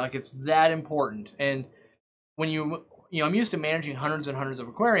 Like, it's that important. And when you know, I'm used to managing hundreds and hundreds of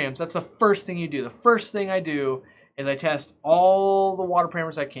aquariums. That's the first thing you do. The first thing I do is I test all the water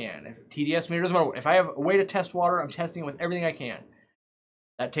parameters I can. If TDS meter doesn't matter. If I have a way to test water, I'm testing it with everything I can.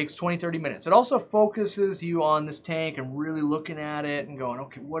 That takes 20, 30 minutes. It also focuses you on this tank and really looking at it and going,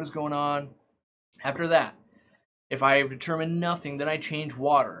 okay, what is going on? After that, if I have determined nothing, then I change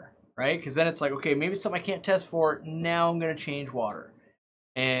water, right? Because then it's like, okay, maybe it's something I can't test for. Now I'm going to change water.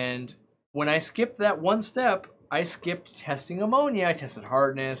 And when I skipped that one step, I skipped testing ammonia. I tested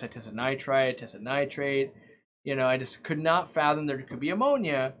hardness. I tested nitrite. I tested nitrate. You know, I just could not fathom there could be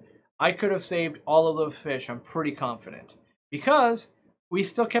ammonia. I could have saved all of those fish, I'm pretty confident. Because we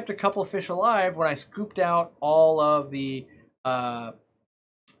still kept a couple of fish alive when I scooped out all of the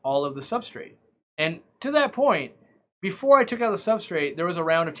substrate. And to that point, before I took out the substrate, there was a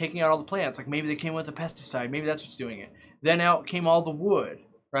round of taking out all the plants. Like, maybe they came with a pesticide. Maybe that's what's doing it. Then out came all the wood,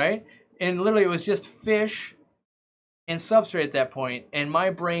 right? And literally it was just fish and substrate at that point. And my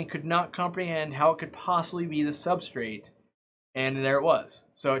brain could not comprehend how it could possibly be the substrate. And there it was.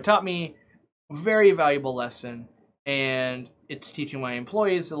 So it taught me a very valuable lesson. And it's teaching my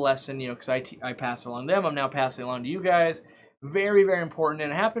employees the lesson, you know, because I passed it along to them. I'm now passing it along to you guys. Very, very important.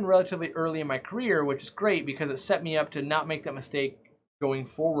 And it happened relatively early in my career, which is great because it set me up to not make that mistake going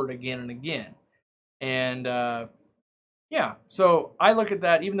forward again and again. And yeah, so I look at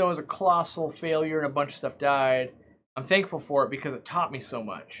that, even though it was a colossal failure and a bunch of stuff died, I'm thankful for it because it taught me so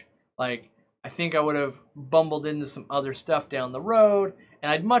much. Like, I think I would have bumbled into some other stuff down the road,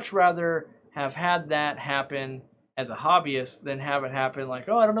 and I'd much rather have had that happen as a hobbyist than have it happen like,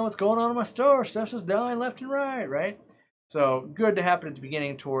 oh, I don't know what's going on in my store. Stuff's just dying left and right? So good to happen at the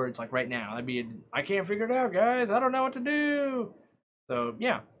beginning towards like right now. I'd be, I can't figure it out, guys. I don't know what to do. So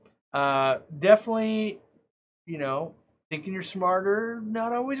yeah, definitely, you know, thinking you're smarter,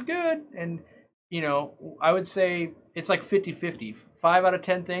 not always good. And, you know, I would say it's like 50-50. 5 out of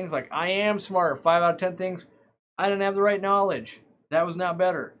 10 things, like I am smarter. 5 out of 10 things, I didn't have the right knowledge. That was not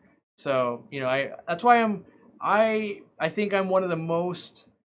better. So, you know, that's why I think I'm one of the most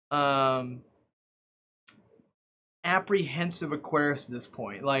apprehensive aquarists at this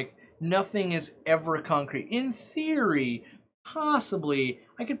point. Like, nothing is ever concrete. In theory, possibly,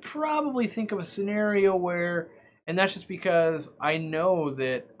 I could probably think of a scenario where, and that's just because I know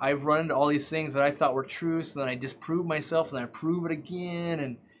that I've run into all these things that I thought were true, so then I disprove myself, and I prove it again,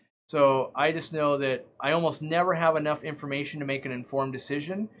 and so I just know that I almost never have enough information to make an informed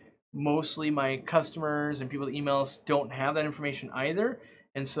decision, mostly my customers and people that email us don't have that information either.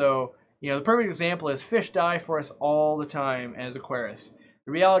 And so, the perfect example is fish die for us all the time as aquarists.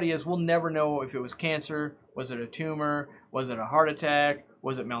 The reality is we'll never know if it was cancer, was it a tumor, was it a heart attack,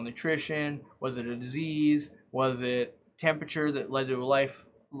 was it malnutrition, was it a disease, was it temperature that led to a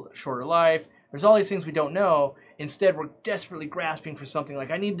shorter life. There's all these things we don't know. Instead, we're desperately grasping for something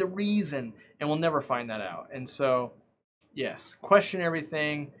like, I need the reason, and we'll never find that out. And so, yes, question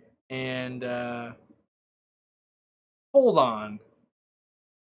everything, and hold on.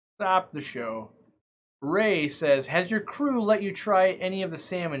 Stop the show. Ray says, has your crew let you try any of the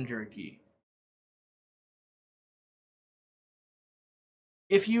salmon jerky?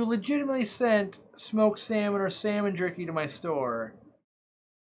 If you legitimately sent smoked salmon or salmon jerky to my store,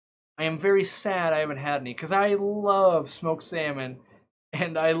 I am very sad I haven't had any, because I love smoked salmon,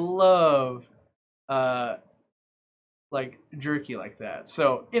 and I love like jerky like that.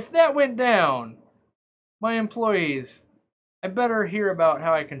 So if that went down, my employees, I better hear about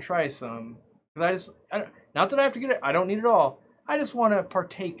how I can try some. Because not that I have to get it, I don't need it all. I just want to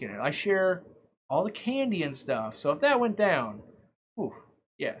partake in it. I share all the candy and stuff. So if that went down, oof,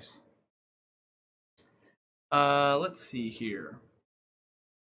 yes. Let's see here.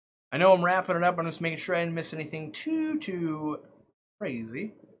 I know I'm wrapping it up. I'm just making sure I didn't miss anything too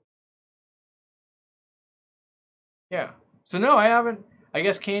crazy. Yeah. So no, I haven't. I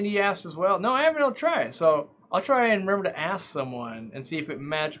guess Candy asked as well. No, I haven't been able to try it. So I'll try and remember to ask someone and see if it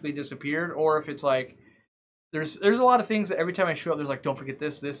magically disappeared, or if it's like there's a lot of things that every time I show up, there's like, don't forget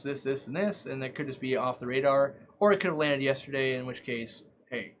this, and this, and that could just be off the radar, or it could have landed yesterday, in which case,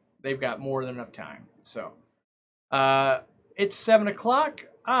 hey, they've got more than enough time. So it's 7 o'clock.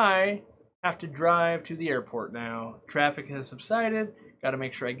 I have to drive to the airport now. Traffic has subsided. Got to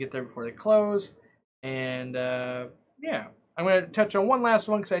make sure I get there before they close. And yeah, I'm going to touch on one last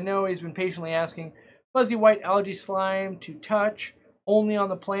one because I know he's been patiently asking. Fuzzy white algae slime to touch only on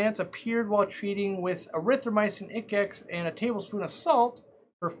the plants appeared while treating with erythromycin Icex and a tablespoon of salt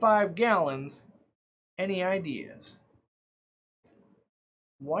for 5 gallons. Any ideas?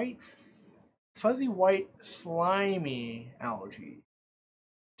 Fuzzy white slimy algae.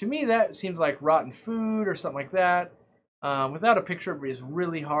 To me, that seems like rotten food or something like that. Without a picture, it is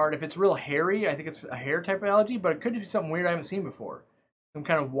really hard. If it's real hairy, I think it's a hair type of algae, but it could be something weird I haven't seen before. Some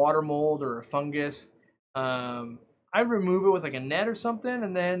kind of water mold or a fungus. I'd remove it with like a net or something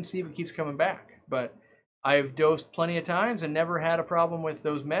and then see if it keeps coming back. But I've dosed plenty of times and never had a problem with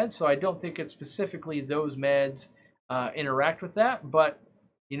those meds, so I don't think it's specifically those meds interact with that, but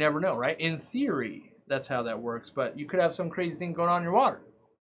you never know, right? In theory, that's how that works, but you could have some crazy thing going on in your water.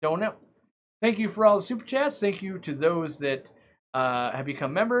 Don't know. Thank you for all the super chats. Thank you to those that have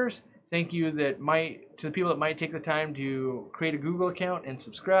become members. Thank you to the people that might take the time to create a Google account and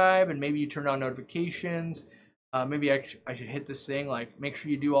subscribe, and maybe you turn on notifications. Maybe I should hit this thing, like make sure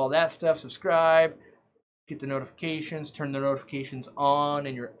you do all that stuff, subscribe, get the notifications, turn the notifications on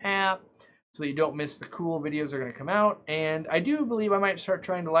in your app so that you don't miss the cool videos that are going to come out. And I do believe I might start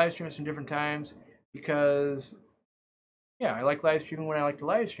trying to live stream at some different times because, yeah, I like live streaming when I like to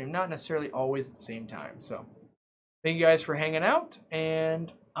live stream, not necessarily always at the same time. So thank you guys for hanging out, and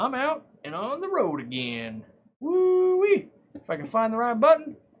I'm out and on the road again. Woo-wee! If I can find the right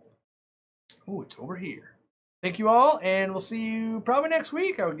button. Oh, it's over here. Thank you all, and we'll see you probably next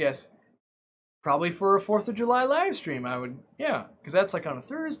week, I would guess. Probably for a 4th of July live stream, yeah, because that's like on a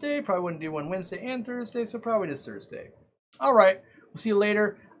Thursday. Probably wouldn't do one Wednesday and Thursday, so probably just Thursday. All right, we'll see you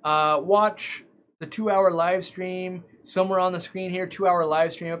later. Watch the 2-hour live stream somewhere on the screen here, 2-hour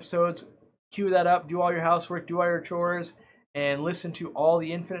live stream episodes. Cue that up, do all your housework, do all your chores, and listen to all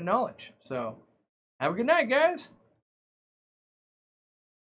the infinite knowledge. So, have a good night, guys.